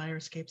appear on the fire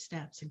escape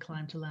steps and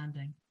climb to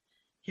landing.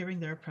 Hearing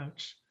their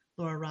approach,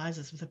 Laura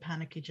rises with a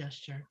panicky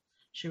gesture.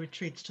 She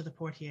retreats to the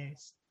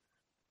portieres.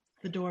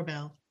 The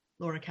doorbell.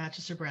 Laura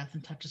catches her breath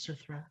and touches her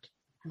throat.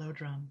 Low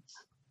drums.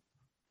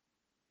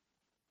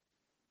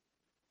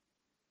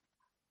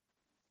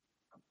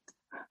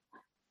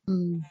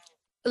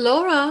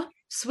 Laura,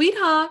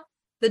 sweetheart,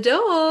 the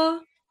door.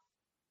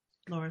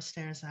 Laura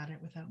stares at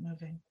it without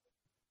moving.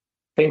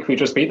 Think we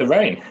just beat the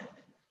rain.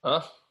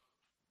 Huh?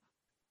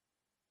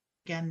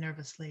 Again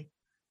nervously,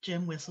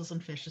 Jim whistles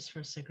and fishes for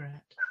a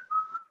cigarette.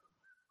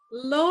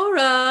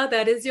 Laura,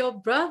 that is your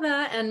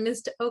brother and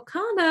Mr.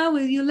 O'Connor.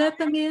 Will you let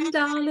them in,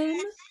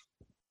 darling?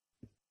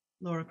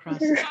 Laura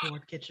crosses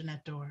toward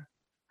kitchenette door.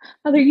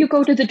 Mother, you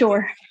go to the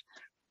door.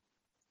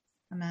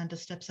 Amanda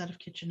steps out of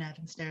kitchenette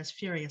and stares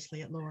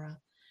furiously at Laura.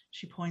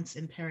 She points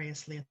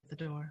imperiously at the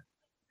door.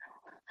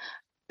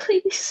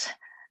 Please,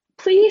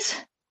 please.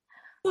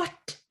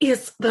 What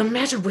is the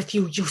matter with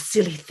you, you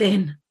silly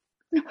thing?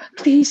 No,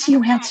 please,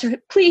 you answer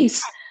it,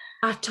 please.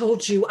 I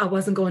told you I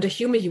wasn't going to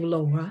humor you,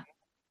 Laura.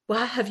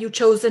 Why have you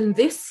chosen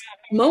this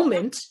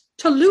moment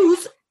to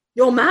lose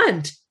your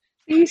mind?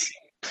 Please,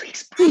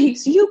 please,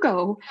 please, you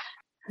go.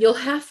 You'll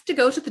have to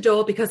go to the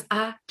door because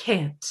I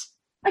can't.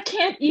 I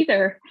can't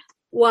either.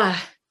 Why?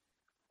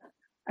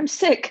 I'm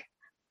sick.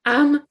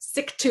 I'm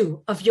sick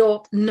too of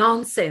your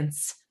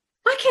nonsense.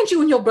 Why can't you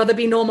and your brother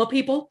be normal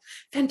people?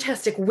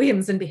 Fantastic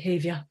whims and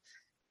behavior.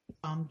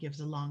 Tom gives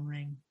a long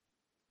ring.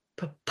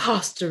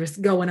 Preposterous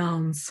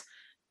going-ons.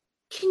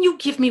 Can you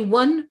give me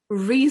one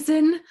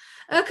reason?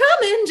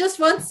 Come in, just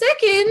 1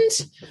 second.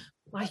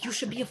 Why you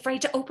should be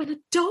afraid to open a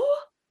door?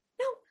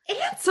 Now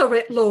answer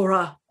it,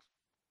 Laura.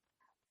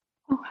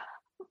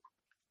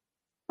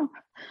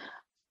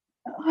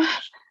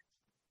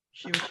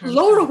 She returns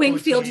Laura to the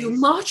Wingfield, you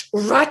portieres. march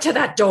right to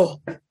that door.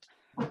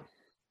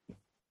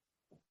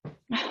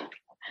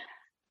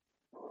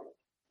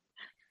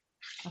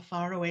 A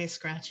faraway,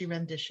 scratchy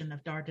rendition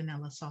of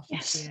Dardanella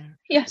softens the air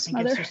Yes, and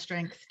Mother. gives her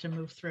strength to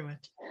move through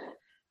it.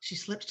 She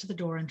slips to the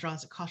door and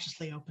draws it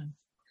cautiously open.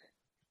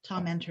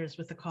 Tom enters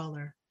with the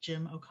caller,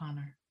 Jim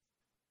O'Connor.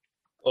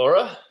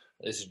 Laura,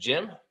 this is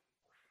Jim.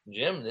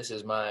 Jim, this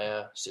is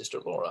my sister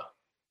Laura.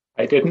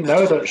 I didn't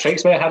know that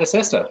Shakespeare had a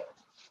sister.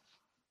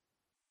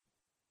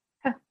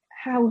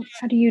 How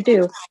do you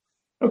do?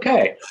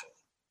 Okay.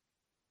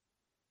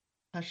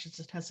 Touches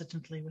it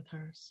hesitantly with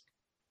hers.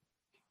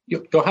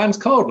 Your hand's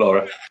cold,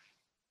 Laura.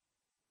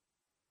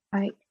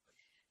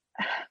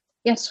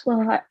 Yes,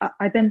 well,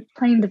 I've been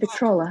playing the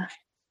Victrola.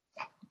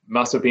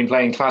 Must have been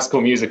playing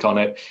classical music on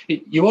it.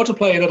 You ought to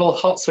play a little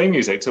hot swing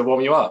music to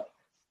warm you up.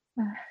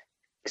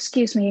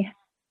 Excuse me,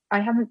 I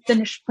haven't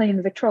finished playing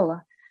the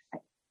Victrola.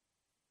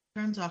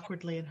 Turns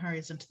awkwardly and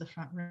hurries into the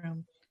front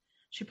room.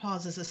 She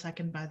pauses a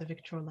second by the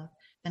Victrola,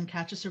 then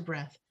catches her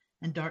breath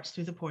and darts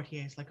through the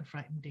portieres like a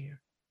frightened deer.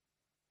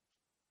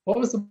 What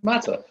was the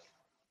matter?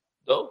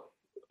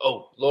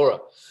 Oh, Laura.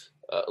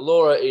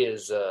 Laura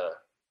is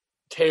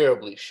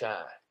terribly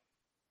shy.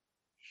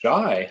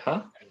 Shy,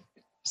 huh?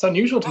 It's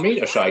unusual to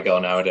meet a shy girl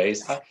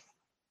nowadays.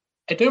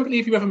 I don't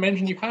believe you ever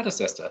mentioned you had a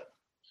sister.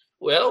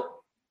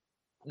 Well,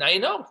 now you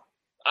know.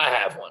 I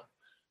have one.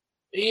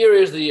 Here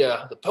is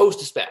the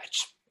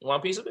Post-Dispatch. You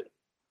want a piece of it?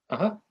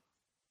 Uh-huh.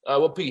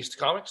 What piece? The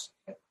comics?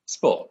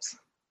 Sports.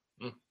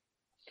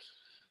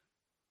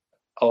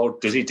 Oh,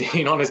 did he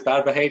dean on his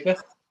bad behavior?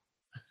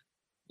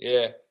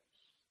 Yeah.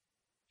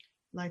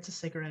 Lights a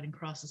cigarette and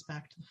crosses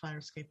back to the fire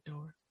escape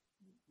door.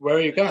 Where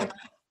are you going?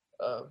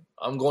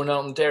 I'm going out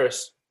on the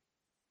terrace.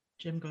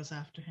 Jim goes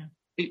after him.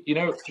 You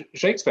know,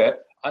 Shakespeare,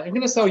 I'm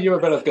going to sell you a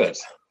bill of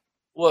goods.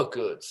 What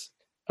goods?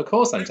 A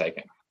course I'm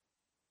taking.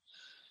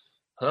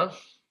 Huh?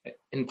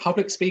 In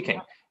public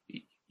speaking.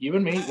 You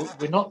and me,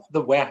 we're not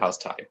the warehouse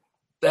type.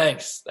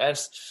 Thanks.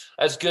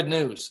 That's good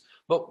news.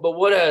 But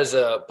what has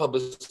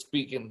public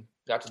speaking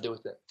got to do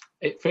with it?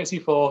 It fits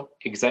you for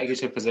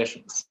executive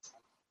positions.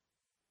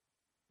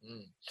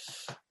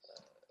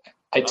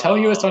 I tell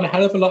you, it's done a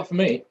hell of a lot for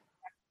me.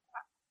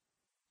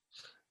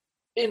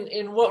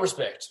 In what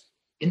respect?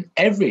 In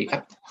every...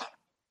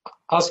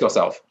 Ask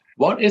yourself,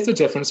 what is the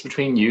difference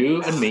between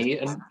you and me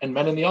and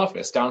men in the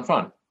office down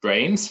front?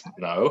 Brains?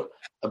 No.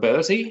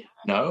 Ability?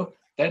 No.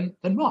 Then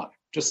what?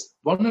 Just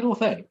one little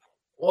thing.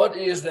 What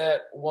is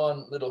that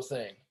one little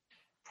thing?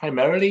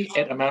 Primarily,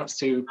 it amounts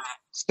to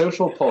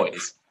social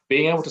poise,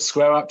 being able to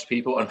square up to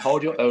people and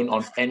hold your own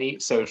on any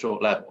social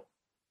level.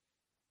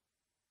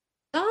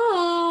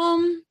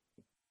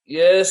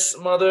 Yes,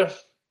 Mother?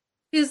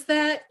 Is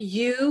that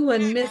you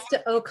and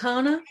Mr.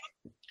 O'Connor?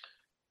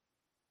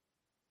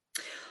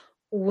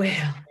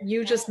 Well,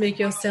 you just make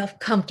yourself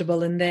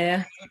comfortable in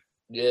there.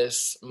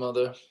 Yes,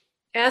 Mother.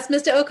 Ask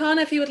Mr.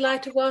 O'Connor if he would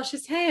like to wash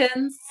his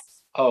hands.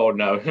 Oh,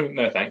 no.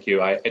 No, thank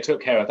you. I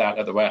took care of that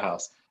at the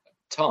warehouse.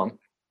 Tom?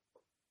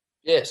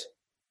 Yes.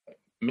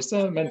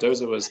 Mr.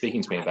 Mendoza was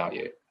speaking to me about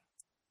you.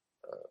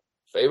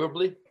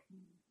 Favorably?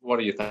 What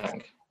do you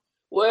think?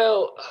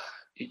 Well...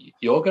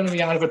 You're going to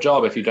be out of a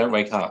job if you don't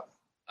wake up.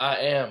 I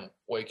am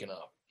waking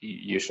up.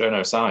 You show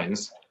no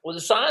signs. Well,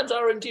 the signs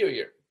are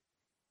interior.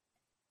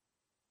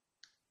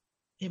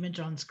 Image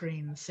on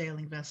screen, the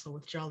sailing vessel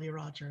with Jolly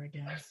Roger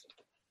again.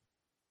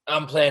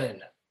 I'm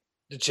planning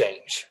to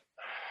change.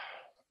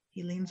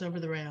 He leans over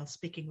the rail,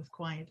 speaking with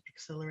quiet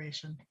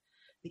exhilaration.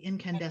 The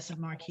incandescent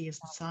marquee the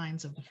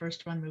signs of the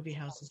first run movie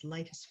houses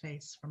light his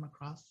face from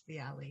across the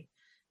alley.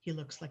 He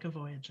looks like a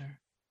voyager.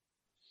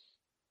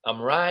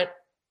 I'm right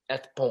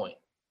at the point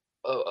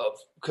of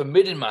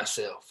committing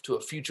myself to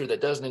a future that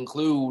doesn't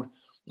include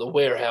the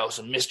warehouse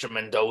and Mr.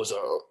 Mendoza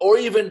or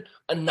even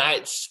a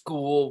night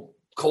school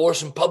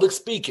course in public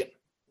speaking.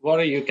 What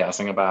are you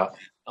guessing about?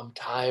 I'm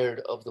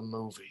tired of the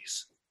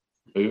movies.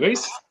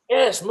 Movies?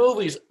 Yes,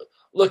 movies.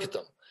 Look at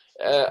them.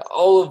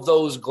 All of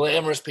those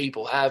glamorous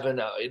people having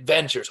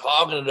adventures,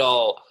 hogging it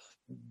all,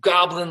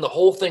 gobbling the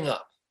whole thing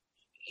up.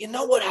 You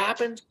know what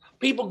happens?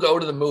 People go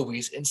to the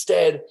movies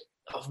instead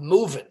of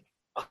moving.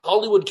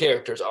 Hollywood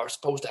characters are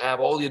supposed to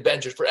have all the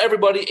adventures for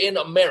everybody in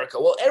America.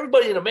 Well,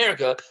 everybody in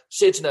America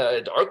sits in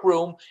a dark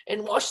room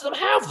and watches them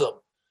have them.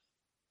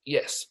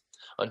 Yes,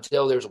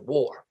 until there's a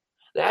war.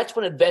 That's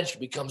when adventure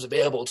becomes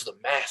available to the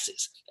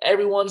masses.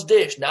 Everyone's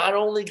dish, not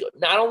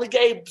only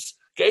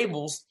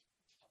Gables.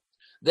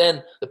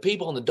 Then the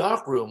people in the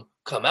dark room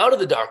come out of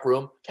the dark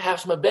room to have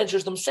some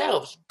adventures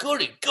themselves.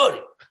 Goody.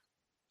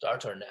 It's our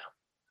turn now.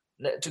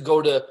 To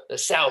go to the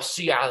South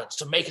Sea Islands,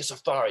 to make a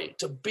safari,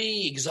 to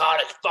be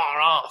exotic far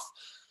off.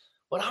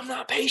 But I'm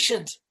not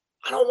patient.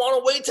 I don't want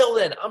to wait till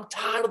then. I'm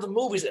tired of the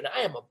movies, and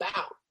I am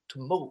about to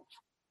move.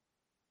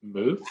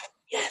 Move?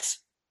 Yes.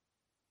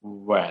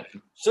 When?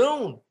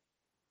 Soon.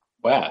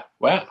 Where?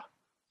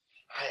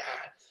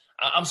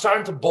 I'm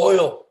starting to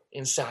boil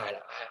inside.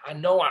 I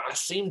know I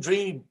seem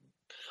dreamy,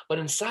 but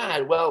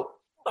inside, well,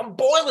 I'm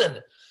boiling.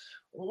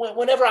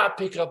 Whenever I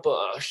pick up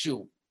a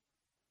shoe,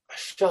 I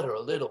shudder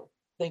a little,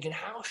 thinking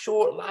how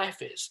short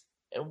life is,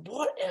 and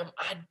what am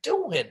I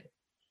doing?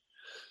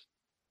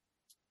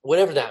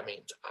 Whatever that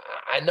means.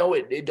 I know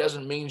it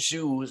doesn't mean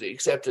shoes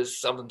except as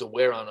something to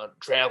wear on a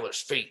traveler's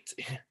feet.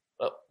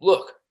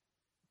 Look,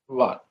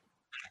 What?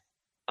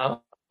 I'm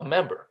a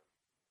member.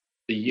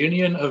 The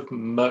Union of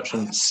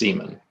Merchant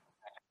Seamen.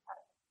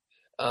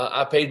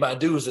 I paid my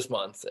dues this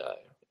month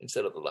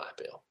instead of the light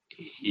bill.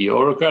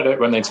 You'll regret it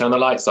when they turn the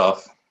lights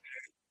off.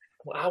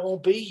 Well, I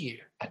won't be here.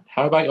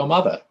 How about your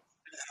mother?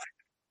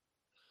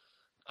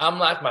 I'm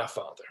like my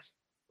father,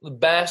 the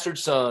bastard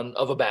son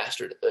of a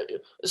bastard.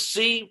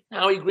 See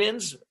how he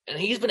grins? And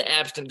he's been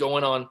absent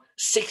going on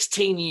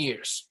 16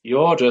 years.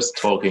 You're just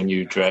talking,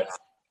 you dread.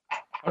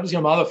 How does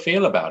your mother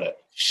feel about it?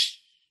 Shh.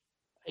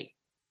 Hey,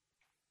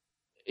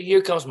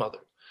 here comes Mother.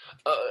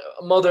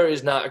 Mother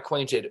is not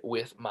acquainted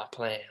with my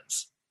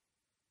plans.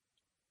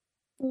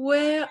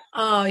 Where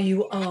are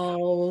you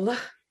all?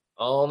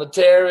 On the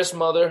terrace,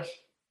 Mother.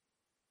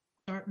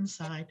 Thornton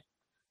sighed.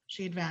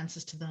 She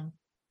advances to them.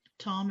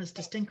 Tom is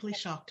distinctly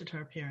shocked at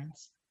her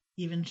appearance.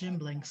 Even Jim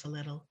blinks a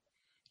little.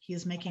 He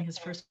is making his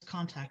first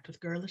contact with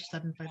girlish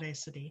sudden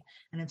vivacity,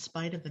 and in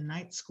spite of the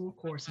night school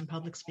course in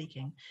public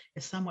speaking,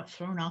 is somewhat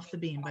thrown off the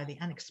beam by the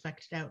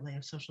unexpected outlay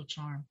of social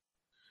charm.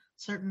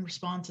 Certain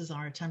responses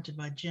are attempted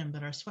by Jim,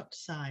 but are swept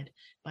aside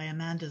by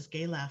Amanda's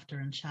gay laughter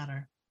and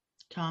chatter.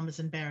 Tom is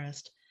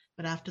embarrassed,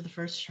 but after the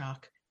first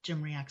shock,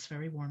 Jim reacts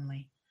very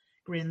warmly,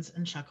 grins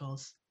and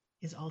chuckles,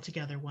 is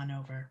altogether won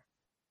over.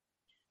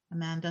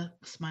 Amanda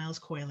smiles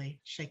coyly,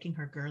 shaking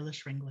her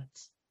girlish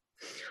ringlets.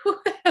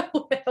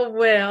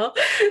 Well.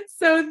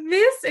 So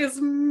this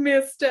is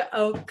Mr.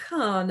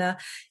 O'Connor.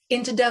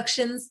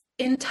 Introductions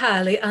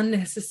entirely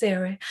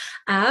unnecessary.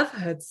 I've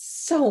heard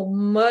so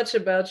much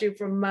about you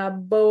from my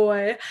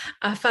boy.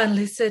 I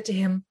finally said to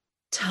him,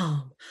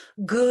 Tom,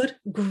 good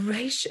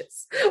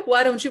gracious,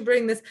 why don't you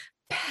bring this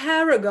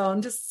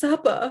paragon to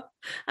supper?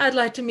 I'd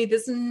like to meet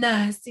this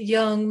nice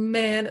young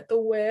man at the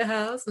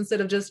warehouse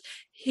instead of just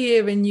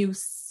hearing you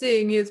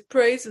sing his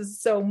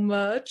praises so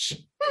much.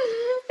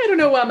 I don't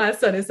know why my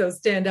son is so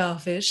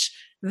standoffish.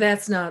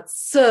 That's not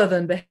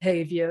Southern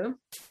behavior.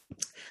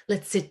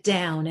 Let's sit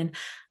down, and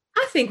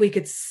I think we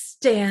could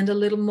stand a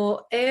little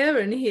more air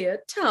in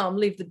here. Tom,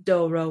 leave the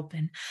door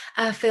open.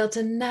 I felt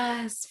a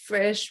nice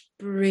fresh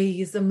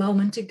breeze a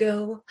moment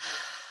ago.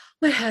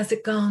 Where has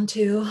it gone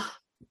to?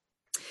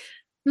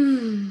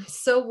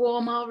 So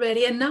warm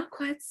already, and not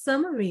quite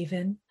summer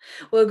even.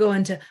 We're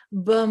going to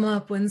bum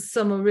up when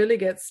summer really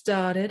gets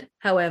started.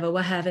 However,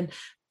 we're having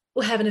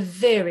a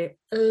very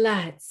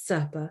light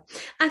supper.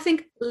 I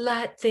think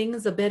light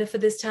things are better for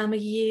this time of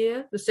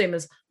year, the same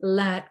as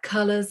light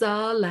colors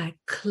are, light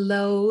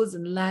clothes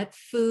and light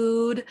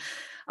food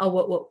are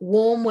what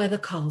warm weather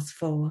calls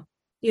for.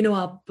 You know,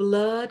 our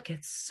blood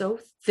gets so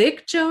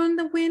thick during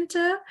the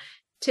winter.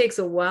 Takes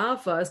a while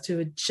for us to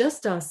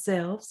adjust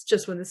ourselves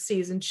just when the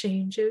season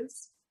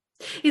changes.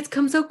 It's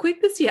come so quick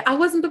this year. I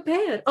wasn't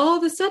prepared. All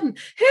of a sudden,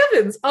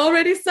 heavens,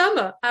 already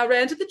summer. I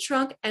ran to the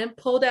trunk and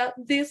pulled out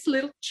this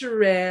little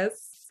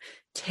dress.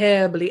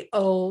 Terribly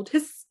old,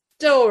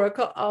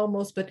 historical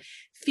almost, but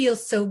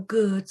feels so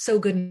good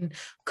and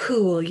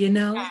cool, you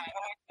know?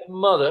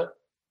 Mother?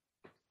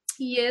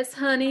 Yes,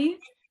 honey?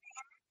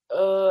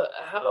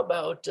 How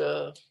about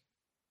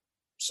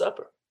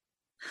supper?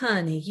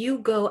 Honey, you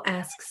go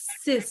ask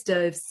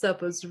sister if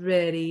supper's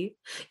ready.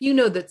 You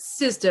know that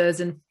sister is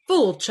in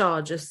full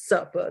charge of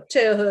supper.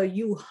 Tell her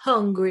you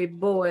hungry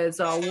boys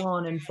are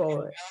wanting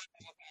for it.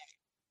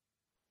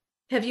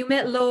 Have you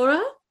met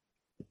Laura?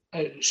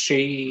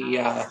 She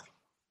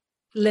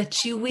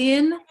Let you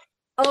in?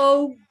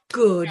 Oh,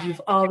 good,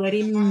 you've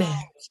already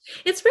met.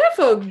 It's rare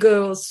for a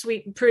girl as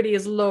sweet and pretty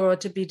as Laura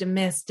to be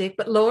domestic,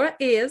 but Laura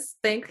is,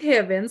 thank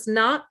heavens,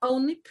 not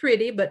only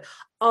pretty, but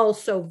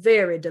also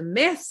very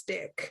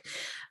domestic.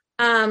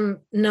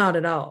 Not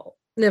at all.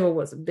 Never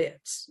was a bit.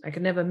 I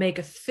could never make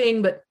a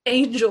thing but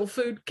angel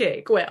food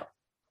cake. Well,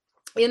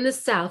 in the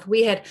South,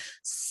 we had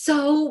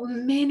so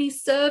many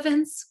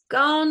servants,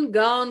 gone,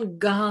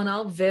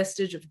 all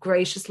vestige of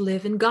gracious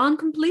living, gone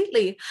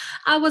completely.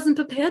 I wasn't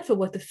prepared for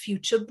what the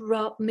future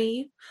brought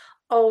me.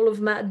 All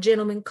of my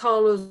gentlemen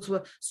callers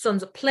were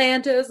sons of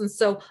planters, and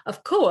so,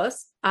 of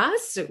course, I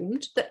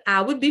assumed that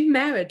I would be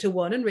married to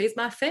one and raise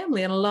my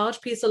family on a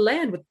large piece of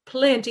land with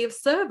plenty of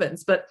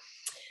servants. But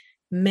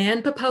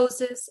man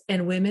proposes,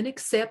 and women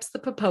accepts the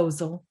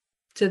proposal.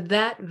 To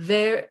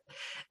vary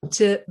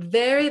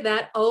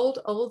that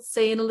old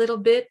saying a little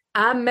bit,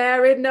 I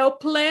married no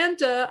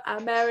planter. I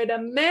married a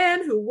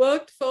man who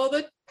worked for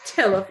the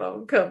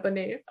telephone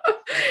company.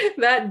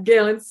 That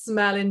gallant,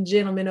 smiling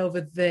gentleman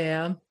over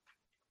there.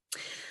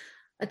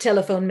 A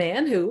telephone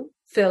man who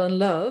fell in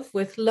love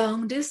with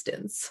long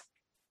distance.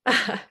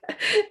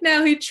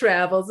 Now he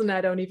travels, and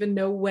I don't even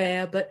know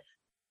where, but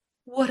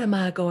what am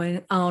I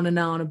going on and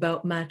on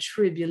about my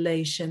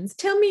tribulations?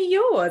 Tell me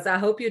yours. I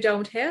hope you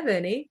don't have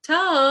any.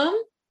 Tom?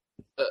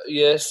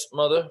 Yes,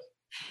 Mother?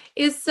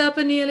 Is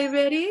supper nearly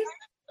ready?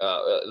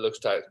 It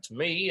looks like to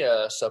me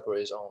supper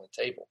is on the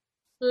table.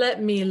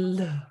 Let me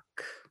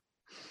look.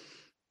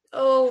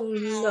 Oh,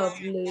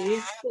 lovely.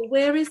 But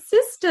where is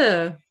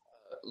sister?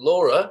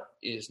 Laura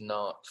is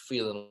not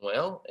feeling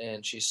well,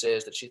 and she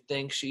says that she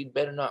thinks she'd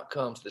better not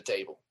come to the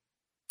table.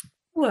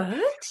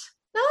 What?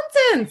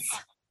 Nonsense.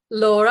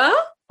 Laura?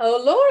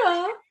 Oh,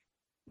 Laura.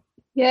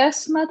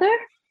 Yes, Mother?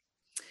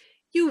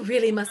 You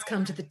really must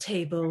come to the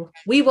table.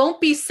 We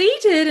won't be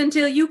seated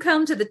until you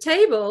come to the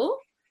table.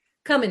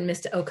 Come in,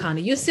 Mr.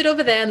 O'Connor. You sit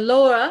over there, and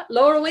Laura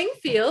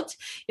Wingfield,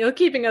 you're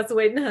keeping us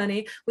waiting,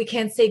 honey. We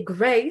can't say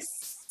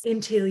grace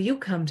until you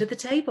come to the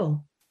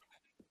table.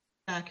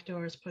 Back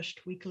door is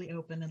pushed weakly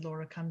open and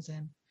Laura comes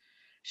in.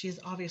 She is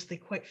obviously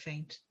quite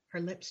faint, her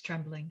lips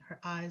trembling, her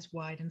eyes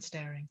wide and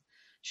staring.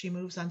 She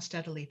moves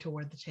unsteadily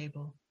toward the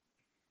table.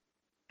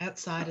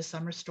 Outside, a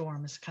summer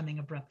storm is coming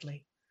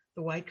abruptly.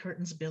 The white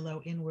curtains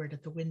billow inward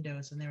at the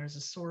windows, and there is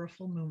a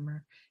sorrowful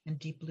murmur in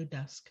deep blue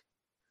dusk.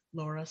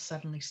 Laura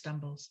suddenly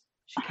stumbles.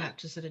 She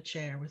catches at a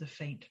chair with a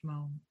faint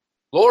moan.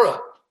 Laura!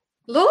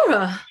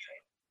 Laura!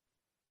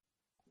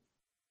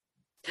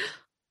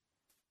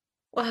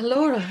 Why,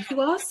 Laura, you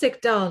are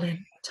sick,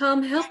 darling.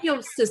 Tom, help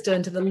your sister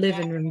into the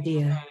living room,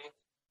 dear.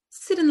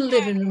 Sit in the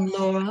living room,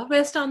 Laura.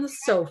 Rest on the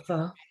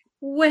sofa.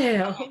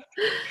 Well,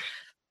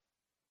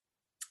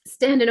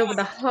 standing over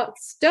the hot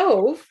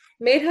stove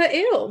made her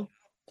ill.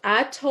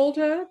 I told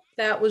her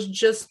that was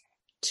just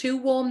too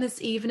warm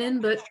this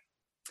evening, but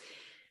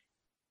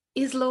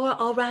is Laura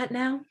all right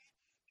now?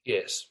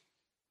 Yes.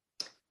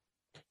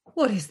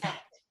 What is that?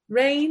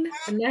 Rain?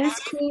 A nice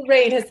cool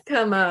rain has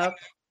come up.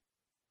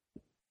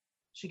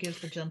 She gives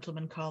the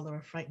gentleman caller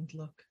a frightened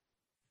look.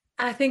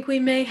 I think we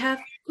may have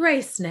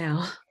grace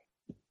now.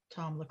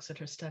 Tom looks at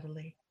her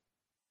steadily.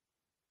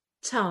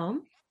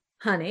 Tom,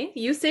 honey,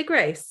 you say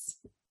grace.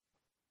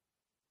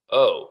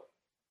 Oh.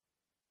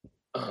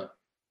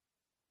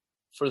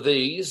 For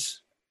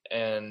these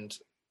and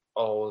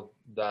all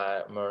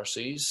thy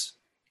mercies.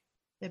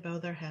 They bow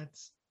their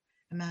heads,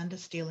 Amanda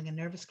stealing a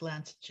nervous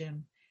glance at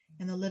Jim.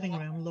 In the living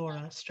room,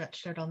 Laura,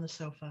 stretched out on the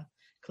sofa,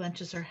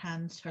 clenches her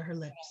hands to her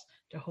lips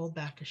to hold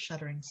back a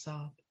shuddering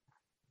sob.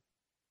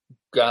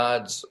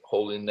 God's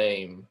holy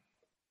name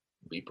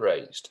be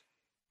praised.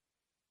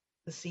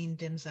 The scene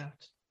dims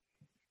out.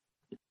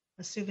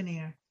 A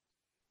souvenir.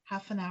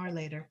 Half an hour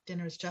later,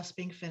 dinner is just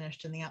being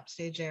finished in the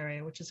upstage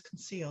area, which is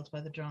concealed by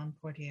the drawn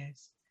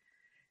portieres.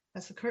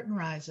 As the curtain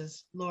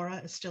rises, Laura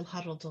is still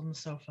huddled on the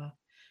sofa,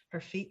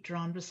 her feet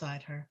drawn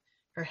beside her,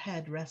 her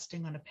head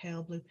resting on a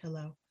pale blue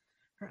pillow,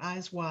 her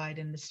eyes wide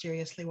and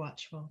mysteriously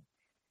watchful.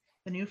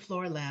 The new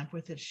floor lamp,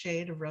 with its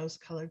shade of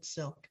rose-colored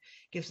silk,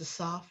 gives a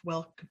soft,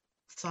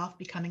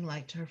 becoming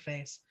light to her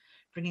face,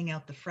 bringing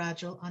out the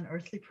fragile,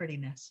 unearthly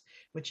prettiness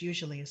which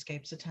usually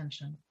escapes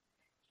attention.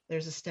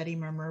 There's a steady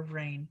murmur of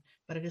rain,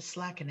 but it is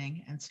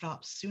slackening and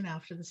stops soon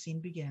after the scene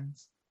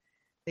begins.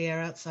 The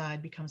air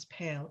outside becomes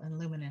pale and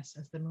luminous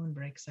as the moon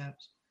breaks out.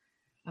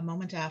 A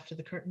moment after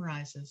the curtain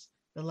rises,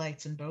 the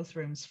lights in both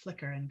rooms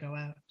flicker and go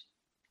out.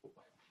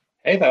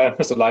 Hey there,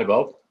 Mr.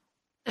 Lightbulb.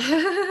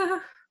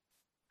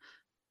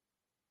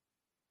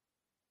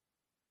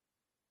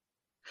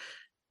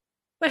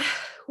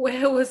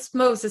 Where was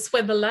Moses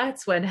when the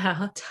lights went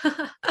out?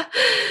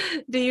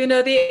 Do you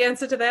know the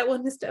answer to that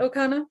one, Mr.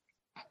 O'Connor?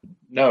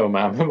 No,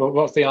 ma'am.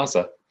 What's the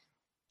answer?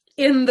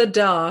 In the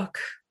dark.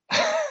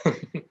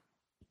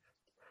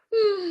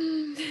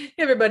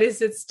 Everybody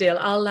sit still.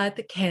 I'll light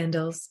the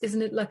candles.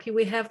 Isn't it lucky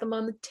we have them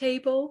on the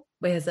table?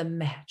 Where's a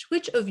match?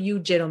 Which of you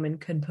gentlemen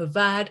can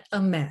provide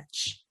a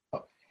match?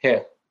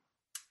 Here.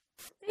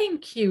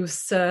 Thank you,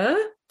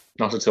 sir.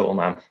 Not at all,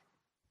 ma'am.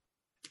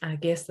 I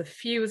guess the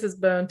fuse is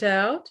burnt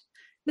out.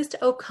 Mr.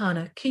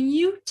 O'Connor, can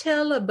you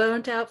tell a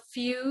burnt out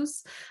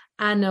fuse?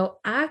 I know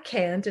I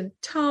can't, and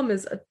Tom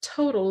is a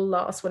total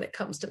loss when it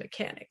comes to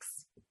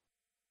mechanics.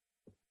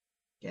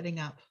 Getting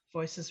up,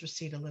 voices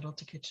recede a little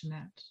to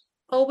kitchenette.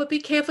 Oh, but be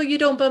careful you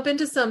don't bump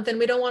into something.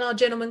 We don't want our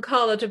gentleman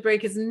caller to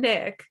break his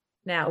neck.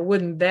 Now,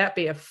 wouldn't that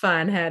be a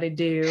fine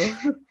howdy-do?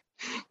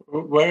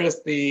 Where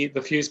is the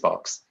fuse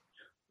box?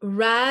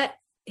 Right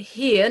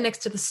here next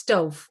to the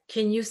stove.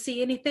 Can you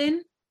see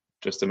anything?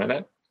 Just a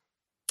minute.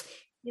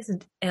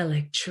 Isn't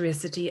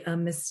electricity a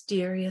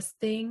mysterious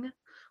thing?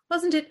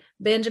 Wasn't it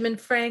Benjamin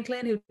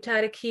Franklin who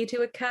tied a key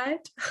to a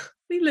kite?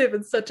 We live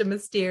in such a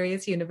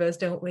mysterious universe,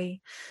 don't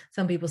we?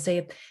 Some people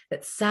say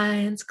that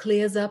science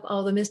clears up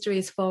all the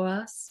mysteries for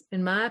us.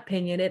 In my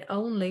opinion, it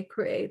only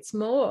creates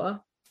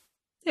more.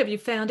 Have you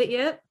found it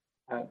yet?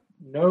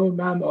 No,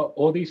 ma'am.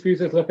 All these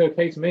fuses look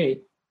okay to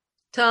me.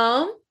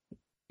 Tom?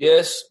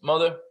 Yes,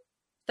 Mother?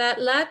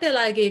 That light bill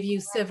I gave you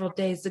several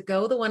days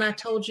ago, the one I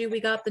told you we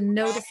got the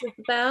notices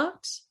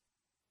about?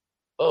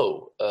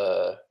 Oh,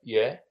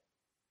 yeah?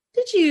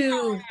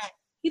 You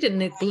didn't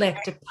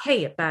neglect to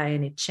pay it by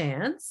any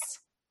chance?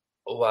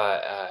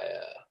 Why,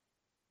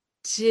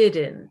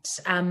 Didn't.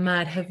 I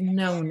might have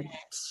known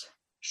it.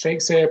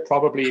 Shakespeare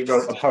probably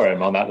wrote a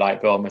poem on that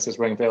light bill, Mrs.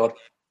 Wingfield.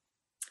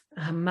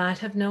 I might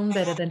have known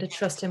better than to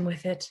trust him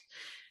with it.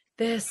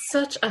 There's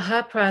such a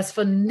high price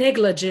for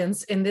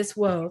negligence in this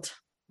world.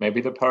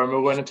 Maybe the poem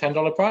will win a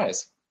 $10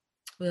 prize.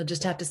 We'll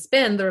just have to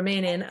spend the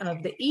remaining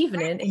of the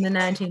evening in the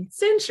 19th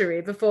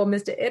century before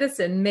Mr.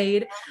 Edison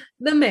made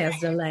the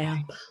Mazda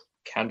lamp.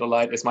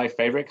 Candlelight is my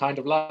favorite kind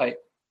of light.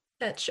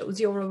 That shows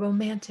you're a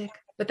romantic,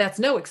 but that's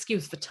no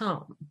excuse for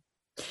Tom.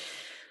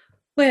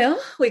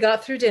 Well, we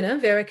got through dinner.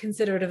 Very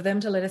considerate of them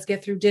to let us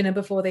get through dinner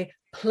before they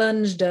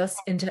plunged us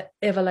into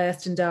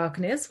everlasting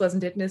darkness,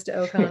 wasn't it, Mr.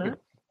 O'Connor?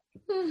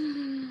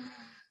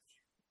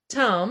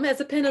 Tom, as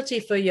a penalty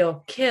for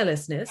your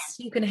carelessness,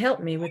 you can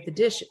help me with the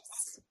dishes.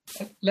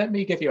 Let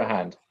me give you a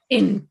hand.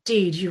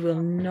 Indeed, you will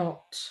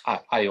not.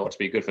 I ought to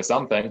be good for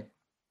something.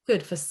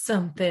 Good for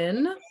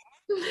something.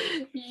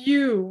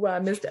 Why,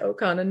 Mr.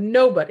 O'Connor,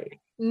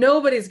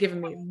 nobody's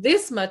given me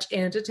this much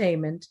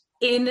entertainment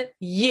in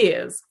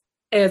years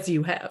as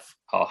you have.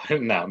 Oh,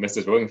 now,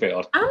 Mrs.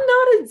 Wingfield. I'm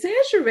not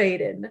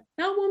exaggerating,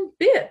 not one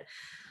bit.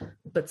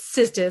 But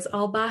sister's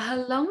all by her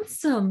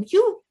lonesome.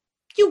 You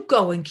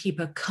go and keep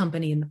her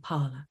company in the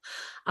parlor.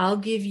 I'll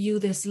give you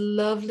this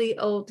lovely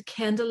old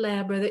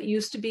candelabra that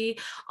used to be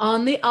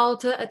on the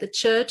altar at the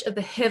Church of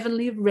the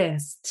Heavenly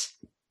Rest.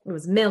 It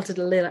was melted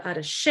a little out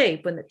of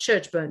shape when the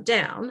church burnt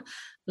down.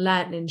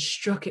 Lightning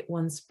struck it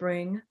one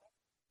spring.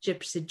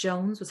 Gypsy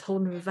Jones was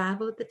holding a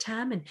revival at the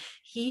time, and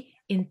he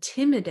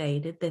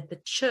intimidated that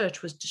the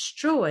church was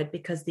destroyed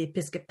because the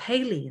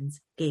Episcopalians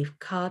gave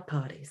card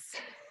parties.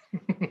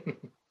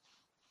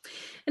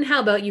 And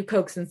how about you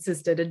coaxing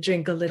sister to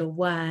drink a little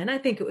wine? I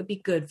think it would be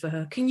good for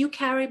her. Can you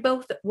carry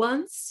both at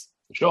once?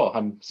 Sure,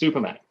 I'm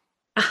Superman.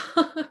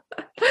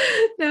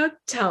 Now,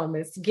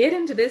 Thomas, get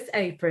into this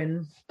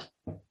apron.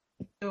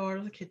 The door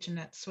of the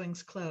kitchenette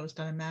swings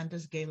closed on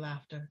Amanda's gay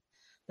laughter.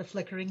 The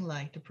flickering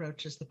light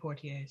approaches the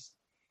portieres.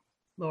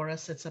 Laura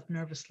sits up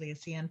nervously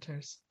as he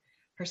enters.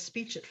 Her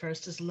speech at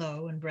first is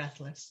low and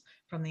breathless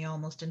from the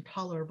almost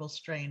intolerable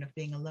strain of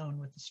being alone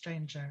with a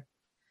stranger.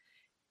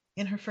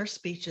 In her first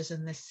speeches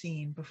in this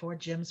scene, before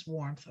Jim's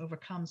warmth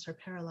overcomes her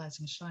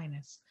paralyzing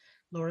shyness,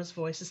 Laura's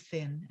voice is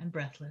thin and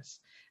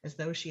breathless, as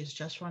though she has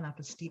just run up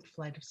a steep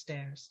flight of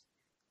stairs.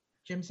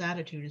 Jim's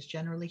attitude is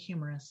generally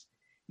humorous.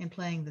 In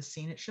playing this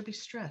scene, it should be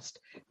stressed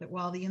that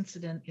while the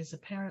incident is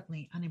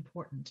apparently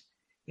unimportant,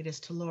 it is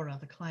to Laura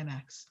the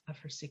climax of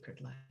her secret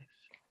life.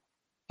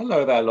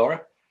 Hello there,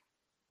 Laura.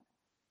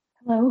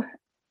 Hello.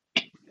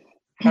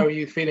 How are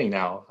you feeling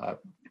now?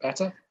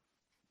 Better?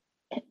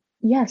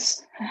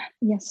 Yes,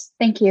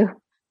 thank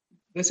you.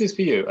 This is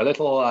for you, a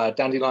little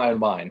dandelion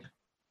wine.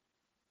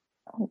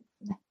 Oh,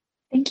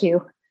 thank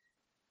you.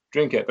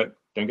 Drink it, but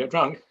don't get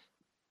drunk.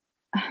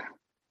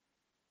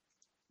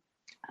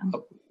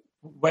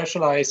 Where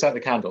shall I set the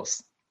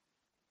candles?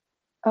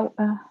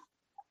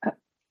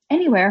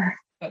 Anywhere.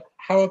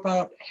 How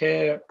about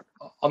here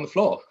on the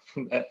floor?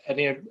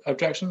 Any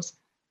objections?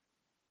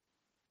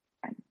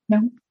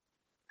 No.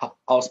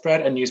 I'll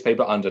spread a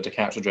newspaper under to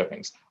catch the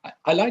drippings.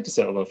 I like to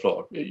sit on the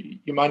floor.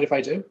 You mind if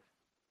I do?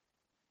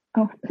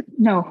 Oh,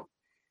 no.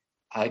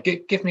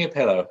 Give me a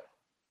pillow.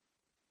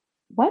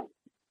 What?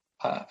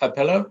 A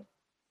pillow?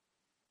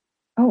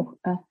 Oh,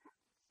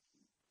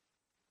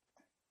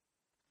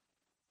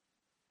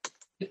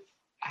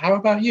 How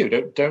about you?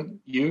 Don't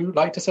you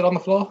like to sit on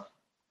the floor?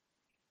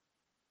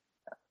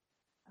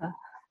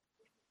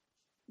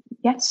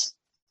 Yes.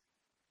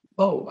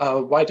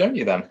 Oh, why don't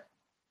you then?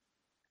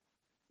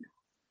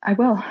 I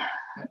will.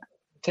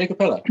 Take a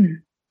pillow.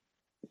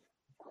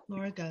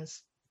 Laura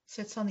does,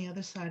 sits on the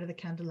other side of the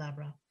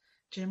candelabra.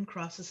 Jim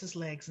crosses his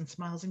legs and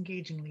smiles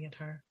engagingly at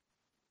her.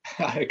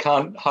 I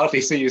can't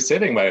hardly see you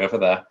sitting way over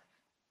there.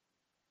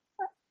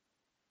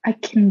 I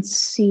can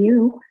see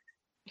you.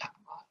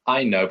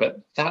 I know, but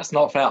that's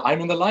not fair.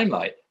 I'm in the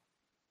limelight.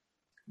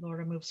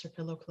 Laura moves her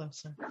pillow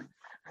closer.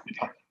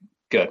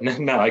 Good.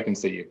 Now I can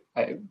see you.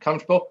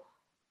 Comfortable?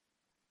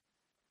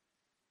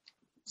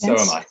 So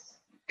Yes. am I.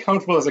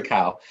 Comfortable as a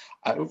cow.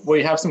 Will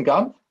you have some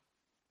gum?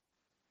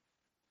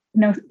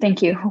 No,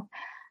 thank you.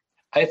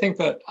 I think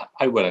that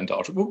I will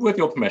indulge, with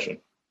your permission.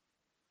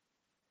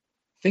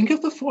 Think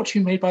of the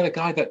fortune made by the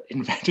guy that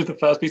invented the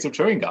first piece of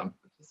chewing gum.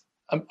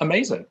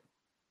 Amazing.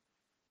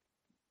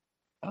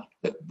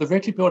 The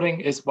Wrigley Building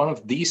is one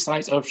of the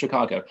sights of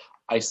Chicago.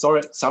 I saw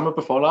it summer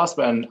before last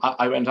when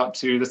I went up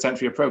to the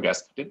Century of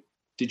Progress.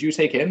 Did you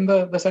take in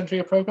the Century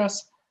of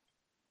Progress?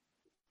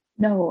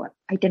 No,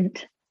 I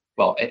didn't.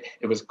 Well,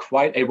 it was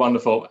quite a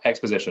wonderful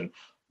exposition.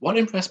 What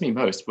impressed me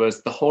most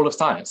was the Hall of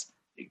Science.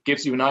 It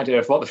gives you an idea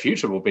of what the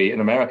future will be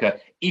in America,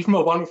 even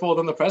more wonderful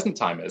than the present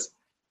time is.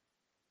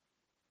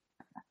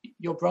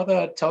 Your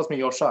brother tells me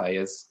you're shy.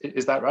 Is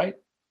that right,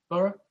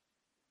 Laura?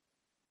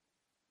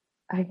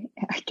 I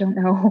don't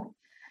know.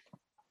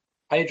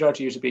 I judge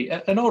you to be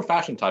an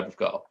old-fashioned type of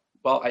girl.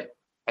 Well,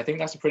 I think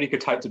that's a pretty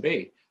good type to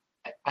be.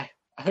 I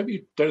hope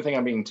you don't think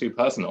I'm being too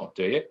personal,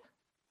 do you?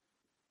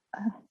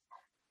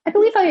 I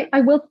believe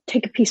I will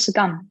take a piece of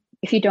gum,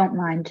 if you don't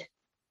mind.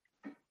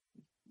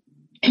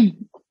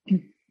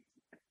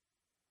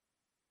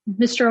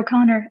 Mr.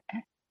 O'Connor,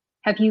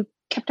 have you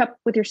kept up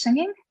with your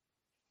singing?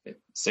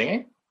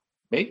 Singing?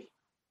 Me?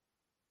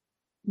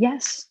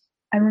 Yes.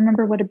 I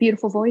remember what a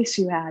beautiful voice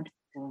you had.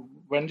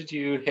 When did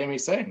you hear me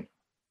sing?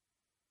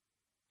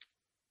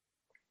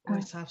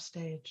 voice off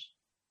stage.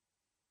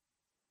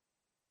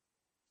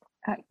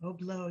 Oh,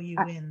 blow, you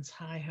winds,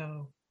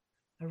 hi-ho.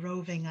 A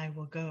roving I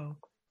will go.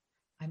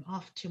 I'm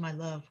off to my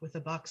love with a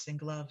boxing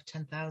glove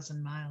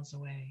 10,000 miles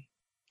away.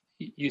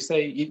 You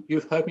say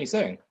you've heard me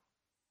sing?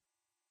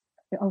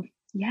 Oh,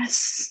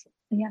 yes.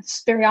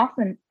 Yes, very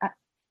often.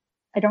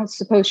 I don't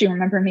suppose you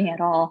remember me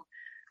at all.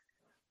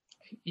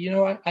 You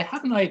know, I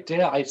had an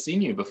idea I've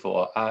seen you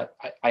before. I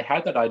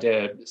had that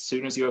idea as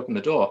soon as you opened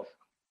the door.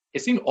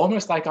 It seemed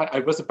almost like I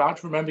was about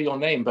to remember your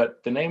name,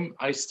 but the name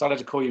I started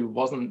to call you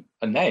wasn't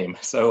a name,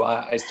 so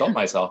I stopped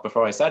myself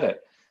before I said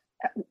it.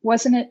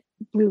 Wasn't it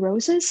Blue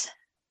Roses?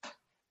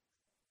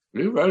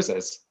 Blue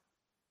Roses?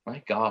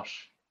 My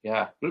gosh.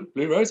 Yeah,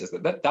 Blue Roses.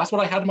 That's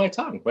what I had in my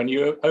tongue when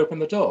you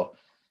opened the door.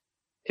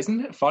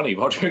 Isn't it funny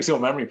what tricks your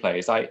memory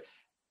plays? I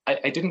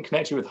didn't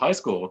connect you with high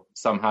school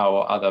somehow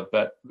or other,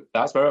 but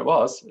that's where it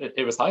was.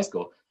 It was high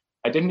school.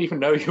 I didn't even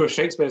know you were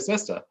Shakespeare's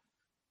sister.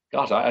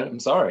 God, I'm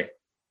sorry.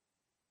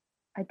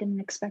 I didn't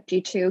expect you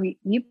to.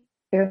 You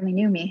barely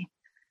knew me.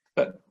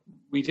 But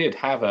we did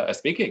have a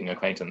speaking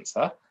acquaintance,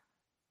 huh?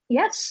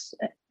 Yes,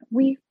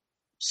 we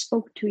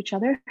spoke to each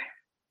other.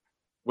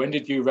 When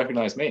did you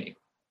recognize me?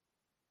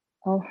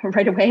 Oh,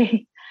 right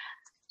away.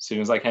 As soon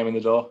as I came in the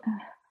door?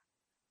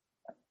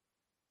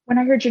 When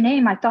I heard your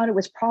name, I thought it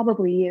was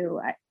probably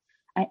you.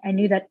 I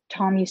knew that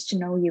Tom used to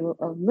know you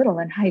a little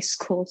in high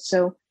school,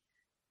 so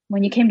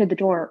when you came to the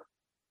door,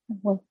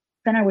 well,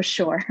 then I was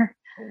sure.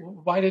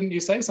 Why didn't you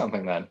say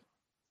something then?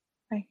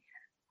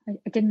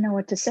 I didn't know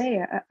what to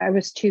say. I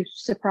was too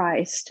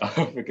surprised. Oh,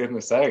 for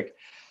goodness sake.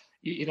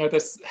 You know,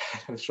 this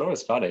sure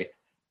is funny.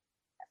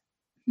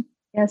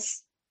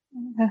 Yes.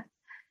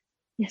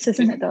 Yes,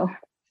 isn't it, though?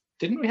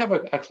 Didn't we have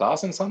a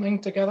class in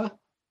something together?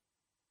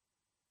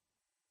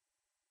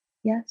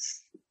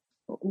 Yes,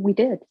 we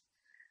did.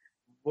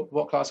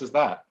 What class was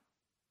that?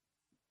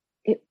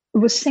 It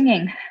was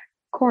singing,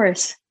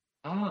 chorus.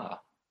 Ah.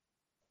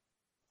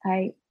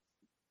 I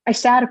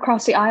sat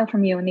across the aisle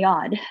from you in the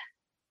odd.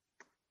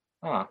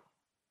 Ah.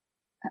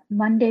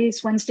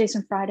 Mondays, Wednesdays,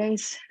 and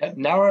Fridays.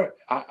 Now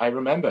I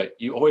remember,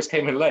 you always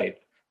came in late.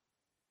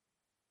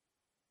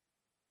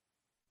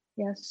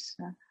 Yes.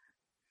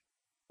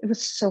 It was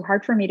so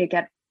hard for me to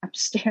get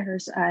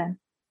upstairs. I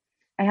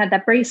had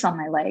that brace on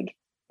my leg.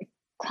 It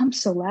clumped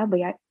so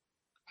loudly.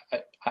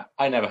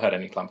 I never heard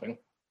any clumping.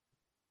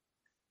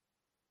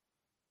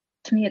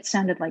 To me, it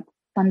sounded like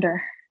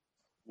thunder.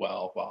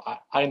 Well,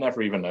 I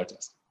never even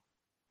noticed.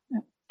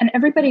 And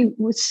everybody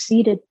was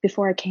seated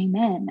before I came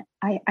in.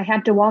 I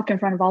had to walk in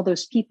front of all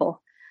those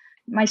people.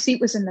 My seat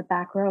was in the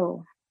back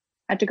row.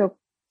 I had to go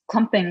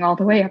clumping all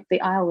the way up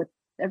the aisle with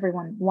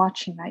everyone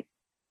watching.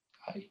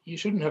 You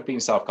shouldn't have been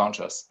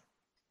self-conscious.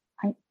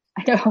 I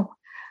know,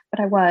 but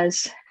I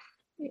was.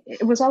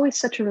 It was always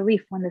such a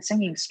relief when the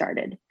singing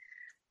started.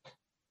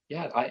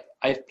 Yeah,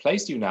 I've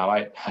placed you now.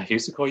 I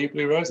used to call you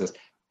Blue Roses.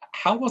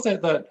 How was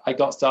it that I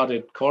got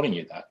started calling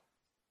you that?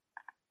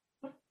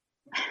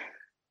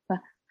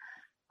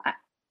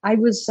 I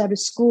was out of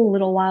school a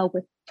little while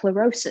with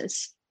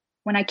pleurosis.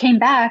 When I came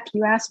back,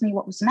 you asked me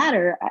what was the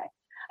matter.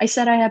 I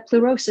said I had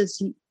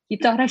pleurosis. You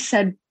thought I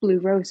said Blue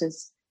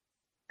Roses.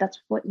 That's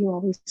what you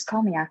always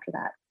call me after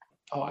that.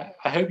 Oh,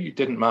 I hope you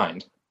didn't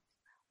mind.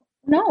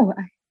 No,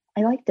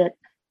 I liked it.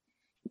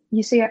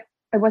 You see,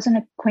 I wasn't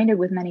acquainted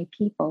with many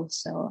people,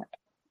 so...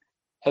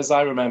 As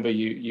I remember,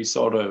 you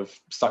sort of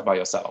stuck by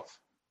yourself.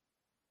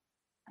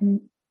 I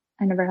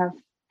never have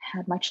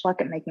had much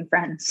luck at making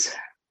friends.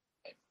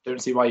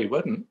 Don't see why you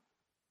wouldn't.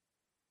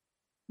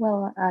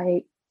 Well,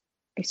 I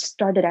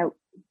started out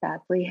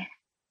badly.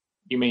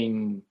 You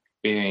mean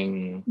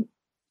being...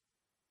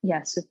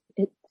 Yes,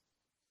 it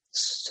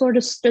sort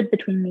of stood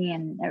between me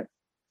and...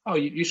 Oh,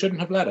 you shouldn't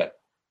have let it.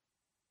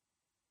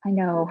 I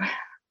know.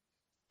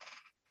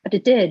 But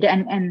it did,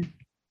 and then...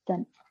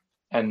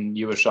 And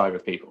you were shy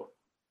with people.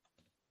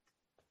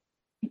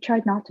 I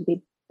tried not to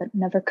be, but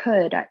never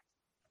could.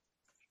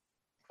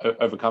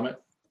 Overcome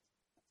it?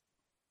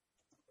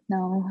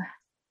 No,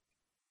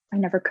 I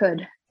never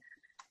could.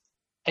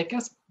 I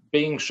guess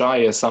being shy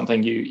is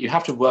something you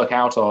have to work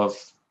out of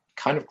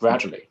kind of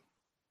gradually.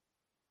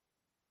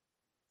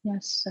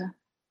 Yes,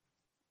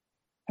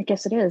 I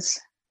guess it is.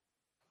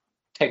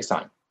 Takes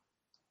time.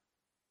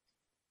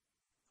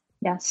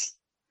 Yes.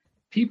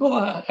 People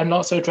are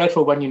not so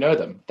dreadful when you know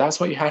them. That's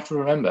what you have to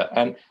remember.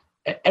 And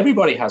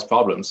everybody has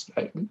problems.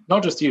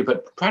 Not just you,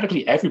 but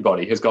practically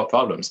everybody has got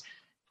problems.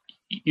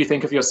 You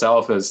think of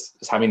yourself as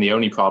having the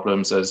only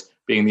problems, as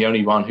being the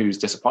only one who's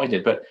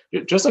disappointed. But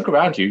just look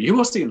around you. You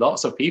will see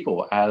lots of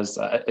people as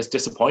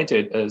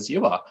disappointed as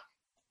you are.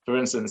 For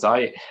instance,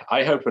 I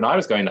hoped when I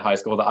was going to high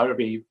school that I would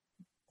be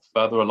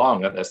further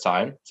along at this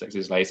time, 6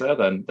 years later,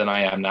 than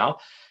I am now.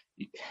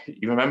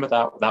 You remember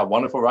that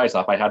wonderful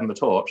write-up I had in the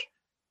Torch?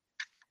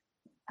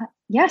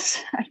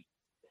 Yes.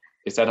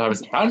 It said I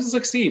was bound to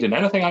succeed in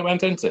anything I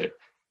went into.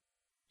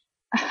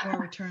 War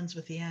returns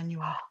with the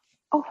annual.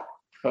 Oh.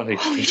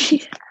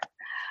 The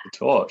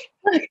Torch.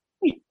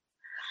 He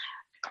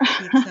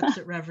accepts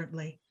it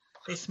reverently.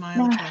 They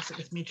smile across it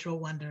with mutual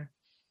wonder.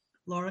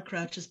 Laura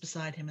crouches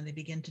beside him and they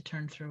begin to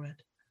turn through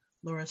it.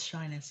 Laura's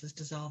shyness is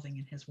dissolving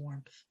in his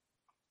warmth.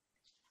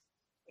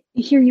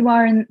 Here you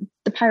are in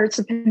The Pirates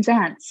of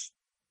Penzance.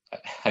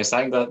 I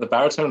sang the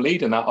baritone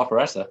lead in that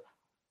operetta.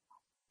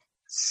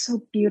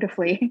 So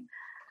beautifully.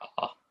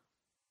 Ah.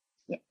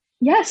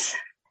 Yes,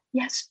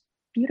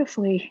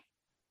 beautifully.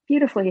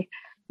 Beautifully.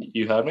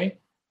 You heard me?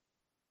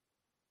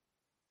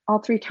 All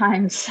 3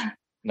 times.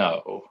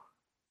 No.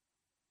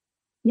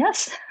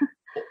 Yes.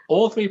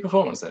 All 3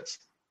 performances?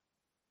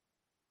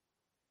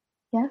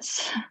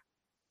 Yes.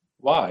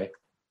 Why?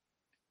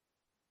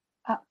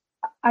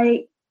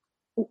 I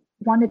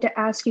wanted to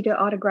ask you to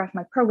autograph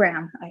my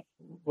program.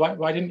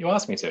 Why didn't you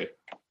ask me to?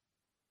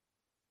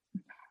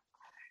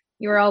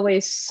 You were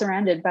always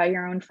surrounded by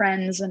your own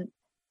friends, and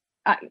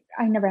I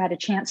never had a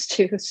chance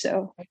to,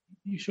 so.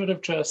 You should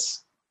have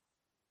just...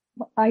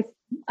 I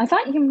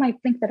thought you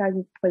might think that I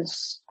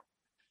was...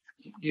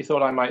 You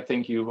thought I might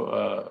think you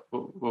were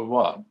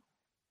what?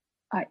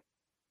 I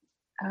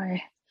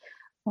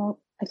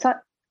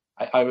thought...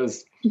 I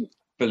was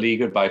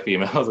beleaguered by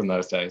females in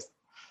those days.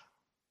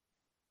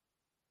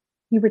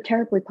 You were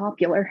terribly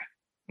popular.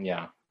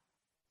 Yeah.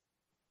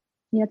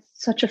 You had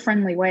such a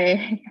friendly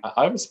way.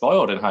 I was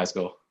spoiled in high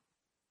school.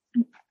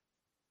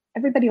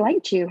 Everybody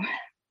liked you.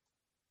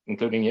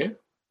 Including you?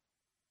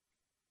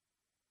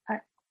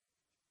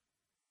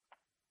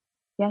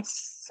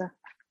 Yes,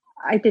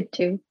 I did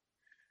too.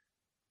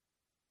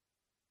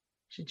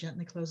 She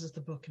gently closes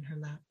the book in her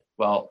lap.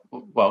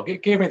 Well,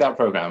 give me that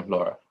program,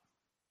 Laura.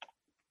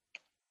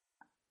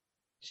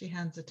 She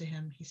hands it to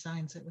him. He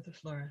signs it with a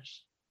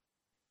flourish.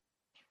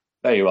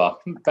 There you are.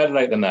 Better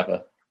late than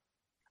never.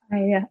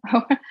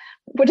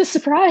 What a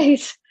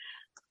surprise.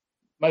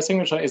 My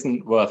signature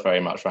isn't worth very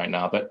much right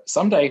now, but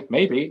someday,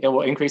 maybe, it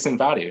will increase in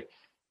value.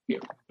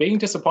 Being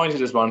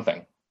disappointed is one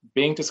thing.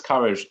 Being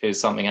discouraged is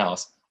something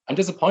else. I'm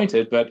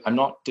disappointed, but I'm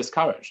not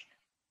discouraged.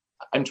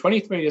 I'm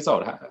 23 years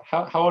old.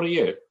 How old are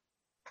you?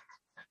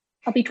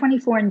 I'll be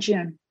 24 in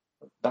June.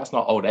 That's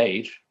not old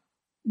age.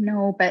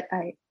 No, but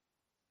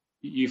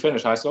You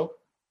finished high school?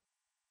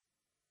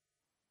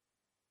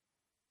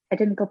 I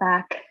didn't go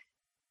back.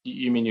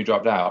 You mean you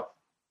dropped out?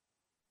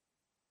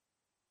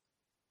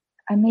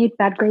 I made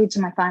bad grades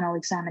in my final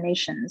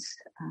examinations.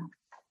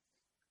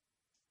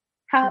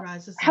 She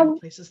rises and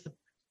places the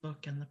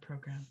book in the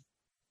program.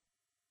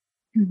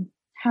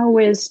 How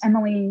is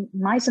Emily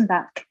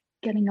Meisenbach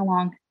getting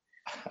along?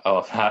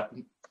 Oh,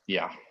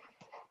 yeah.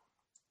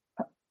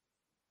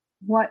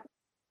 What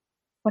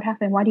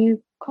happened? Why do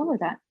you call her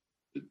that?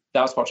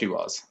 That's what she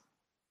was.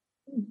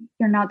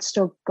 You're not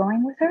still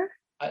going with her?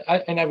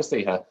 I never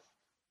see her.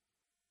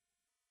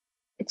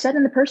 It said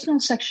in the personal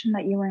section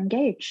that you were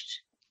engaged.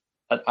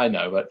 I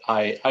know, but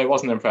I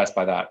wasn't impressed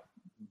by that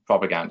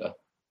propaganda.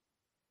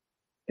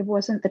 It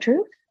wasn't the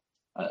truth?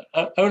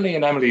 Only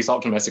in Emily's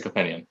optimistic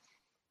opinion.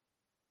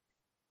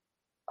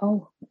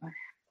 Oh.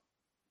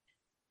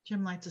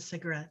 Jim lights a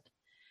cigarette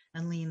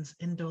and leans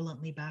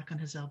indolently back on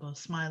his elbow,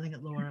 smiling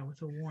at Laura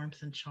with a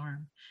warmth and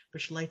charm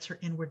which lights her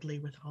inwardly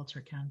with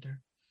alter candor.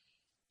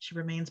 She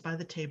remains by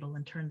the table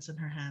and turns in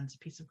her hands a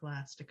piece of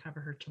glass to cover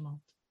her tumult.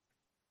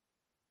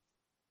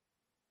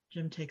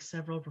 Jim takes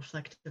several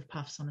reflective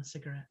puffs on a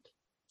cigarette.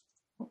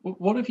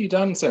 What have you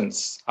done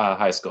since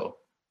high school?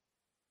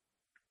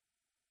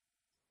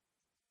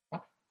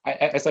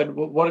 I said,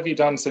 what have you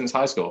done since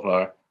high school,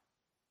 Laura?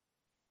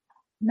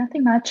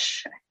 Nothing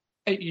much.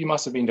 You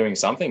must have been doing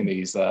something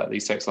these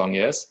 6 long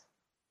years.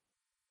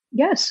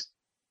 Yes.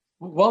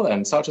 Well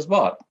then, such as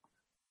what?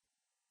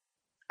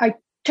 I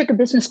took a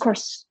business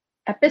course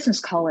at business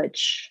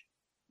college.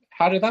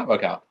 How did that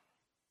work out?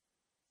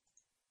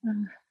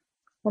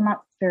 Well,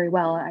 not very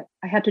well.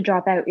 I had to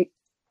drop out.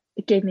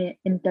 It gave me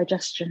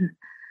indigestion.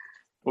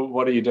 Well,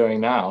 what are you doing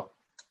now?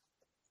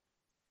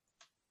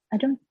 I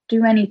don't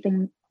do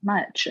anything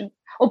much.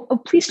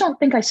 Oh, please don't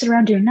think I sit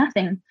around doing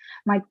nothing.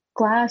 My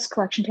glass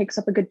collection takes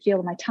up a good deal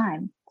of my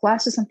time.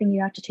 Glass is something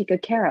you have to take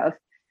good care of.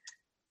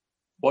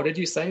 What did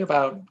you say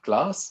about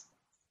glass?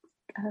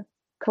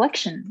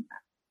 Collection.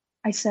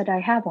 I said I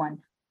have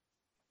one.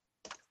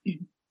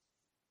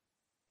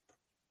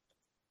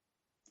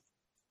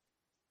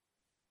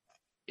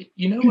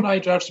 You know what I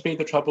judge to be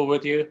the trouble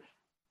with you?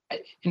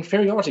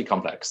 Inferiority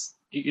complex.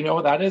 You know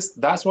what that is?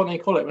 That's what they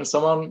call it when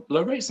someone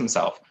low rates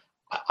himself.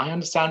 I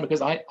understand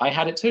because I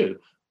had it too.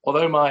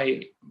 Although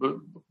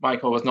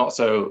Michael was not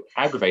so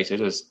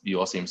aggravated as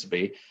yours seems to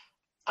be,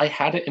 I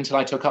had it until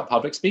I took up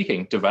public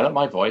speaking, developed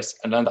my voice,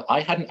 and learned that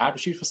I had an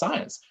aptitude for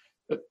science.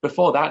 But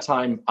before that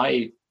time,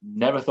 I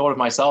never thought of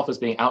myself as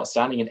being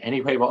outstanding in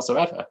any way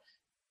whatsoever.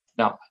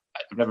 Now,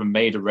 I've never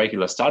made a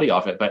regular study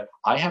of it, but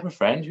I have a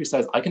friend who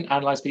says I can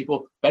analyze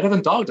people better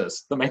than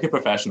doctors that make a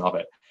profession of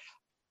it.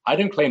 I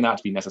don't claim that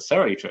to be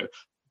necessarily true,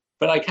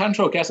 but I can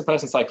sure guess a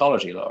person's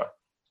psychology, Laura.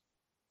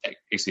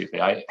 Excuse me,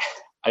 I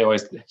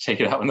always take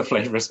it out when the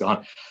flavor is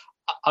gone.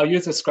 I'll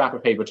use a scrap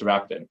of paper to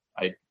wrap it in.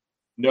 I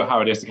know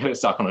how it is to get it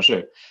stuck on a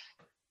shoe.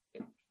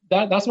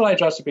 That's what I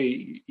judge to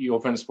be your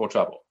principal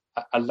trouble.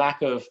 A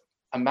lack of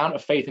amount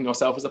of faith in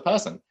yourself as a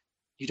person.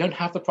 you don't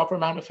have the proper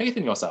amount of faith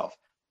in yourself.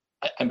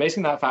 I'm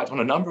basing that fact on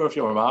a number of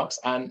your remarks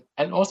and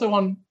also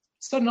on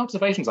certain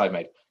observations I've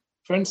made.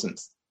 For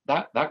instance,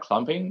 that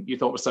clumping you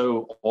thought was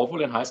so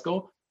awful in high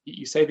school,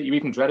 you say that you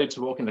even dreaded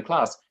to walk into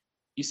class.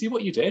 You see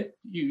what you did?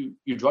 You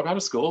dropped out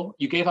of school,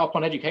 you gave up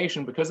on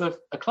education because of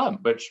a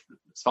clump, which,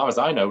 as far as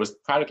I know, was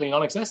practically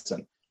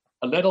non-existent.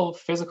 A little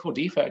physical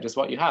defect is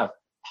what you have,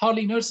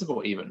 hardly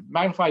noticeable even,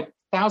 magnified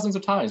thousands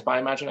of times by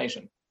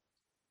imagination.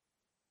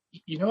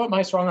 You know what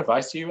my strong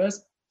advice to you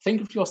is? Think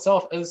of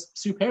yourself as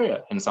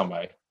superior in some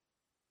way.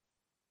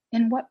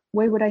 In what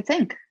way would I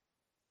think?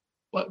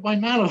 Why,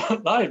 man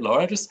alive,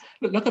 Laura, just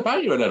look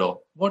about you a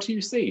little. What do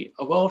you see?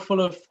 A world full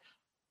of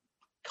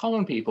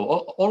common people,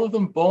 all of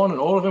them born and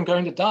all of them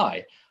going to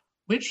die.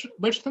 Which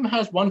of them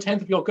has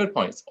 1/10 of your good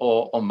points,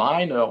 or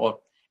mine, or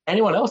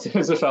anyone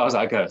else's, as far as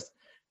that goes?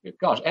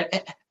 Gosh,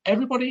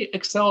 everybody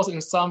excels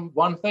in some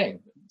one thing,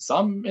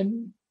 some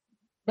in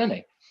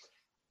many.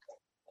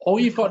 All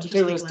you've got to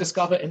do is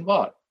discover in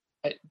what.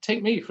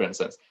 Take me, for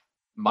instance.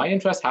 My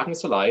interest happens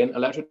to lie in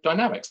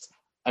electrodynamics.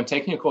 I'm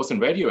taking a course in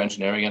radio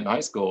engineering at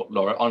night school,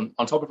 Laura, on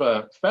top of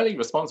a fairly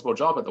responsible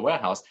job at the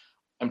warehouse.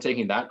 I'm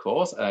taking that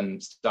course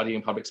and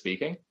studying public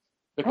speaking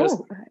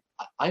because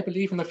I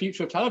believe in the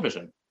future of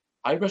television.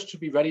 I wish to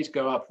be ready to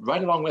go up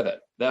right along with it.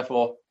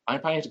 Therefore,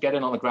 I'm planning to get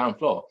in on the ground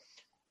floor.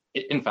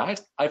 In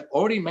fact, I've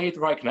already made the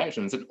right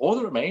connections, and all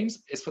that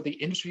remains is for the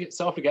industry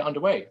itself to get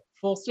underway,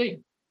 full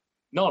steam.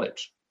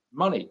 Knowledge,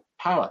 money,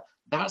 power.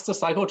 That's the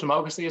cycle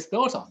democracy is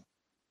built on.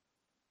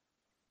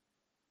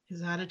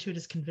 His attitude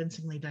is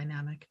convincingly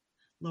dynamic.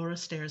 Laura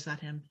stares at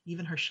him,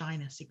 even her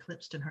shyness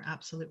eclipsed in her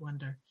absolute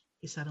wonder.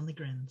 He suddenly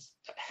grins.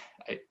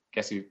 I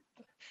guess you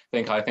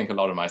think I think a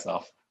lot of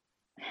myself.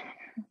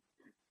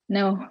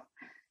 No.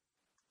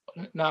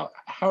 Now,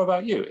 how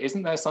about you?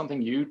 Isn't there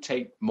something you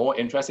take more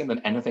interest in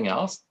than anything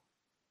else?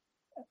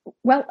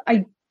 Well,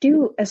 I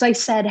do, as I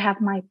said,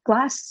 have my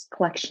glass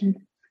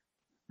collection.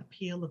 A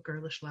peal of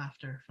girlish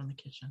laughter from the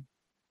kitchen.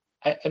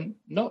 I'm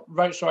not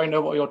right sure I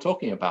know what you're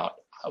talking about.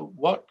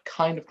 What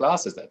kind of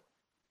glass is it?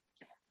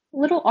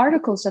 Little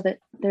articles of it.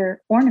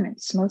 They're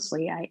ornaments,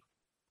 mostly.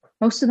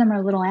 Most of them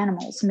are little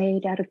animals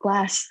made out of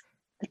glass.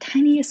 The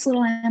tiniest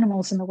little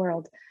animals in the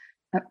world.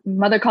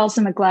 Mother calls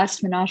them a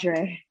glass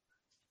menagerie.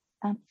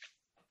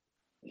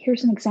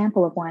 Here's an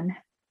example of one.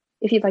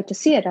 If you'd like to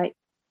see it,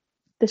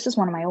 this is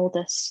one of my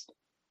oldest.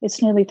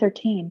 It's nearly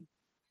 13.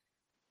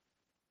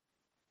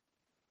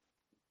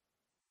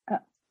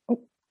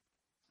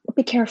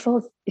 Be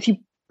careful. If you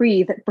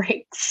breathe, it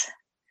breaks.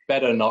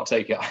 Better not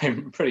take it.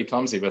 I'm pretty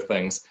clumsy with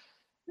things.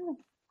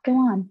 Go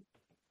on.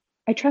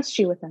 I trust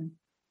you with them.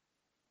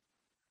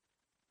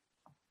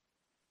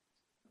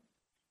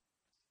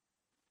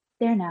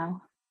 There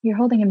now. You're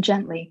holding him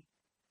gently.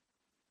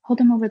 Hold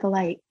him over the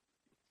light.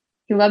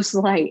 He loves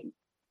the light.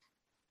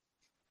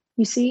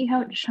 You see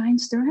how it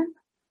shines through him?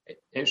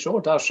 It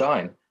sure does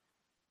shine.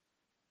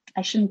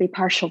 I shouldn't be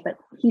partial, but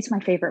he's my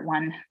favorite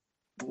one.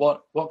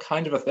 What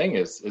kind of a thing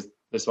is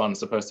this one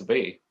supposed to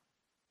be?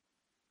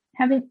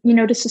 Haven't you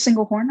noticed a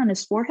single horn on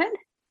his forehead?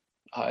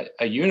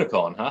 A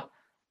unicorn, huh?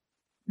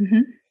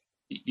 Mm-hmm.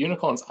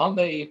 Unicorns, aren't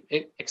they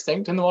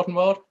extinct in the modern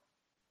world?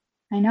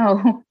 I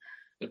know.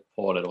 The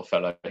poor little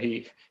fellow.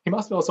 He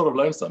must feel sort of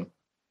lonesome.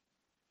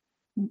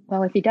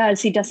 Well, if he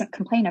does, he doesn't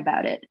complain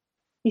about it.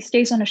 He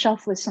stays on a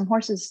shelf with some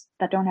horses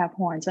that don't have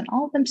horns, and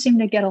all of them seem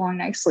to get along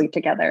nicely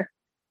together.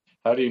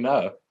 How do you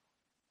know?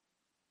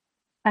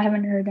 I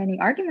haven't heard any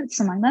arguments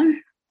among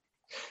them.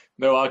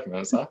 No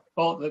arguments, huh?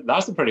 Well,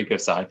 that's a pretty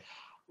good sign.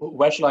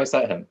 Where shall I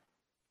set him?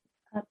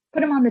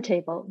 Put him on the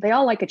table. They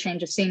all like a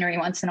change of scenery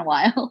once in a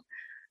while.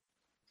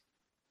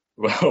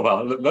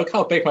 Well, look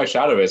how big my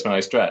shadow is when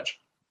I stretch.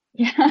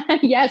 Yeah,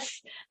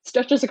 yes,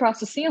 stretches across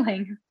the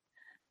ceiling.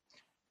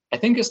 I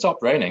think it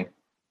stopped raining.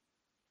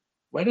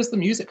 Where does the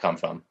music come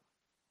from?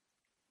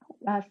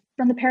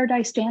 From the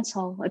Paradise Dance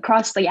Hall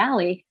across the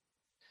alley.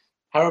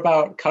 How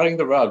about cutting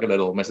the rug a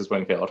little, Mrs.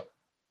 Wingfield?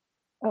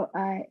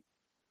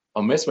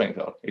 Oh, Miss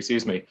Wingfield,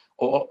 excuse me.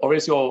 Or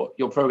is your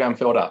program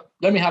filled up?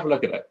 Let me have a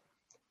look at it.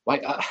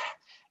 Like,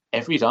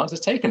 every dance is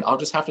taken. I'll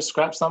just have to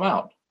scratch some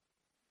out.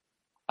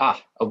 A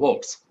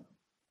waltz.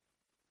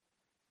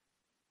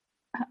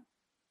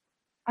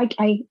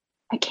 I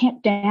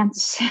can't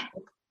dance.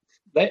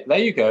 There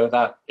you go,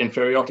 that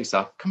inferiority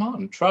stuff. Come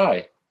on,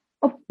 try.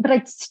 Oh, but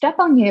I'd step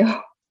on you.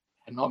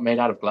 I'm not made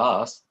out of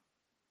glass.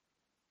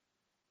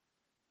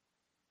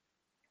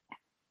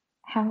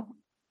 How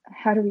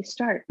do we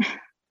start?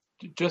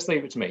 Just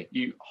leave it to me.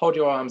 You hold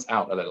your arms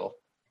out a little.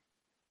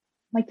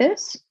 Like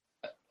this?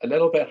 A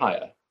little bit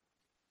higher.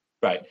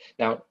 Right.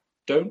 Now,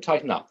 don't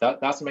tighten up.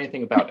 That's the main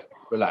thing about it.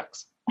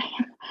 Relax.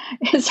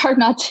 It's hard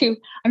not to.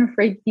 I'm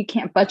afraid you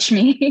can't budge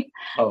me.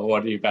 Oh,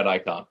 what do you bet I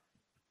can't?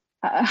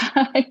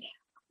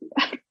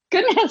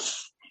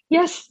 Goodness.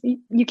 Yes,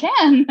 you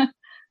can.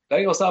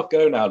 Let yourself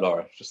go now,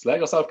 Laura. Just let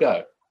yourself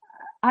go.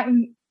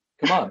 I'm...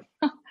 Come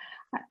on.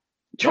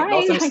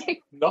 Trying.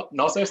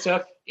 Not so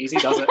stiff. Easy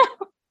does it.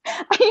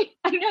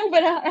 I know,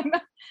 but I'm...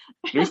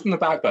 Loosen the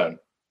backbone.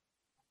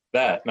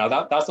 There.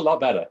 Now that's a lot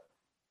better.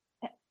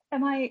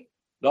 Am I?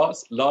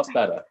 Lots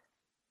better.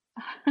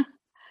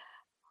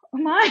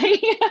 Am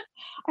I?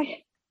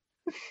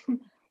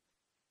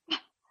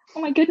 Oh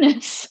my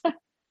goodness.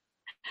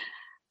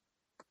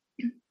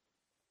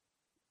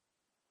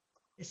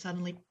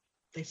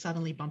 They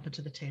suddenly bump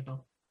into the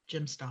table.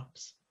 Jim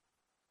stops.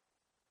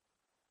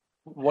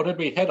 What did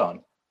we hit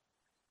on?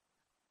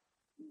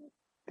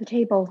 The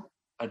table.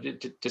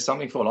 Did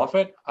something fall off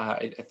it?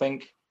 I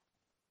think.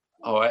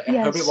 Oh, I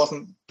hope it Yes.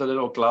 wasn't the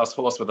little glass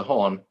horse with the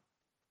horn.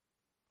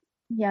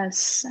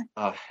 Yes.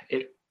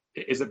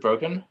 Is it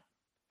broken?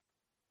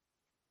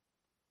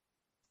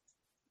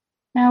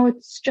 Now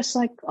it's just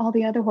like all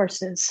the other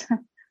horses.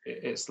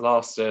 It's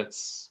lost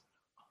its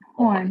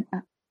Horn.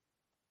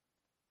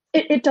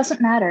 It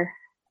doesn't matter.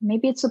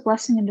 Maybe it's a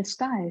blessing in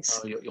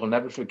disguise. Oh, you'll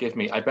never forgive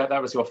me. I bet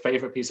that was your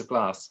favorite piece of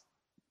glass.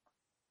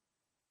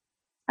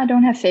 I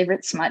don't have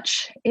favorites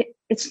much.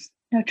 It's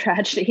no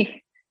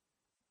tragedy.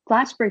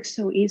 Glass breaks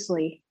so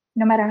easily,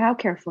 no matter how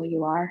careful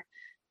you are.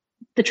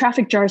 The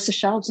traffic jars the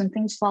shelves and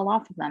things fall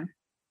off of them.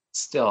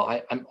 Still,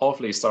 I'm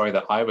awfully sorry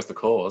that I was the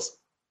cause.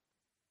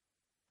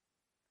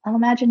 I'll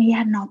imagine he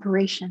had an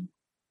operation.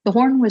 The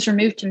horn was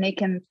removed to make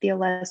him feel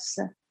less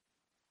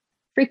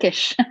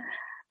freakish.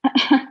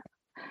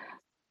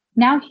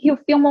 Now he'll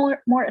feel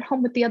more at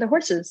home with the other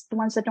horses, the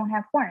ones that don't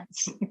have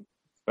horns.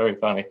 Very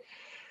funny.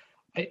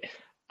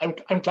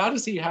 I'm glad to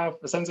see you have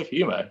a sense of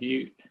humor.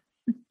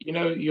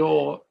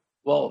 You're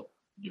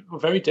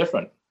very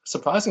different,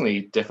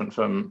 surprisingly different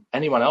from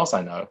anyone else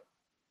I know.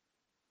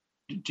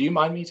 Do you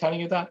mind me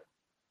telling you that?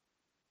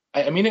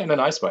 I mean it in a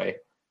nice way.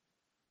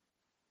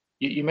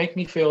 You make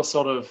me feel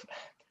sort of,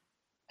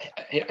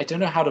 I don't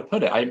know how to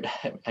put it.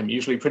 I'm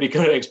usually pretty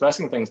good at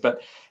expressing things,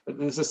 but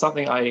this is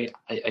something I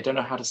don't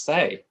know how to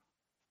say.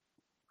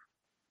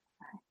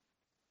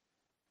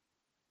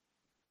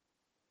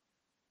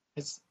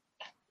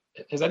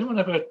 Has anyone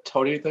ever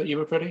told you that you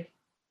were pretty?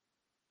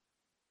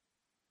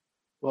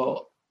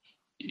 Well,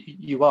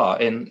 you are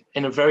in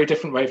a very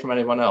different way from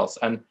anyone else,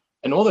 and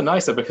all the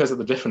nicer because of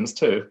the difference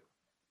too.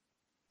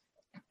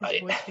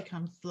 His voice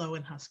becomes low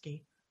and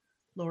husky.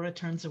 Laura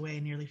turns away,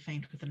 nearly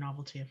faint with the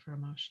novelty of her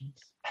emotions.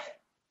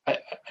 I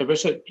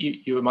wish that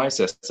you were my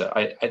sister.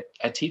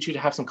 I teach you to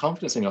have some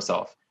confidence in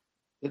yourself.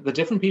 The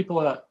different people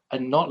are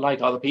not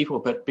like other people,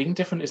 but being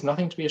different is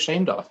nothing to be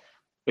ashamed of,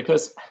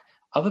 because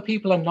other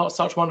people are not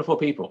such wonderful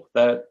people.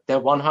 They're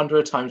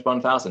 100 times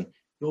 1,000.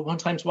 You're 1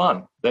 times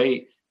 1.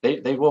 They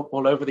walk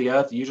all over the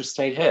earth. You just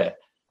stayed here.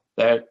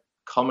 They're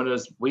common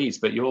as weeds,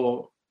 but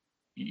you're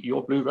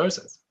blue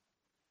roses.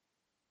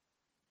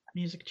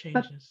 Music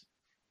changes.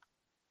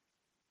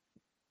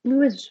 But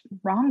blue is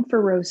wrong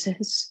for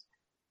roses.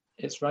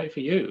 It's right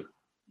for you.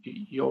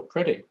 You're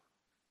pretty.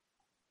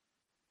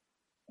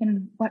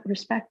 In what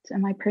respect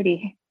am I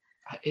pretty?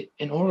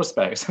 In all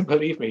respects,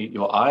 believe me.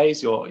 Your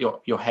eyes,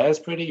 your hair's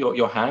pretty.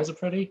 Your hands are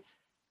pretty.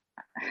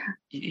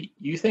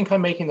 You think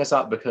I'm making this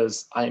up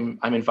because I'm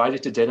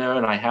invited to dinner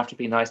and I have to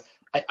be nice?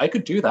 I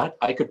could do that.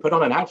 I could put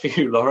on an act for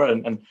you, Laura,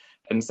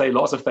 and say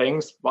lots of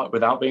things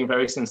without being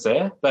very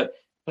sincere. But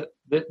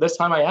this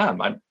time I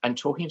am. I'm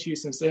talking to you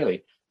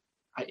sincerely.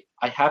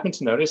 I happen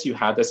to notice you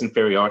have this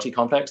inferiority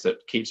complex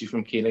that keeps you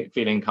from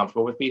feeling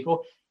comfortable with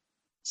people.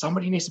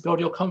 Somebody needs to build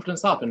your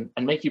confidence up and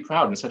make you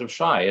proud instead of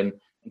shy and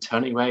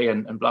turning away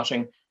and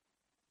blushing.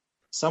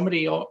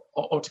 Somebody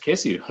ought to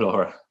kiss you,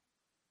 Laura.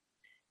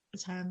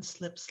 His hand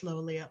slips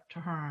slowly up to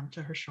her arm,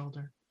 to her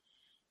shoulder.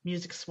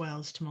 Music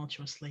swells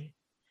tumultuously.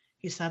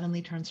 He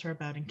suddenly turns her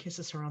about and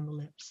kisses her on the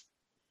lips.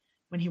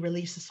 When he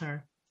releases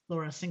her,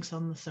 Laura sinks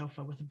on the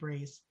sofa with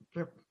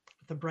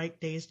a bright,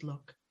 dazed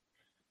look.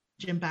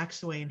 Jim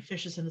backs away and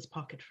fishes in his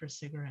pocket for a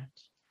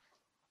cigarette.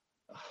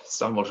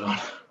 Stumbled on.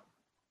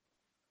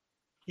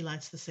 He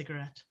lights the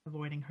cigarette,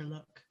 avoiding her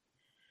look.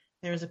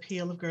 There is a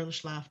peal of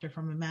girlish laughter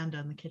from Amanda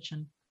in the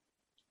kitchen.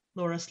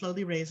 Laura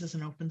slowly raises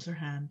and opens her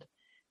hand.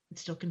 It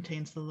still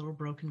contains the little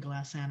broken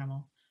glass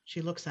animal. She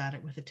looks at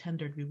it with a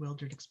tender,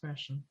 bewildered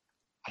expression.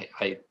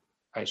 I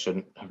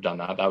shouldn't have done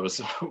that. That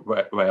was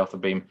way off the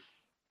beam.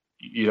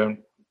 You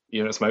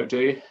don't smoke, do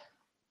you?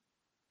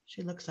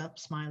 She looks up,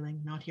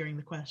 smiling, not hearing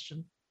the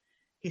question.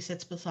 He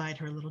sits beside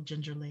her a little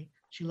gingerly.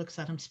 She looks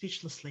at him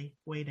speechlessly,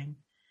 waiting.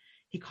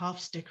 He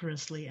coughs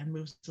decorously and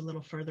moves a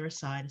little further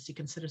aside as he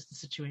considers the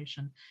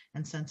situation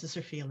and senses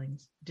her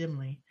feelings,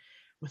 dimly,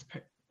 with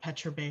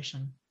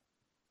perturbation,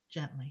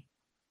 gently.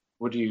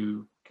 Would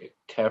you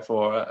care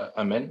for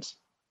a mint?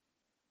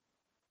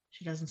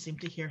 She doesn't seem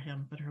to hear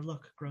him, but her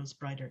look grows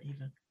brighter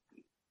even.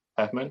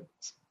 Peppermint?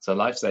 It's a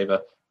lifesaver.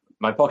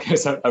 My pocket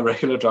is a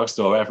regular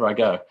drugstore wherever I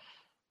go.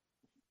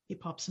 He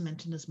pops a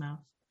mint in his mouth,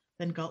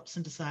 then gulps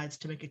and decides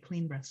to make a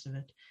clean breast of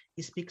it.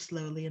 He speaks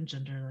slowly and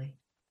gingerly.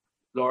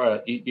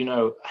 Laura, you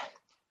know,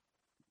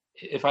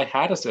 if I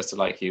had a sister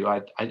like you,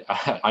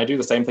 I'd do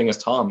the same thing as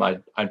Tom.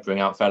 I'd bring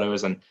out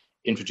fellows and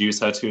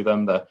introduce her to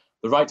them, the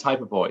right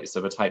type of boys,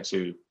 of a type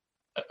to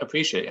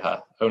appreciate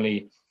her.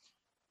 Only,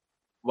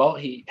 well,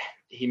 he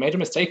made a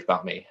mistake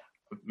about me.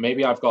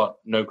 Maybe I've got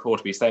no call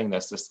to be saying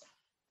this.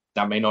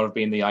 That may not have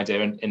been the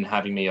idea in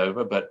having me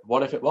over, but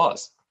what if it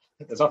was?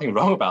 there's nothing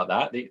wrong about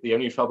that. The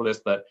only trouble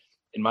is that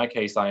in my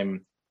case,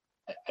 I'm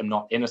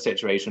not in a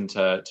situation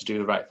to do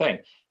the right thing.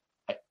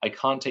 I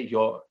can't take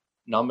your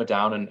number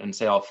down and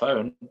say I'll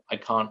phone. I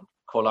can't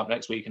call up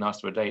next week and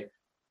ask for a date.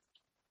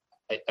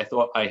 I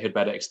thought I had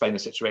better explain the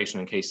situation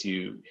in case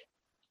you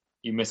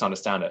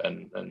misunderstand it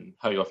and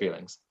hurt your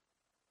feelings.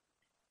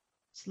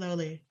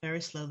 Slowly,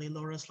 very slowly,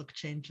 Laura's look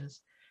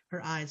changes,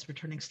 her eyes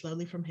returning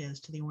slowly from his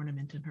to the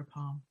ornament in her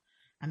palm.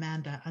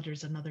 Amanda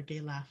utters another gay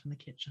laugh in the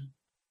kitchen.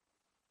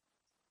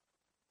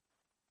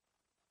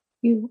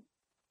 You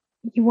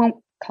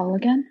won't call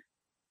again?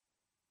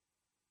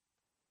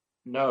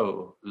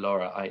 No,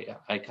 Laura,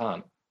 I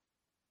can't.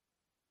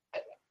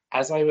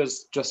 As I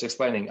was just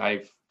explaining,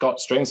 I've got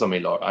strings on me,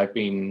 Laura. I've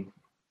been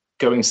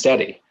going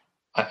steady.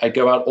 I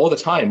go out all the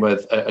time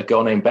with a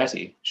girl named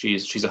Betty.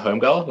 She's a home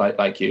girl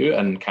like you,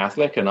 and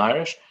Catholic and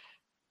Irish.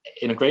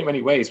 In a great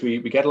many ways, we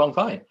get along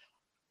fine.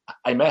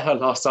 I met her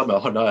last summer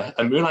on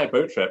a moonlight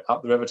boat trip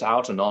up the river to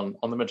Alton on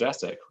the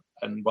Majestic.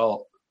 And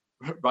well,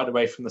 right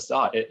away from the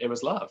start, it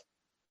was love.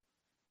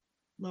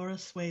 Laura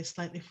sways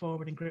slightly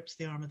forward and grips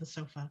the arm of the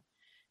sofa.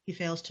 He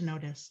fails to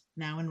notice,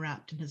 now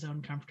enwrapped in his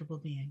own comfortable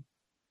being.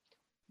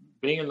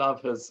 Being in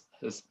love has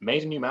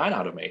made a new man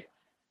out of me.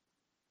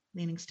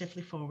 Leaning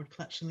stiffly forward,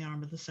 clutching the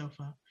arm of the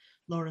sofa,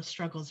 Laura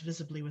struggles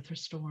visibly with her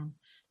storm,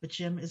 but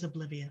Jim is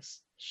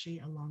oblivious, she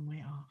a long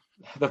way off.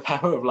 The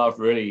power of love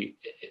really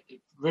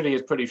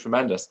is pretty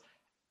tremendous.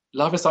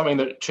 Love is something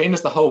that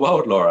changes the whole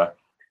world, Laura.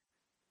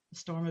 The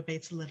storm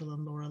abates a little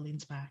and Laura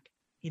leans back.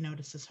 He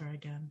notices her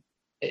again.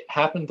 It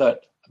happened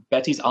that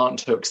Betty's aunt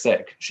took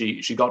sick.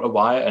 She got a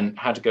wire and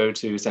had to go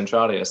to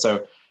Centralia.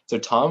 So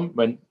Tom,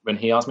 when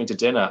he asked me to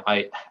dinner,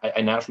 I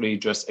naturally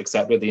just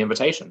accepted the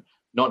invitation,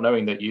 not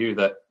knowing that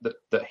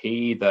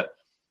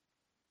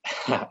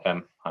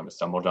I'm a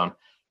stumble, John.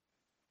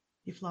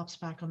 He flops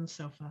back on the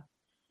sofa.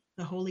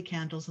 The holy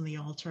candles on the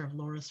altar of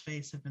Laura's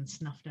face have been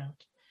snuffed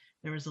out.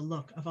 There is a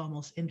look of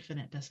almost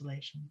infinite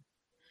desolation.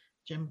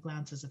 Jim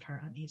glances at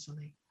her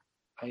uneasily.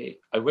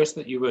 I wish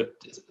that you would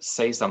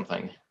say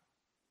something.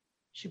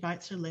 She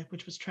bites her lip,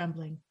 which was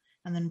trembling,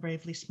 and then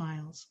bravely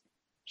smiles.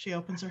 She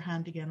opens her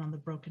hand again on the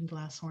broken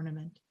glass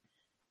ornament.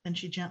 Then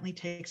she gently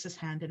takes his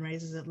hand and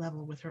raises it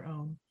level with her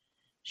own.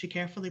 She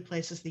carefully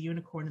places the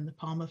unicorn in the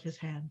palm of his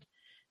hand,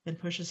 then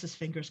pushes his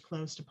fingers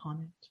closed upon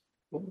it.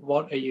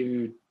 What are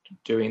you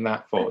doing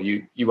that for?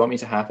 You want me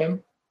to have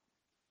him?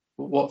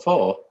 What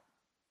for?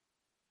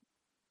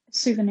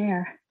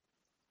 Souvenir.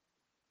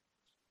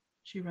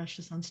 She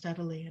rushes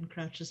unsteadily and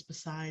crouches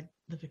beside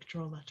the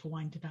Victrola to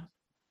wind it up.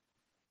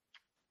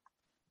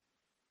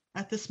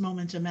 At this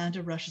moment,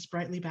 Amanda rushes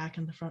brightly back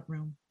in the front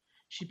room.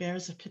 She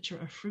bears a pitcher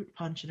of fruit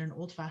punch in an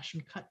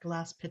old-fashioned cut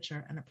glass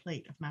pitcher and a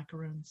plate of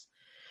macaroons.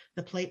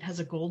 The plate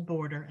has a gold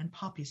border and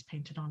poppies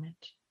painted on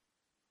it.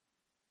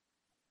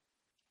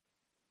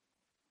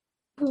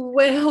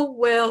 Well,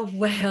 well,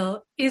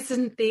 well,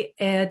 isn't the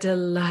air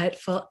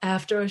delightful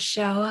after a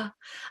shower?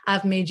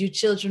 I've made you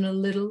children a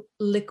little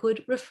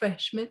liquid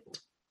refreshment.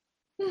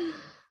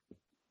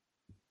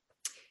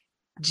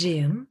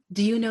 Jim,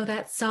 do you know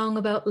that song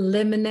about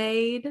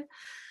lemonade?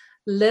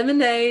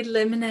 Lemonade,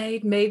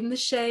 lemonade, made in the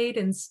shade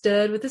and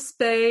stirred with a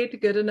spade,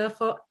 good enough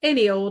for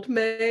any old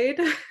maid.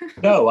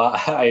 No,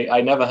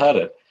 I never heard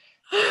it.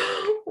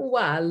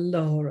 Why,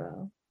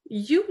 Laura,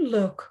 you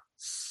look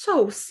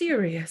so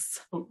serious.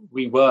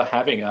 We were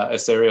having a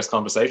serious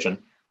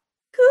conversation.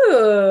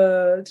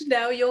 Good.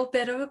 Now you're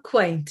better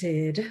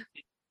acquainted.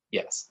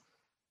 Yes.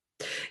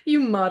 You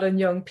modern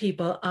young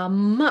people are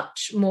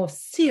much more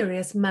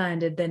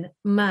serious-minded than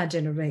my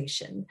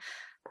generation.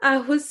 I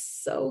was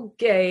so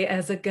gay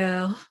as a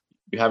girl.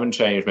 You haven't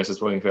changed,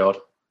 Mrs. Wingfield.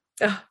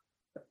 Oh,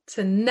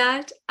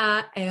 tonight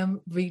I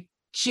am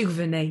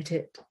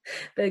rejuvenated.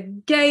 The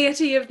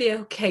gaiety of the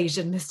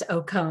occasion, Mr.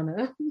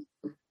 O'Connor.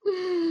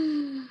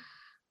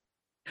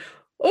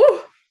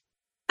 Oh,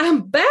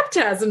 I'm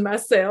baptizing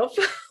myself.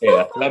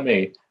 Yeah, let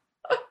me.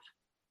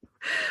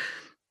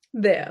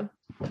 There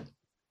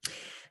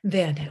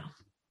now.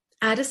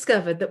 I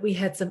discovered that we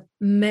had some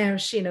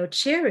maraschino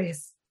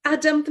cherries. I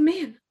dumped them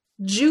in,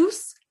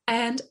 juice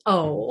and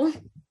all.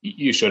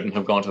 You shouldn't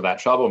have gone to that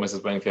trouble,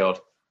 Mrs.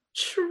 Wingfield.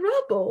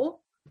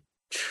 Trouble?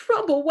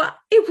 Why,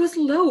 it was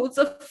loads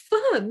of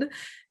fun.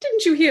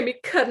 Didn't you hear me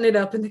cutting it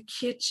up in the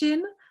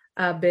kitchen?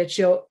 I bet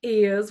your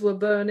ears were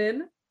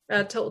burning.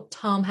 I told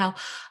Tom how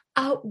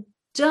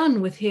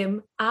outdone with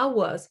him I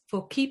was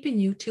for keeping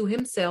you to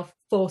himself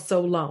for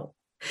so long.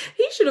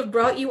 He should have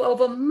brought you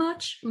over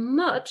much,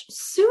 much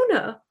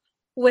sooner.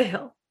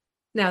 Well,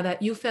 now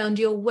that you found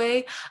your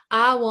way,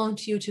 I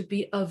want you to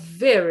be a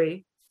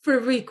very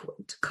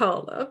frequent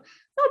caller.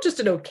 Not just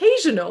an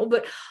occasional,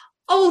 but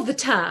all the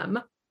time.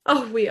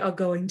 Oh, we are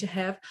going to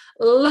have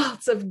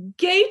lots of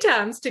gay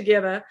times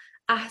together.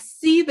 I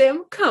see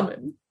them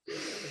coming.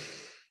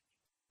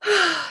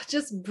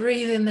 Just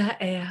breathe in that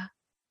air.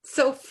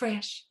 So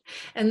fresh.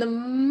 And the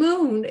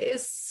moon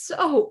is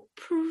so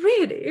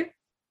pretty.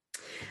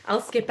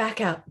 I'll skip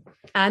back out.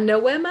 I know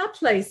where my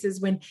place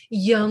is when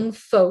young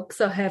folks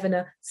are having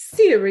a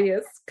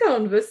serious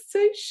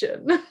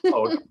conversation.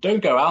 Oh,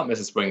 don't go out,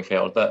 Mrs.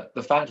 Springfield.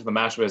 The fact of the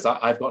matter is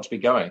I've got to be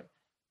going.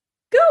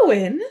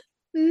 Going?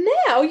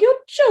 Now you're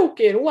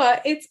joking.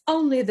 Why, it's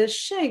only the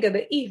shank of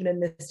the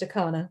evening, Mr.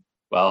 Connor.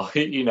 Well,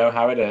 you know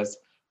how it is.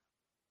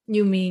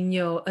 You mean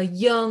you're a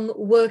young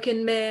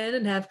working man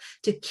and have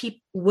to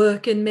keep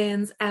working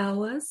man's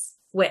hours?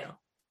 Well,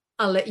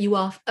 I'll let you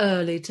off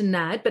early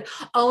tonight, but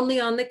only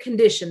on the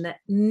condition that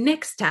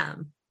next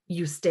time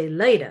you stay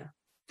later.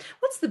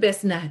 What's the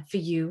best night for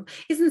you?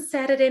 Isn't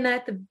Saturday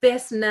night the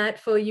best night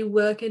for you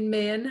working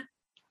men?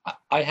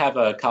 I have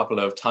a couple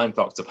of time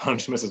clocks to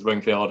punch, Mrs.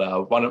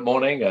 Wingfield. One at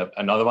morning,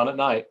 another one at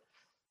night.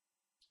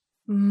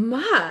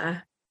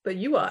 My, but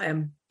you are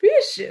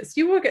ambitious.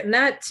 You work at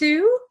night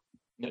too?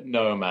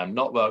 No, ma'am,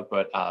 not work,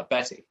 but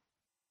Betty.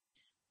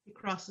 He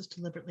crosses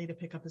deliberately to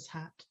pick up his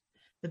hat.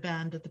 The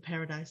band at the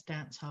Paradise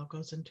Dance Hall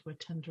goes into a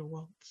tender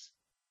waltz.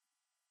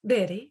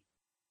 Betty?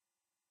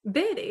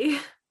 Betty?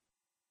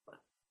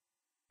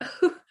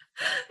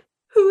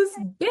 Who's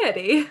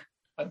Betty?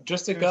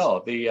 Just a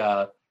girl,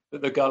 the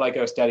girl I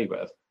go steady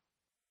with.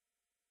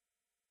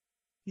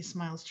 He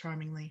smiles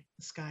charmingly.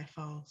 The sky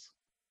falls.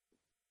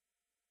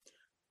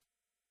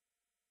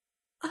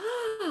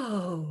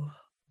 Oh.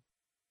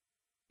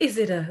 Is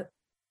it a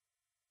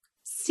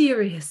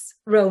serious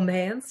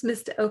romance,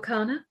 Mr.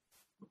 O'Connor?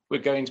 We're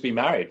going to be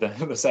married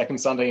the second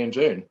Sunday in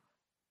June.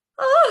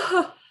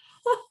 Oh,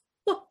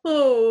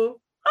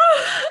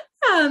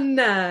 how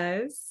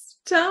nice.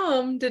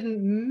 Tom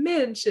didn't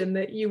mention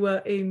that you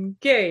were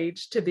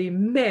engaged to be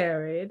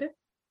married.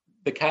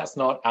 The cat's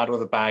not out of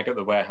the bag at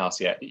the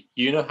warehouse yet.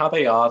 You know how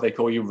they are. They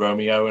call you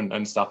Romeo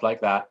and stuff like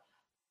that.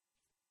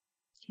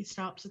 He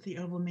stops at the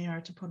oval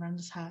mirror to put on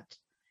his hat.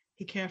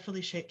 He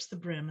carefully shapes the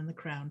brim and the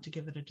crown to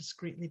give it a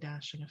discreetly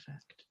dashing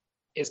effect.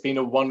 It's been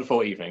a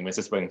wonderful evening,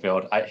 Mrs.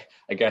 Wingfield. I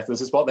guess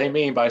this is what they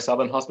mean by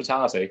Southern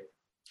hospitality.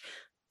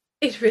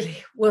 It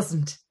really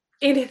wasn't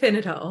anything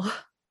at all.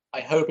 I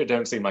hope it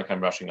don't seem like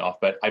I'm rushing off,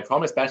 but I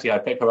promised Betty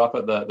I'd pick her up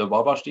at the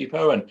Wabash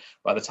Depot, and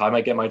by the time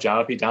I get my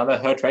jalopy down there,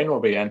 her train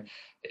will be in.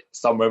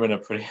 Some women are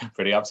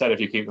pretty upset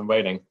if you keep them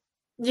waiting.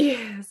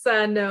 Yes,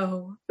 I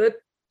know. The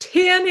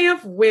tyranny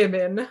of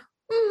women.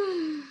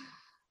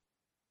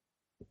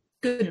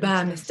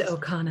 Goodbye, Mr.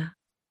 O'Connor.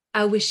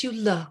 I wish you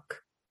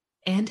luck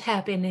and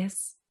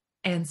happiness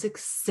and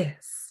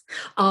success.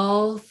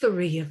 All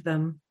three of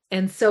them.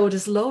 And so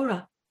does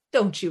Laura.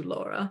 Don't you,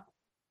 Laura?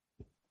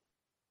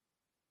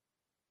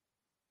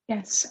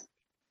 Yes.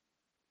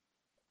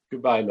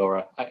 Goodbye,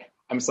 Laura.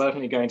 I'm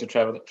certainly going to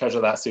treasure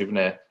that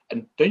souvenir.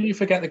 And don't you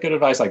forget the good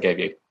advice I gave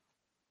you.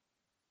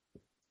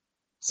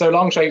 So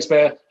long,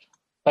 Shakespeare.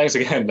 Thanks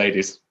again,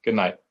 ladies. Good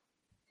night.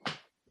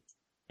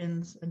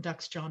 And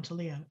ducks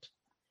jauntily out.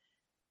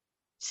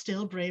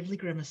 Still bravely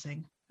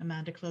grimacing,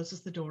 Amanda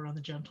closes the door on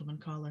the gentleman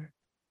caller.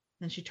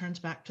 Then she turns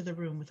back to the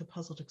room with a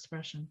puzzled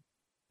expression.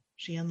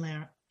 She and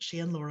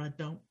Laura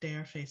don't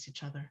dare face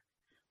each other.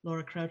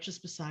 Laura crouches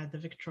beside the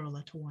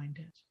Victrola to wind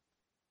it.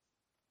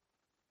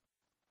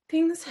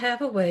 Things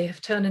have a way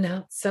of turning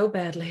out so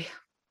badly.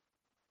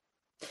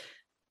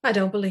 I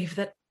don't believe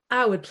that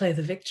I would play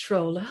the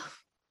Victrola.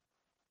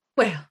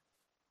 Well,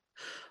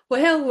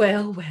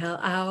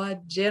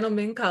 our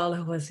gentleman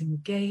caller was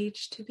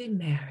engaged to be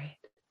married.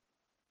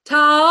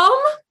 Tom?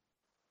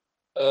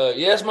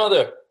 Yes,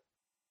 Mother.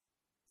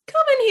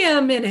 Come in here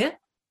a minute.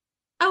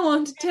 I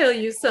want to tell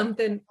you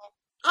something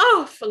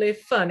awfully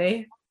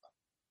funny.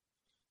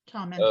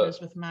 Tom enters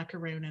with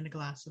macaroon and a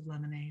glass of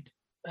lemonade.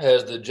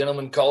 Has the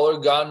gentleman caller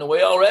gotten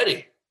away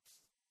already?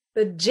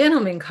 The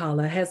gentleman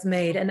caller has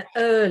made an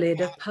early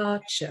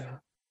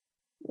departure.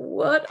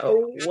 What a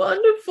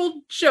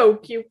wonderful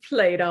joke you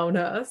played on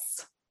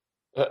us.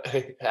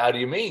 How do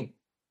you mean?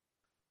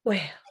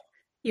 Well,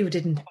 you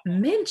didn't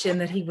mention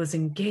that he was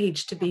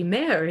engaged to be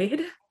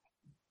married.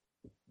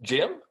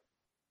 Jim?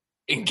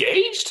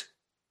 Engaged?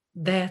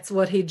 That's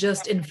what he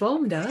just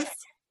informed us.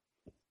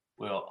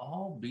 Well,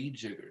 I'll be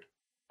jiggered.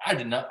 I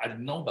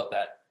didn't know about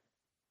that.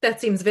 That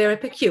seems very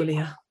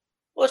peculiar.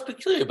 What's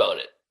peculiar about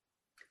it?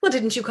 Well,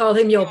 didn't you call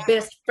him your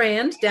best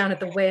friend down at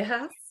the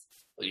warehouse?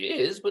 Well, he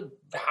is, but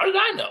how did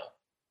I know?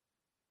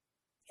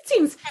 It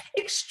seems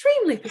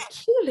extremely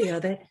peculiar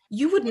that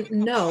you wouldn't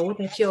know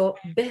that your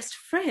best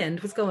friend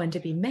was going to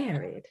be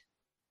married.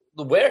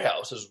 The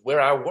warehouse is where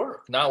I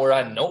work, not where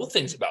I know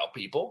things about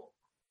people.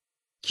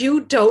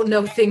 You don't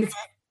know things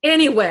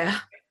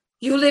anywhere.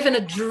 You live in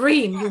a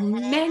dream. You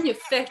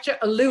manufacture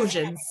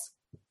illusions.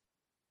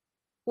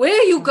 Where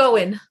are you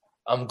going?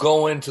 I'm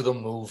going to the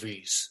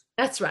movies.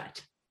 That's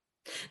right.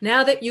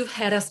 Now that you've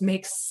had us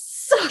make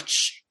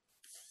such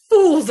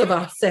fools of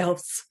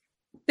ourselves,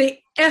 the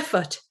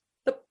effort,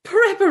 the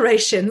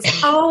preparations,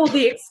 all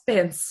the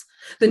expense,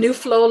 the new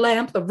floor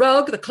lamp, the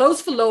rug, the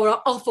clothes for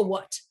Laura, all for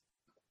what?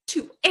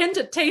 To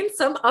entertain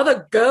some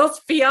other girl's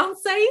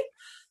fiancé?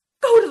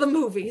 Go to the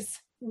movies.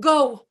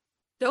 Go.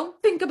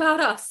 Don't think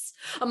about us.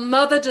 A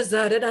mother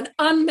deserted, an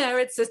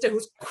unmarried sister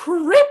who's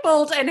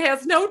crippled and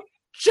has no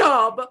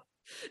job.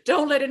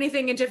 Don't let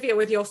anything interfere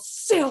with your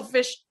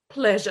selfish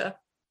pleasure.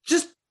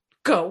 Just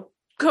go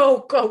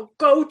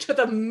to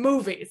the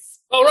movies.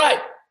 All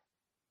right.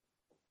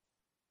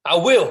 I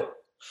will.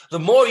 The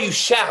more you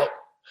shout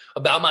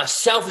about my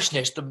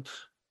selfishness,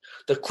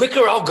 the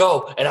quicker I'll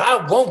go, and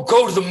I won't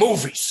go to the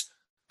movies.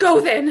 Go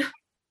then.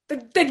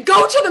 Then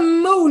go to the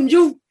moon,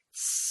 you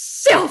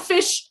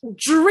selfish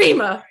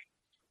dreamer.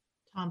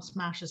 Tom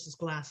smashes his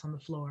glass on the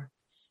floor.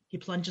 He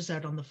plunges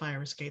out on the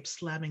fire escape,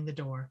 slamming the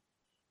door.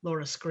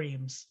 Laura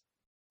screams.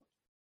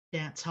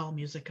 Dance hall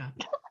music up.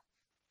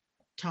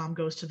 Tom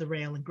goes to the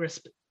rail and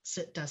grasps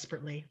it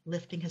desperately,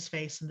 lifting his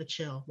face in the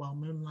chill while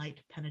moonlight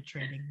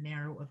penetrating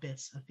narrow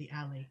abyss of the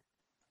alley.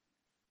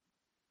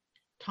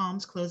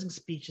 Tom's closing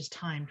speech is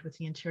timed with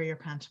the interior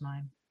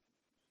pantomime.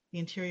 The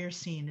interior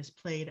scene is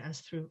played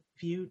as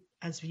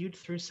viewed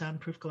through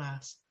soundproof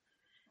glass.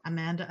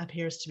 Amanda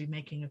appears to be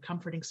making a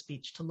comforting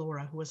speech to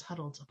Laura, who is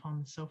huddled upon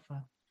the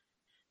sofa.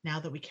 Now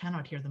that we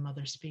cannot hear the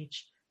mother's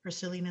speech, her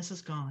silliness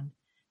is gone,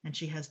 and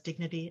she has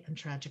dignity and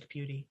tragic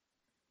beauty.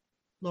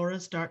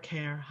 Laura's dark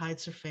hair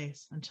hides her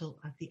face until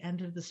at the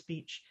end of the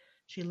speech,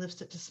 she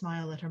lifts it to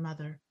smile at her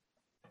mother.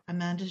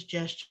 Amanda's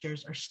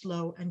gestures are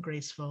slow and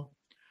graceful,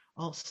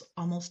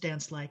 almost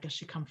dance-like as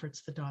she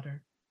comforts the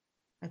daughter.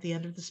 At the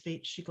end of the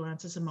speech, she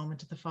glances a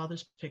moment at the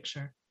father's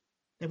picture,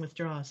 then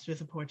withdraws through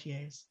the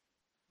portieres.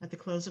 At the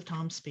close of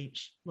Tom's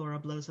speech, Laura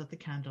blows out the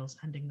candles,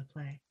 ending the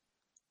play.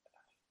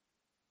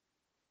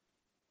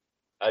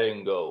 I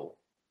didn't go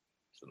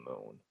to the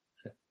moon.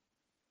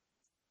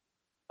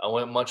 I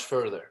went much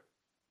further.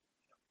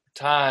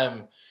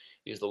 Time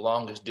is the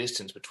longest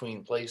distance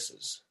between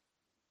places.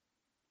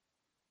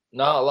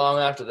 Not long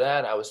after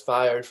that, I was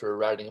fired for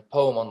writing a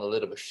poem on the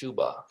lid of a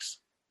shoebox.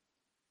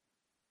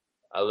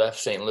 I left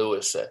St.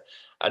 Louis.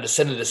 I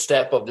descended the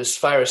step of this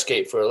fire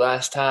escape for a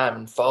last time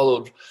and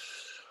followed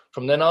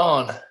from then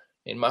on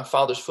in my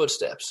father's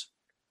footsteps,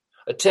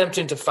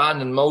 attempting to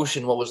find in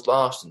motion what was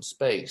lost in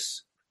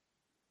space.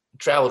 I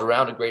traveled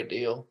around a great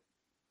deal.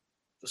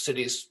 The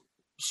cities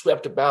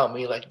swept about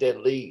me like dead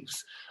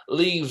leaves,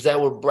 leaves that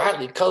were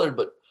brightly colored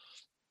but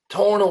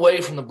torn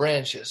away from the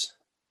branches.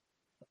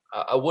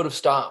 I would have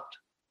stopped,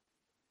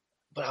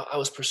 but I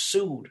was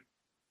pursued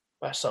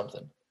by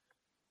something.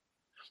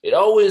 It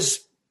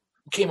always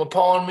came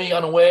upon me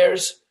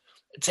unawares,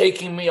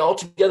 taking me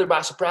altogether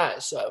by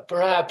surprise.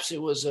 Perhaps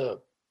it was a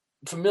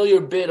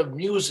familiar bit of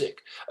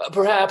music.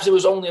 Perhaps it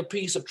was only a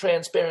piece of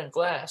transparent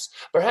glass.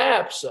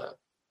 Perhaps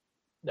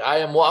I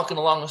am walking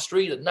along a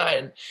street at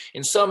night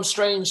in some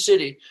strange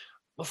city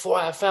before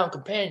I have found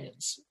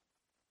companions.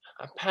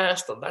 I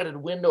passed the lighted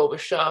window of a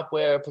shop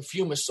where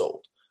perfume is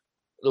sold.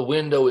 The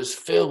window is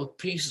filled with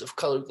pieces of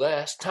colored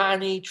glass,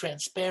 tiny,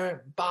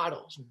 transparent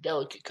bottles in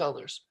delicate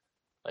colors,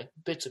 like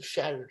bits of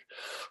shattered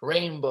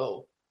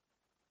rainbow.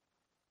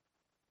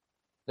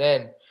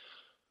 Then,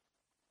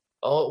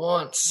 all at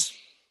once,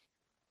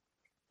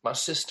 my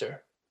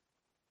sister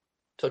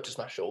touches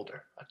my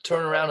shoulder. I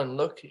turn around and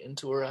look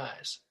into her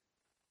eyes.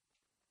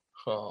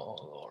 Oh,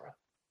 Laura.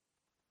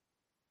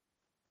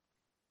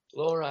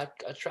 Laura,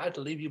 I tried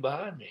to leave you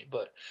behind me,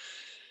 but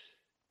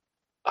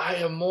I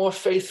am more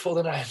faithful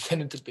than I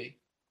intended to be.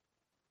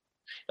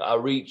 I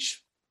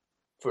reach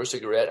for a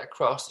cigarette. I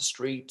cross the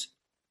street.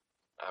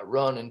 I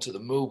run into the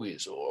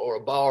movies or a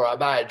bar. I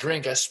buy a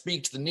drink. I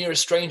speak to the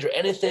nearest stranger.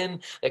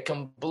 Anything that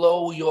can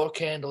blow your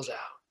candles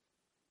out.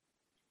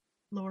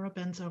 Laura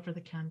bends over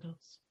the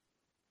candles.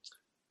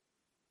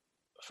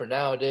 For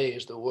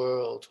nowadays, the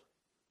world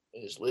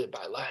is lit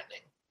by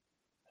lightning.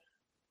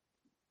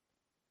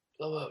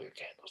 Blow out your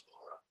candles,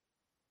 Laura.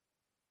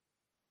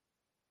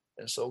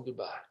 And so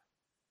goodbye.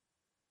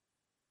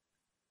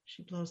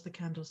 She blows the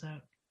candles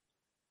out.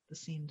 The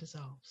scene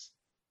dissolves.